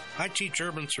family? I teach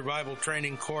urban survival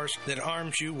training course that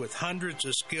arms you with hundreds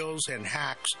of skills and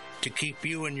hacks to keep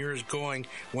you and yours going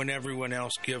when everyone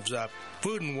else gives up.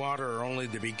 Food and water are only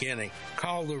the beginning.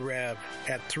 Call the Rev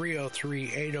at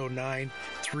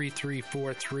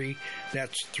 303-809-3343.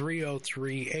 That's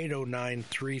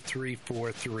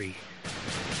 303-809-3343.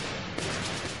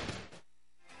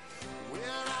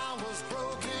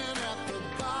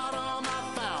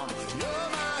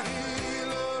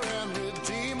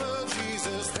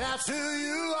 That's who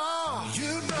you are.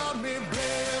 You brought me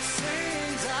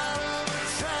blessings out of a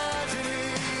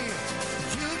tragedy.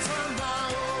 You turned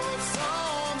my old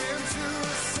song into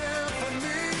a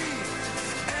symphony.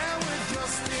 And with your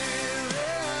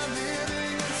spirit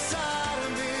living inside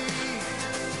of me,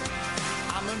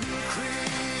 I'm a new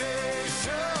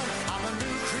creation. I'm a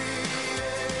new creation.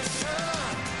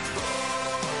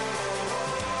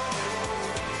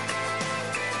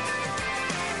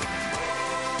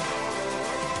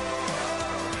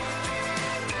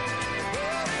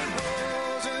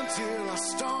 Till I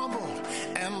stumbled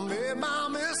and made my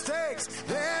mistakes,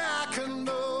 then I could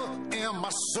know in my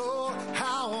soul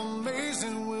how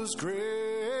amazing was grace.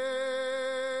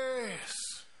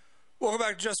 Welcome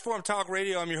back to Just Informed Talk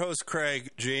Radio. I'm your host, Craig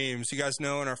James. You guys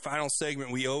know in our final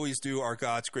segment, we always do our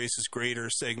God's Grace is Greater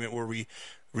segment, where we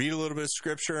read a little bit of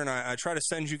Scripture, and I try to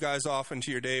send you guys off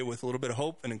into your day with a little bit of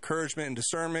hope and encouragement and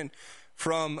discernment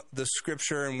from the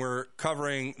Scripture, and we're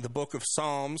covering the book of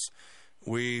Psalms.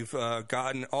 We've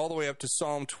gotten all the way up to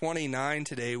Psalm 29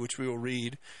 today, which we will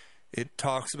read. It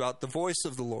talks about the voice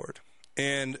of the Lord.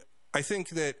 And I think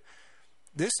that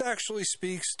this actually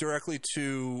speaks directly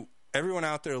to everyone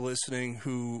out there listening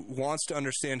who wants to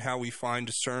understand how we find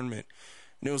discernment.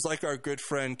 And it was like our good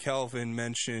friend Kelvin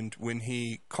mentioned when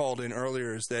he called in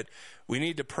earlier, is that we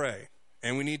need to pray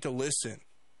and we need to listen.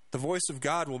 The voice of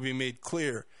God will be made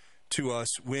clear to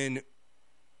us when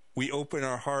we open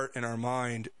our heart and our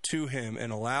mind to Him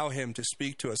and allow Him to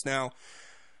speak to us. Now,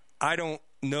 I don't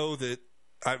know that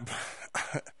a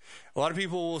lot of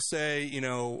people will say,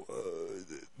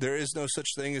 there is no such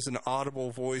thing as an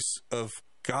audible voice of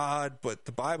God, but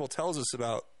the Bible tells us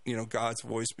about, God's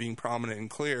voice being prominent and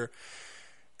clear.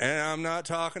 And I'm not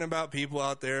talking about people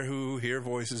out there who hear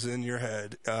voices in your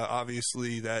head.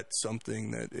 Obviously, that's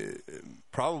something that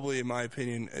probably, in my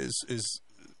opinion, is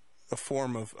a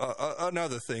form of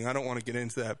another thing. I don't want to get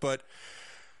into that, but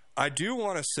I do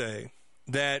want to say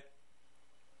that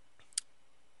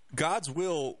God's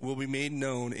will be made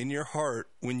known in your heart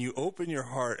when you open your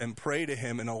heart and pray to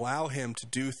Him and allow Him to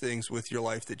do things with your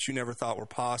life that you never thought were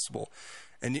possible.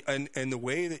 And the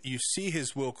way that you see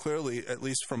His will clearly, at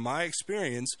least from my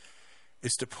experience,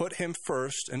 is to put Him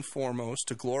first and foremost,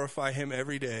 to glorify Him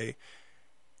every day,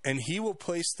 and He will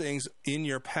place things in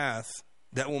your path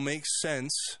that will make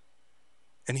sense.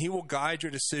 And He will guide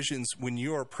your decisions when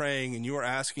you are praying and you are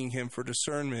asking Him for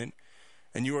discernment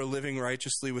and you are living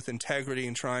righteously with integrity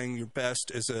and trying your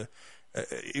best as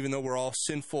even though we're all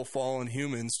sinful, fallen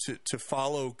humans, to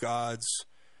follow God's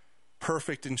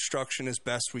perfect instruction as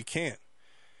best we can.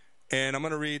 And I'm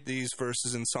going to read these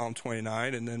verses in Psalm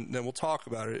 29, and then we'll talk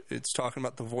about it. It's talking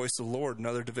about the voice of the Lord,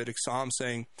 another Davidic psalm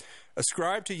saying,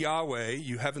 "Ascribe to Yahweh,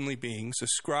 you heavenly beings.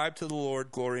 Ascribe to the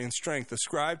Lord glory and strength.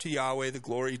 Ascribe to Yahweh the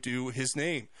glory due His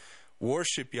name.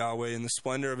 Worship Yahweh in the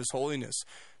splendor of His holiness.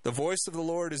 The voice of the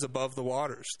Lord is above the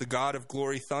waters. The God of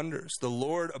glory thunders. The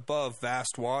Lord above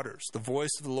vast waters. The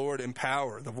voice of the Lord in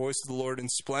power. The voice of the Lord in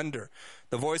splendor.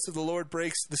 The voice of the Lord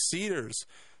breaks the cedars.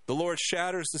 The The Lord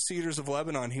shatters the cedars of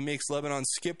Lebanon. He makes Lebanon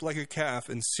skip like a calf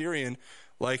and Syrian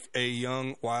like a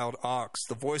young wild ox.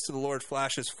 The voice of the Lord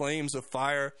flashes flames of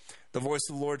fire. The voice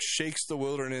of the Lord shakes the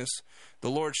wilderness. The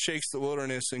Lord shakes the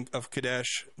wilderness of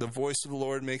Kadesh. The voice of the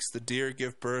Lord makes the deer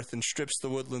give birth and strips the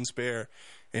woodlands bare.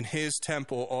 In his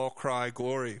temple all cry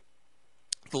glory.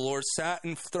 The Lord sat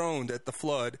enthroned at the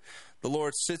flood. The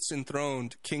Lord sits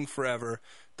enthroned, king forever.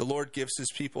 The Lord gives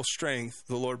his people strength.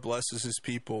 The Lord blesses his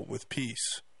people with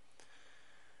peace.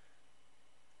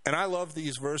 And I love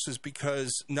these verses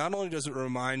because not only does it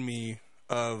remind me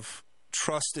of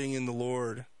trusting in the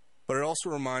Lord, but it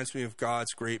also reminds me of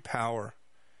God's great power.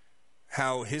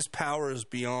 How his power is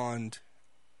beyond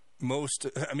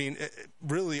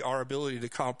really our ability to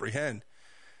comprehend.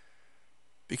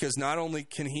 Because not only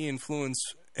can he influence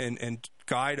and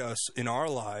guide us in our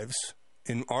lives,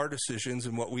 in our decisions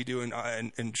and what we do,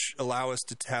 and allow us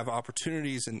to have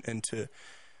opportunities and to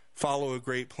follow a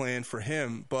great plan for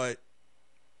him, but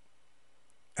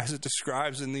as it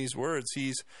describes in these words,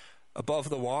 he's above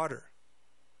the water.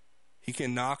 He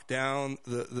can knock down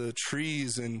the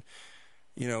trees, and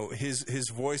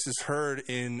his voice is heard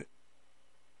in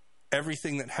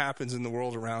everything that happens in the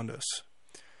world around us.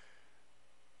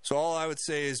 So all I would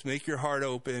say is make your heart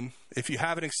open. If you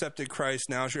haven't accepted Christ,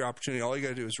 now's your opportunity. All you got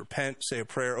to do is repent, say a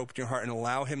prayer, open your heart, and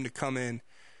allow him to come in.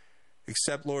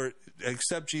 Accept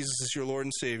Jesus as your Lord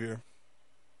and Savior,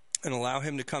 and allow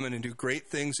him to come in and do great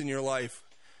things in your life.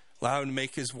 Allow him to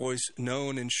make his voice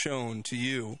known and shown to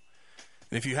you.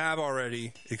 And if you have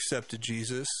already accepted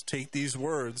Jesus, take these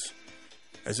words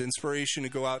as inspiration to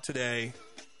go out today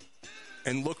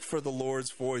and look for the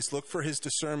Lord's voice. Look for his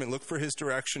discernment. Look for his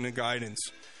direction and guidance.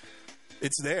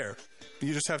 It's there.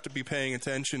 You just have to be paying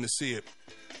attention to see it.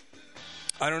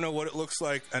 I don't know what it looks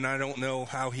like, and I don't know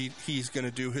how he's going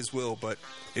to do his will, but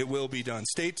it will be done.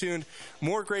 Stay tuned.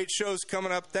 More great shows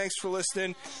coming up. Thanks for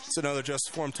listening. It's another Just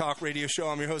Informed Talk Radio show.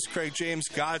 I'm your host, Craig James.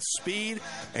 Godspeed,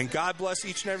 and God bless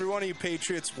each and every one of you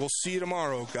patriots. We'll see you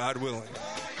tomorrow, God willing.